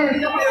ঢাকাবাসী,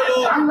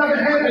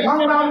 বাংলাদেশের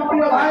সংগ্রাম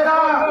প্রিয় ভাইরা,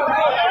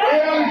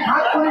 এই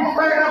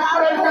 47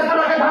 রাষ্ট্রের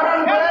ক্ষেত্রকে ধারণ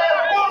করে,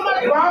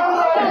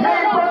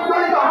 বাংলাদেশের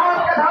প্রচলিত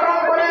হাতকে ধারণ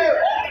করে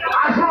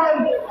আসুন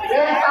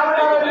এই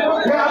কারণের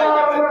বিরুদ্ধে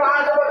আবার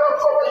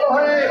ঐক্যবদ্ধ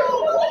হয়ে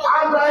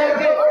আমরা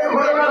একে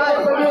ঘটনার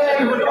মধ্যে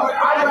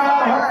আমরা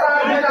হত্যা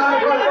বিধান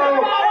করবো,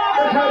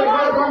 দেশের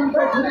গণতন্ত্র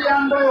ফিরিয়ে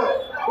আনবো,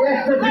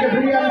 দেশকে থেকে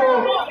ফিরিয়ে আনবো।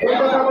 এই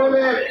কথা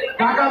বলে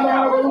ঢাকা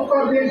মহানগর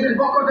উত্তর বিএনপির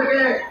পক্ষ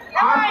থেকে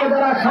আজকে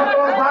যারা শত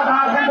বাধা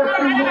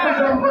বিপত্তি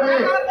মুক্তিগ্রহণ করে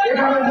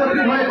এখানে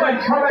উপস্থিত হয়েছেন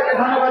সবাইকে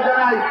ধন্যবাদ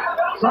জানাই।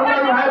 সবাই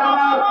ভাইরা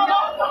আমার,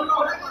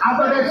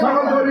 আপনাদের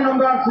সকলকে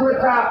অভিনন্দন,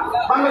 শুভেচ্ছা।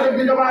 বাংলাদেশ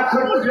জিন্দাবাদ,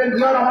 শহীদ প্রেসিডেন্ট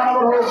জিয়া রহমান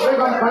হোক,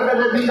 বেগম খালেদা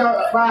জিয়া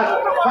জিন্দাবাদ,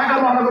 ঢাকা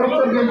মহানগর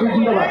উত্তর বিএনপি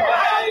জিন্দাবাদ।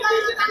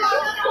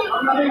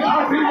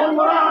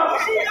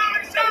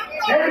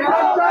 এই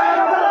পর্যায়ে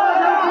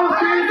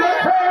উপস্থিত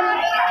আছেন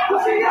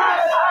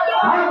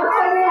ঢাকা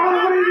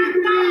মহানগরীর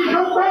কৃতি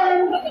সন্তান,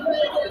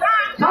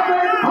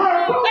 সাবেক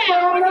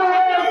ভারপ্রাপ্ত মেয়র,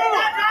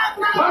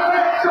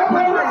 সাবেক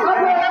সফল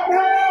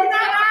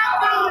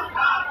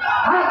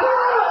ঢাকা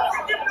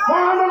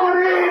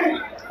মহানগরীর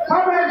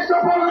সাবেক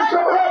সফল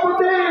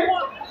সভাপতি,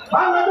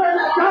 বাংলাদেশ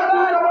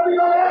জাতীয়তাবাদী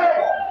দলের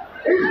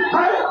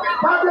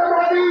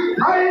জাতীয়তাবাদী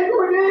স্থায়ী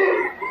কমিটি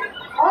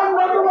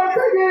অন্যতম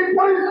থেকে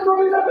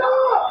পরিশ্রমী নেতা,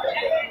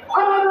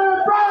 আমাদের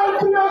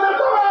প্রাণপ্রিয়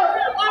নেতা,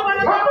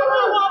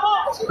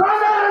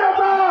 প্রাণের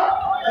নেতা,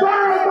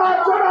 জনতা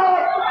জনাব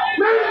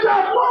মির্জা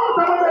ফখরুল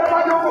আমাদের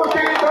মাঝে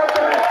উপস্থিত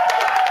হয়েছে।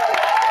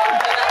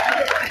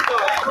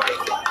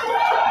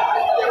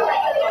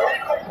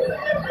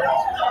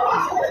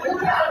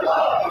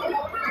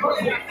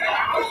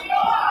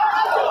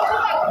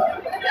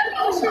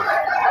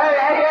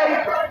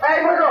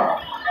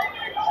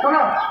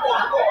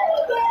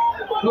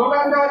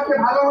 স্লোগান দেওয়া হচ্ছে,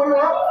 ভালো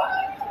হলো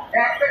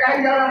একটা গাড়ি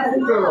যাওয়ার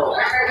ব্যবস্থা করো,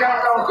 একটা যাওয়ার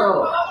ব্যবস্থা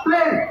করো,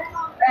 প্লিজ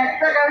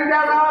একটা গাড়ি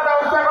যাওয়ার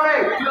ব্যবস্থা করে,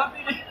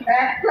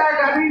 একটা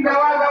গাড়ি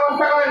যাওয়ার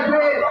ব্যবস্থা করে,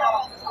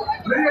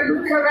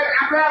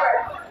 আপনার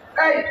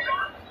এই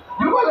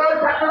যুব দল,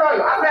 ছাত্র দল,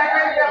 আপনি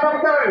একটা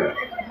ব্যবস্থা করেন,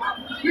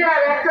 কি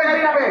আর একটা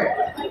গাড়ি যাবে,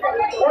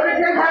 ওদিক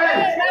থেকে ছাড়েন,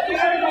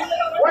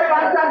 ওই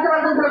বাচ্চা আসতে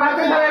পারছেন,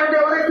 বাচ্চা ছাড়েন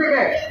ওদিক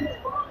থেকে,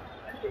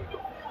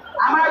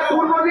 আমার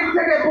পূর্ব দিক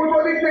থেকে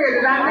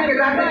ডান দিকে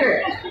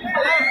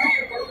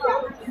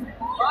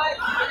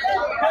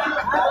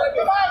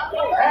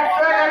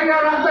একটা গাড়ি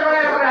রাস্তা করে,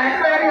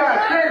 একটা গাড়ি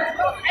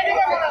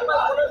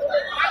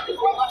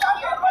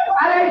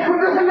আরে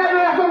সুন্দর সুন্দর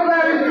রাস্তা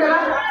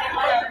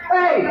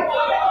এই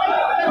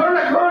শোনো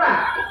না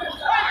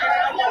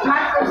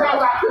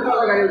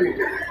গাড়ি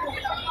দিচ্ছে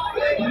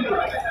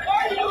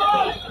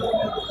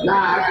না।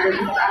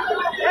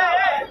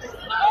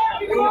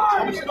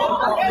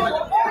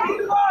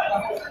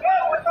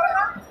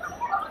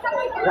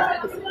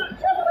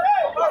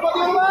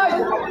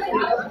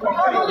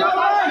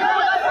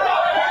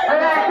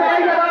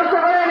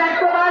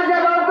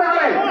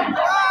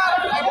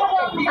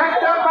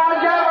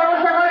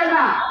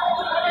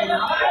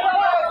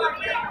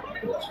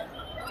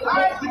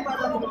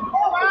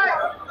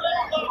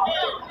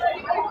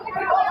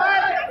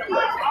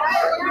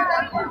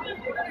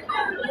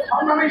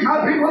 আমি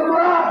সাথী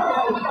বন্ধুরা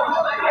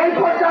এই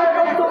পর্যায়ে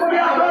বক্তব্য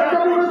নিয়ে আসার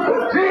জন্য অনুরোধ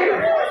করছি।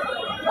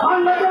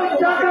 বাংলাদেশ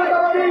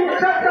জাতীয়তাবাদী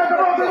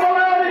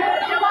দলের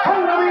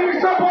সংগ্রামী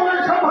সফল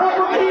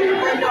সভাপতি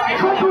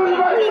সবুল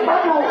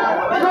বাবু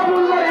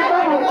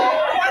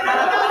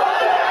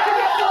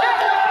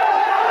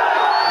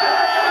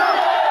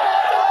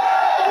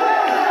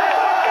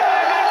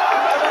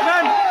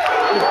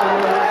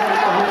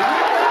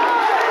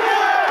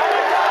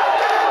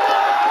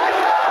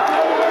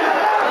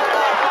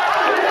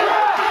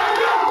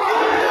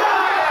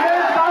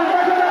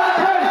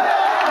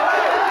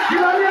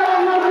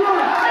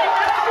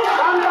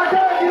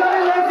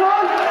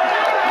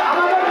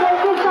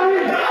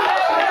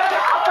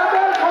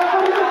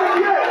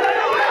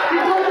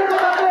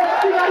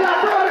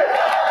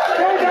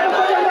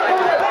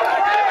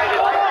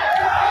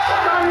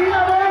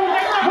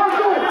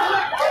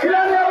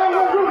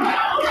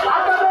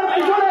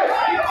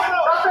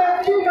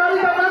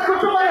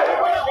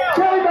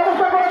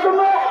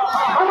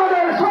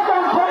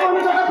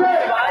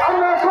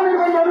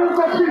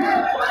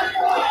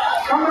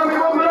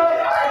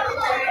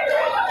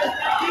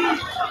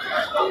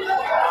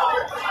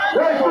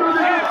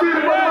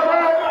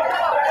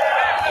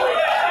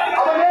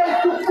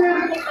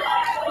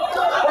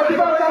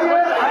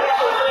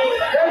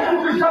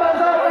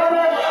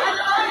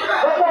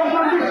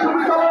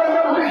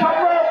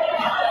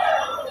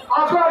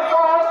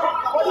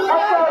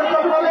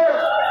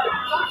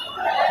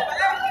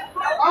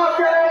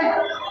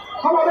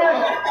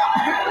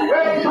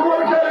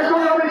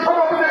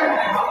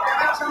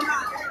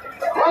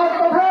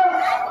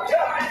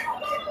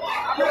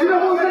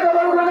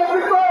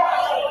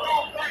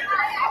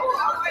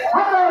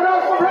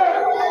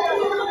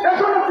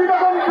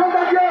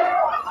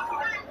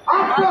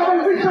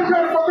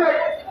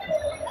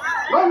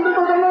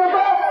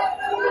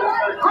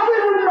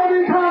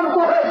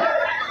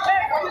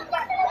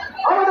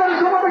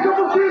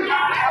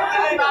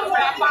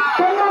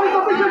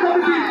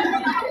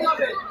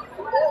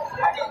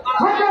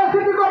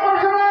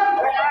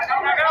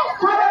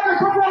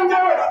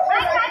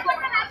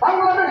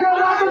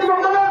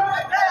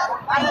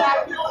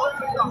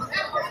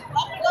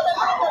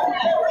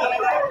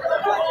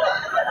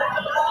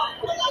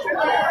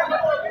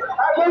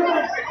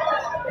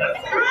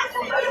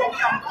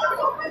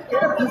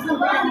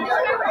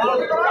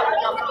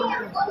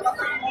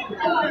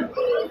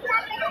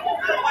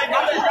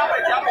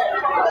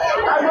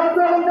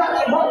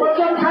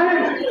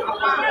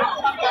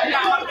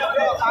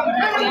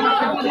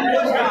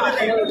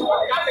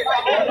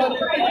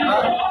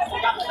Thank you.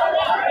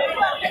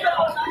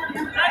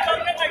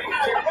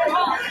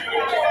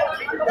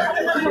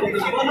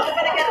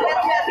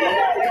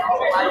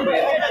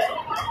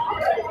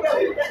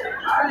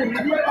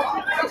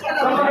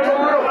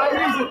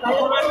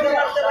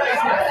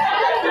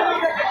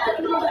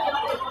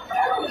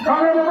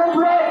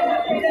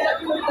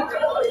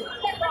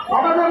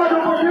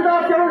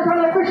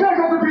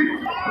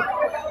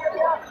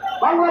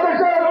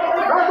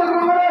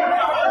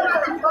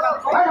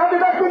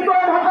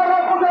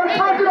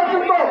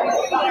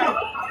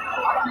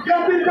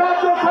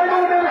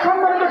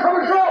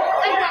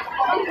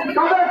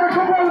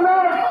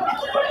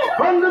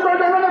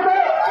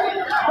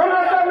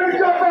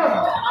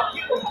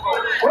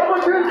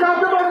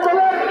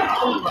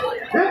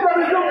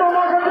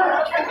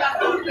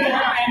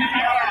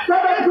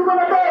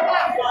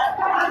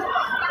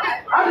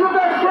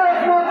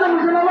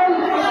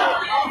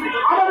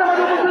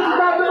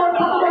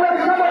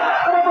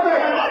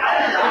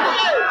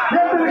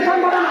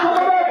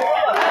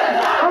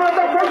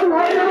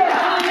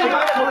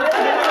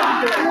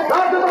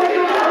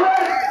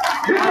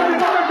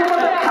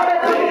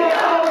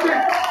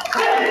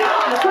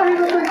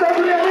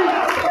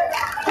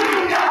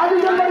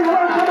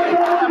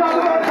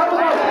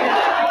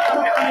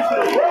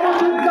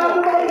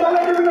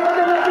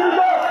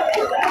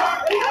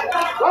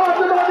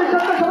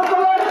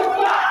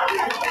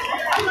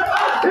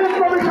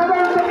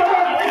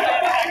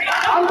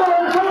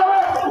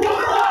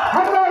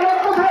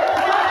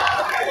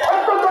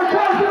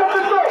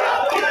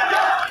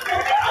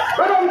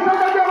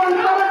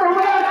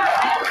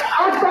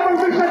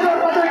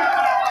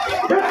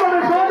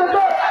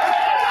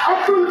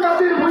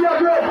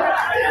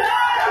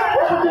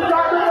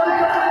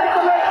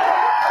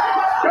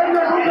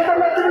 পরিষদের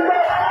নেতৃবৃন্দ,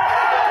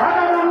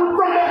 ঢাকা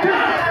উত্তর দক্ষিণ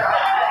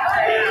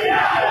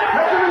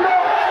নেতৃবৃন্দ,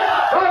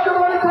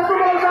 রাজ্যবাড়ি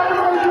ছাত্রদল,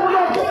 রাজ্যবাড়ি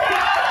যুবদল,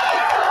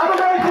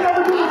 আমাদের এই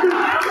সেনাবাহিনী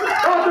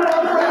রাজ্যবাড়ি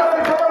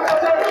পরিবারের সবার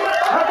কাছে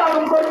ঢাকা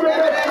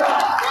কর্মীদের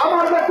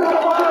আমার ব্যক্তিগত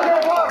পক্ষ থেকে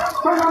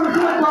সংগ্রামী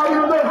শুভেচ্ছা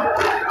অভিনন্দন।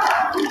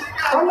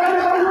 সংগ্রামী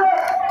কর্মীরা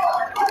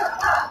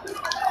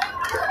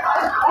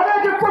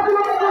অনেক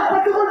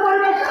প্রতিকূল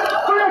পরিবেশ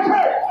রয়েছে,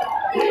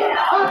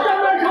 আজকে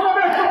আমরা এই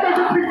সমাবেশ করতে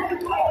এসেছি।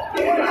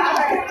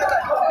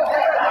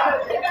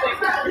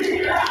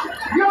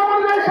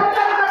 আমাদের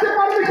সরকারের কাছে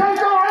পারমিশন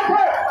দেওয়া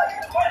হয়েছে,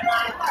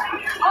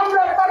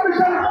 আমরা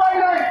পারমিশন পাই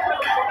নাই।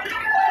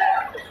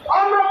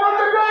 আমরা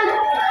বলতে চাই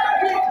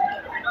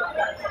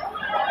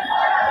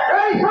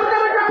এই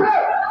সরকারের কাছে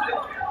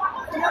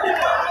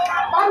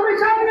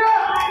পারমিশন নিয়ে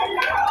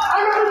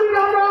আগামী দিনে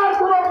আমরা আর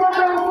কোনো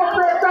প্রোগ্রাম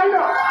করতে চাই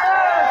না।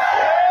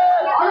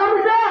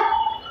 আগামীতে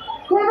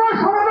কোন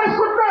সমাবেশ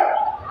করতে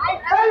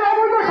এই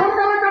অবৈধ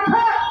সরকারের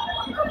কাছে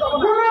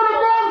কোন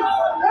রকম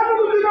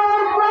অনুমতি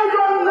দেওয়ার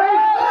প্রয়োজন নেই।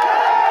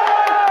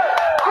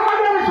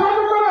 আমাদের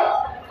সরকার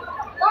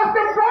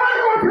আজকে প্রমাণ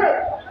করছে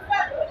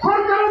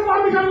সরকারের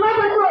পারমিশন না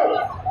থাকলে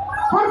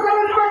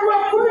সরকারের থাকলে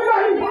পুলিশ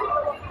বাহিনী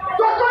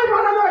যতই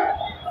বাধা দেয়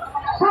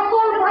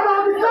সকল বাধা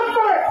অতিক্রম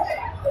করে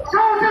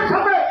সাহসের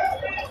সাথে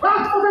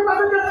রাজপথে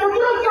তাদেরকে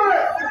প্রতিরোধ করে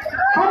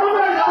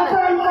সমাবেশ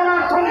সফল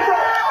করার সংকট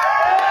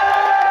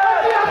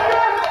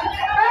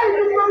এই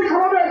বিপ্লবী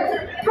সমাবেশ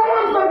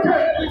প্রমাণ করছে।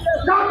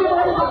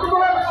 জাতীয়বাদী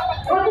ছাত্রদলের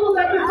নতুন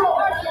নেতৃত্ব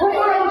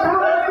সকলের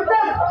সমাবেশ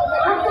করতেন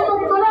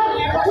ছাত্রদল দলের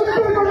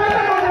উজ্জীবিত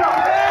নেতাকর্মীরা,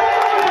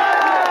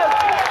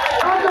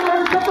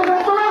 জাতীয়বাদী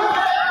ছাত্রদল দলের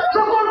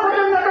সকল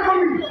পর্যায়ের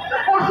নেতাকর্মী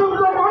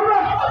অসংখ্য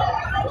মানুষ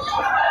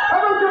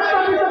এবং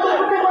গ্রেপ্তার নির্যাতন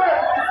করতে পারে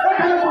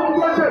এখানে উপস্থিত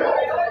হয়েছে।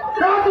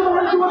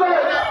 জাতীয়বাদী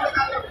যুবদলের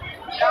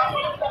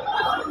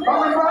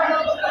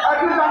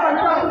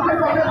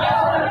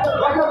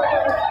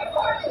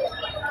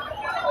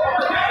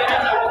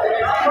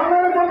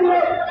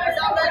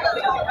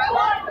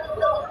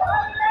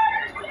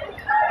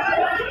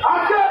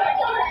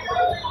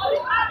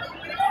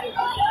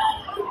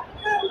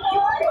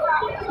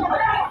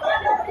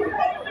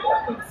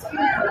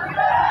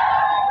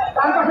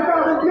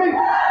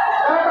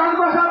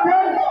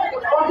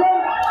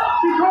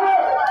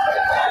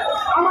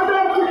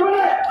আমাদের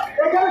পিছনে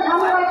এখানে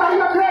সামনে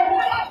দাঁড়িয়ে আছে,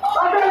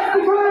 তাদের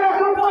পিছনে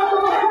অসংখ্য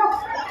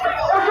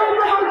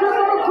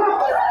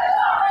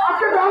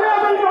আজকে জানে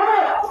এবং জানে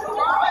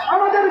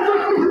আমাদের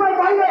সীমার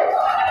বাইরে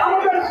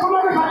আমাদের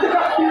সমাবেশ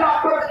লাভ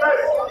করেছে।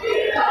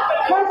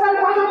 সরকার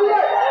বাধা দিয়ে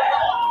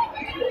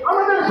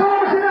আমাদের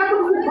সমাবেশের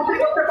এতটুকু ক্ষতি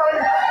করতে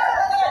পারেনি।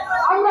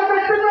 আমরা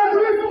দেখতে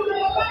পেয়েছি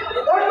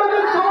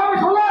অন্যদের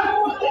সমাবেশ হলে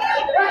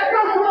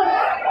একটার সময়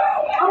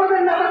আমাদের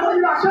নেতা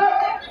কর্মীরা আসে,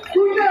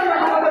 দুইটাই আমরা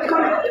সমাবেশ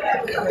করি,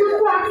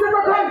 কিন্তু আজকে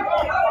তখন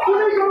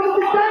পুলিশ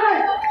অনুমতি দেয় নাই,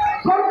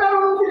 সরকার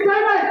অনুমতি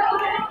দেয় নাই,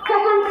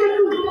 তখন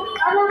কিন্তু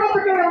 11টা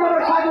থেকে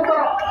আমাদের স্বাগতরা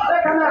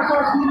এখানে আসা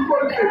শুরু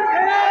করেছে।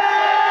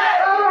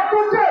 তারা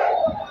করছে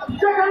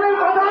যেখানে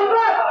বাধা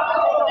আনবে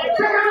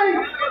সেখানেই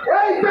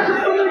এই দেশের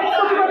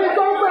প্রতিবাদী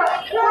দলটা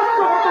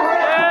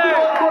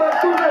করে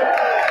তুলবে।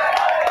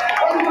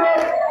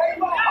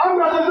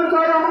 আমরা বলতে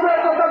চাই আমাদের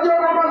কথা যে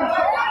রহমান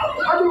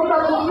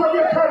স্বাধীনতার ঘোষণা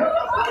দিয়েছেন,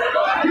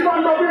 জীবন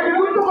নবীকে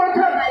যুদ্ধ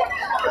করেছেন,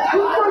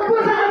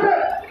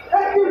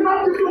 একটি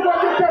মানচিত্র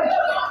দিয়েছেন,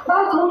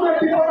 তার সঙ্গে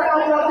একটি পতাকা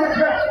উপহার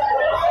দিয়েছেন।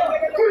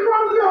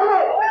 জীবন কি হলো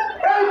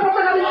এই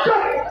পতাকা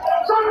নিশ্চয়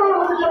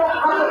সংগ্রামী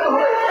রক্ষা করতে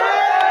হবে।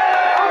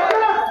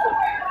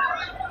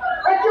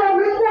 একটি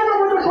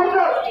নির্যাতন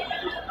সরকার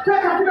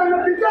শেখ হাসিনার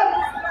নেতৃত্বে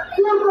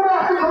চুর করে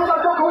আসছে, সরকার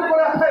দখল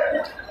করে আছে।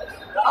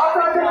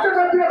 আপনারা দেখতে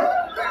পাচ্ছেন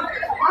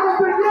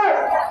ভারতে গিয়ে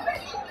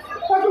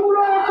কতগুলো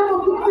অর্থ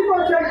চুক্তি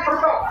করেছে এই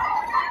সরকার।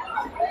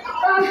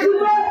 তার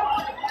সঙ্গে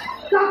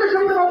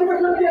জাতিসংঘের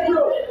অধিবেশন দিয়েছিল,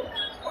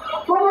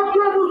 সমগ্র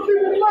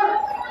মুসলিম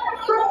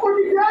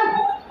সবকটি দেশ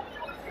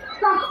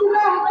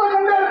কাশ্মীরে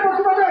হত্যাকাণ্ডের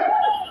প্রতিবাদে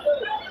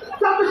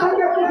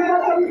জাতিসংঘের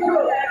প্রতিবাদ জানিয়েছিল।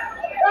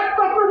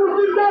 একমাত্র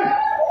মুসলিম দেশ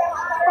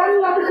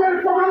বাংলাদেশের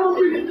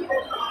প্রধানমন্ত্রী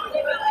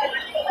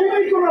তিনি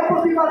কোন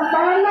প্রতিবাদ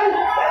জানান নাই,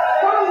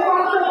 বরং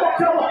ভারতের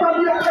পক্ষে অবস্থান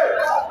নিয়েছে।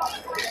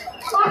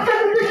 আজকে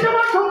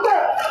বিশ্ববাদ হচ্ছে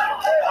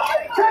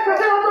শেখ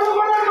হাসিনা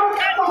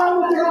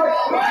প্রধানমন্ত্রী নয়,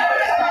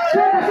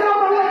 শেখ হাসিনা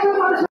বাংলাদেশের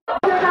মানুষের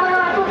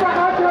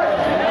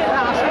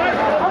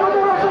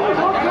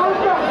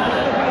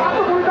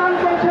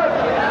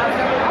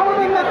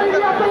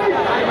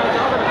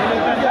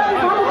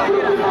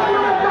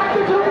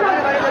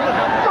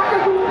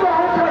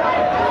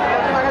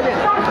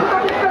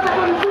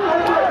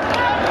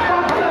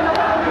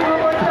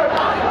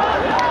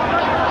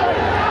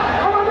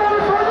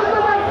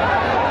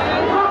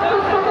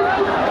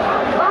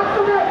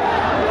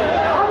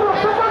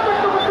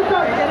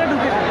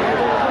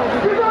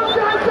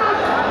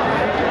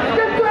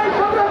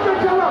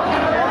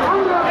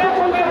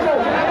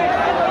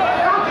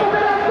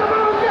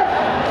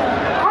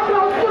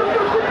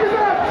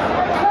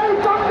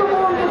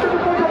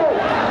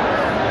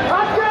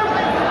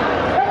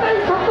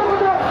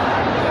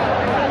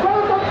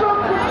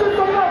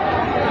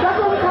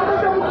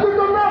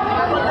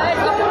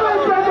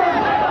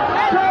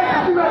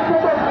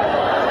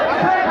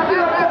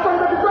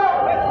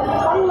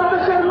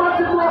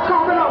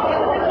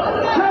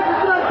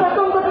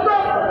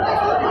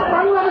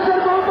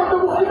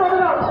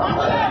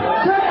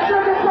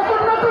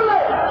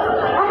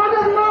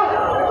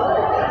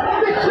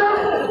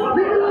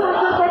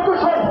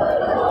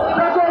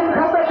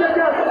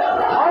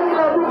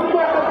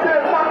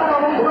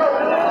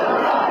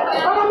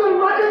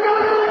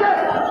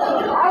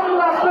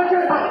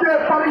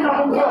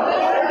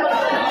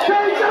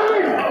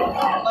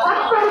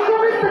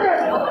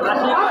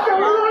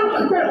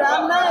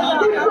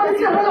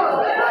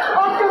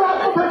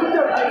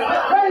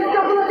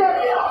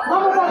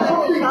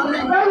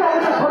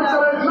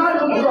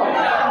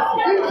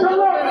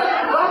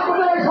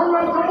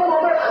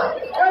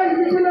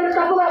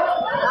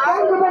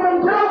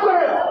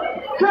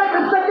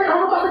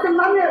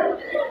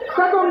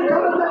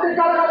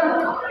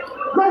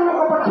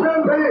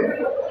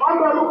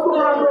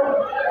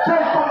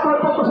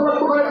ঘোষণা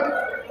করেন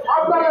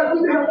আপনারা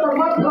বিধিহত্যার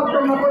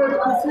মাধ্যমে করে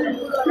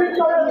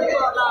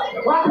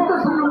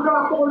রাষ্ট্রপতির সঙ্গে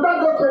আত্মপ্রদান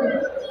করছেন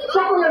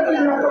সকলের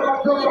বিধিহত্যার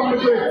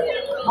মাধ্যমে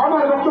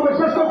আমার বক্তব্য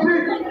শেষ করছি।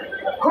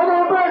 খবর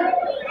হবে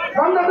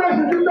বাংলাদেশ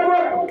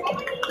জিন্দাবাদ,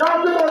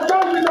 জাতীয়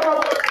জিন্দাবাদ,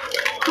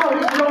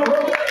 শহীদ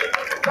জনগণ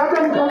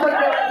যাদের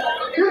তাদেরকে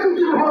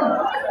কিছু হন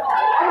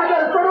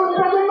আমাদের তরুণ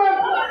প্রজন্মের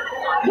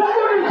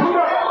নতুন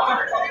সম্রাট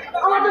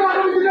আমাদের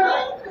আগামী দিনে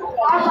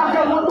আশাকে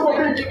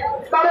মুখ্যমন্ত্রী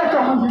তাদের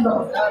যখন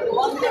জিন্দাবাদ।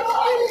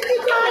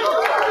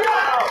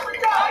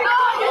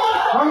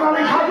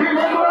 বাঙালি সাথী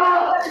বন্ধুরা,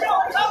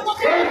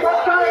 এই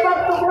পত্রায়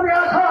বক্তব্য নিয়ে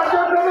আসার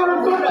জন্য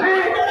অনুরোধ করছি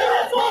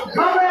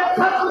সাবেক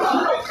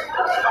ছাত্রনেতা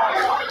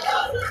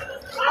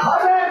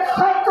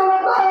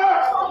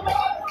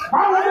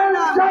বাংলাদেশ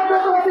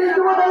জাতীয়তাবাদী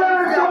যুবদলের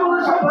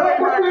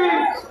সভাপতি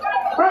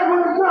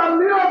সাইফুল ইসলাম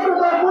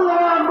নিরবতার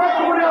মূল্যবান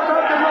বক্তব্য নিয়ে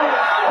আসার জন্য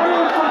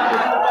অনুরোধ করছি।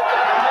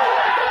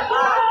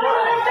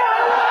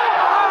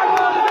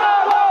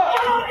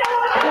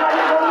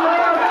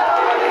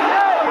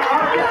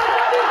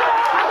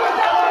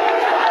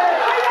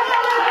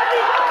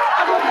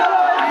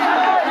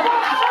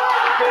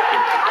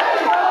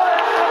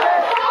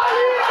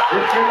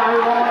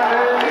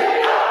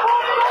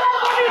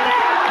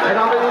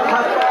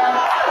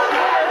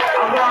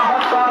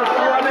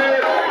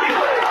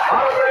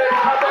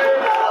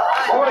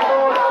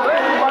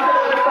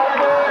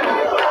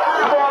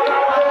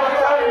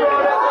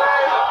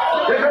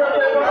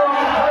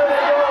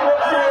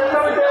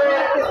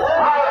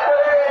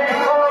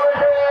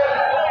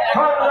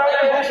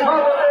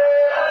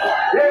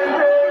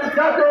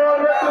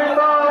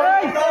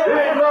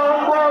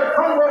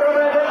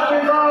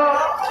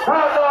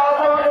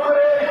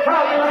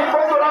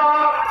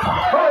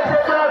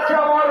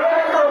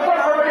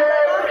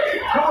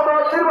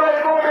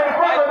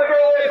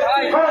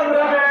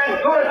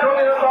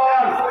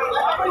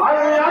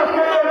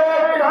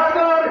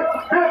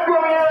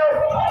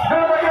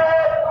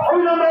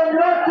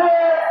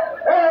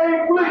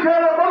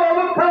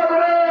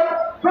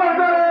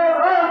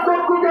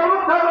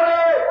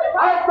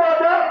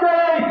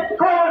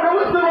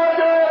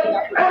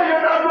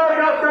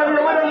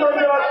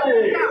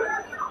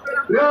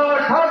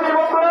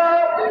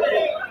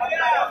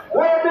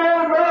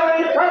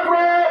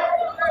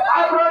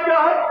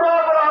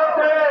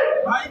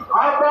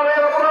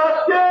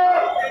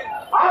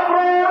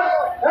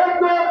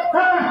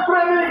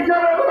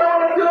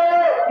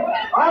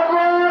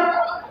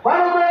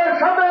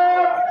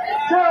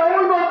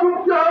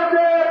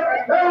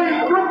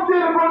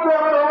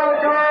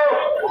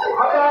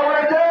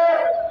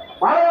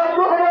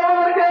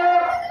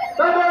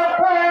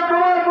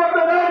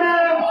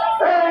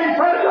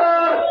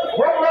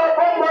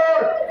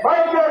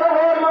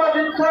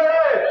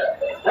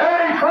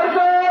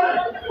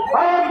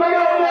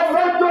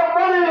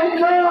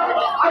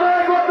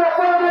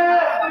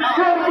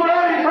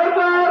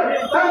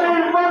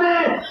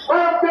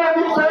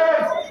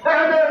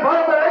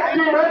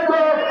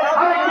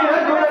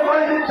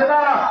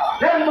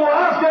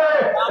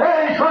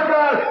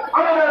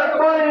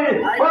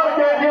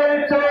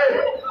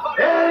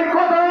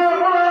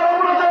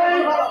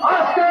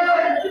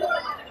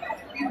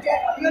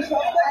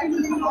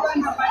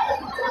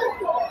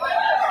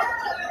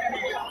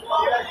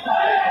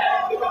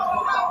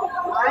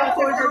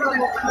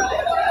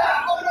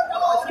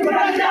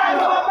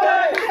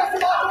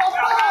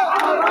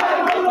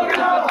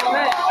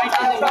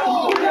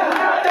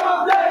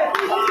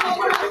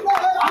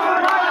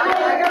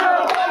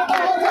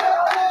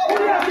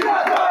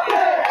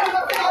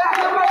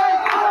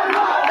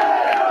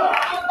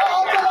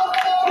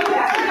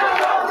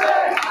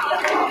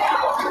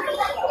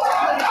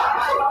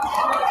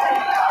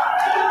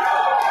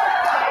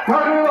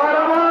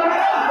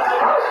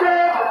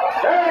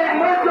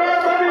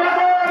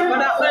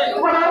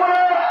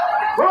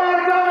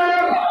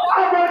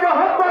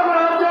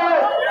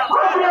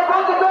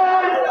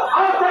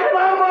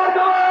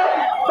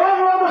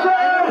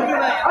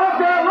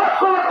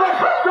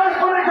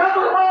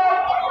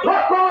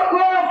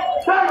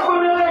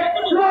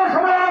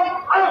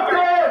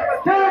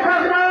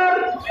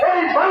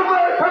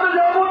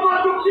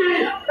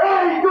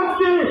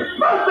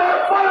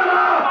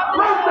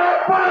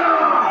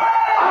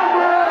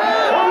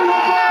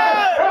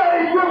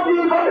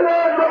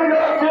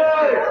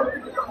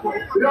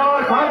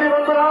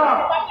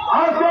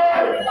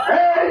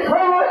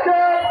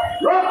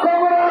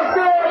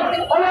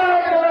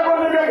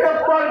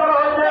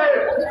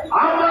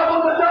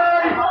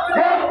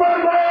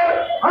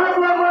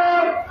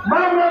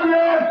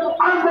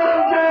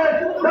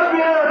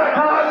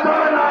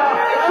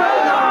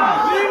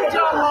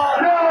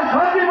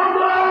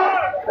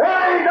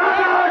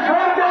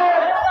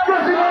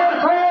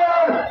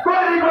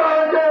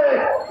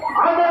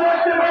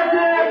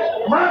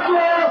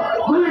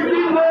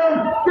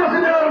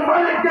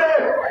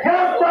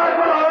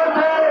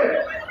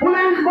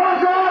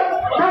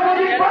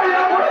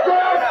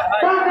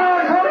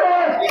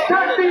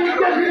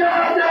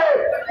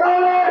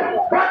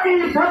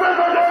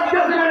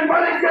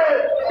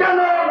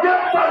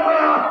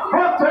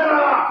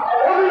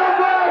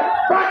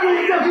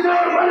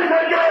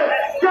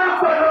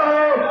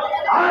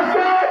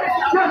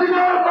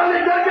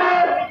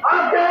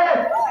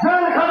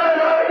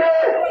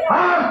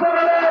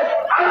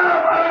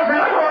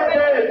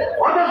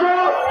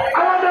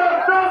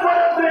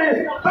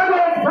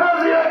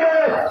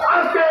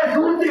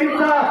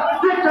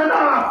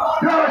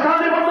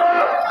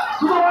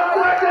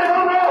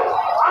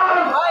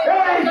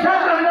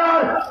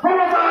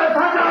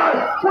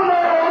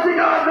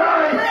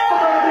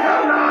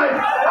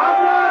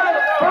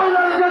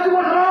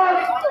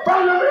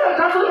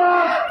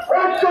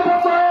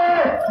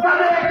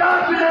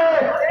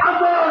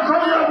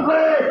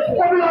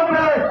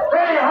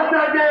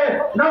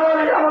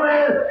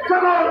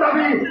 বড়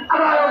দাবি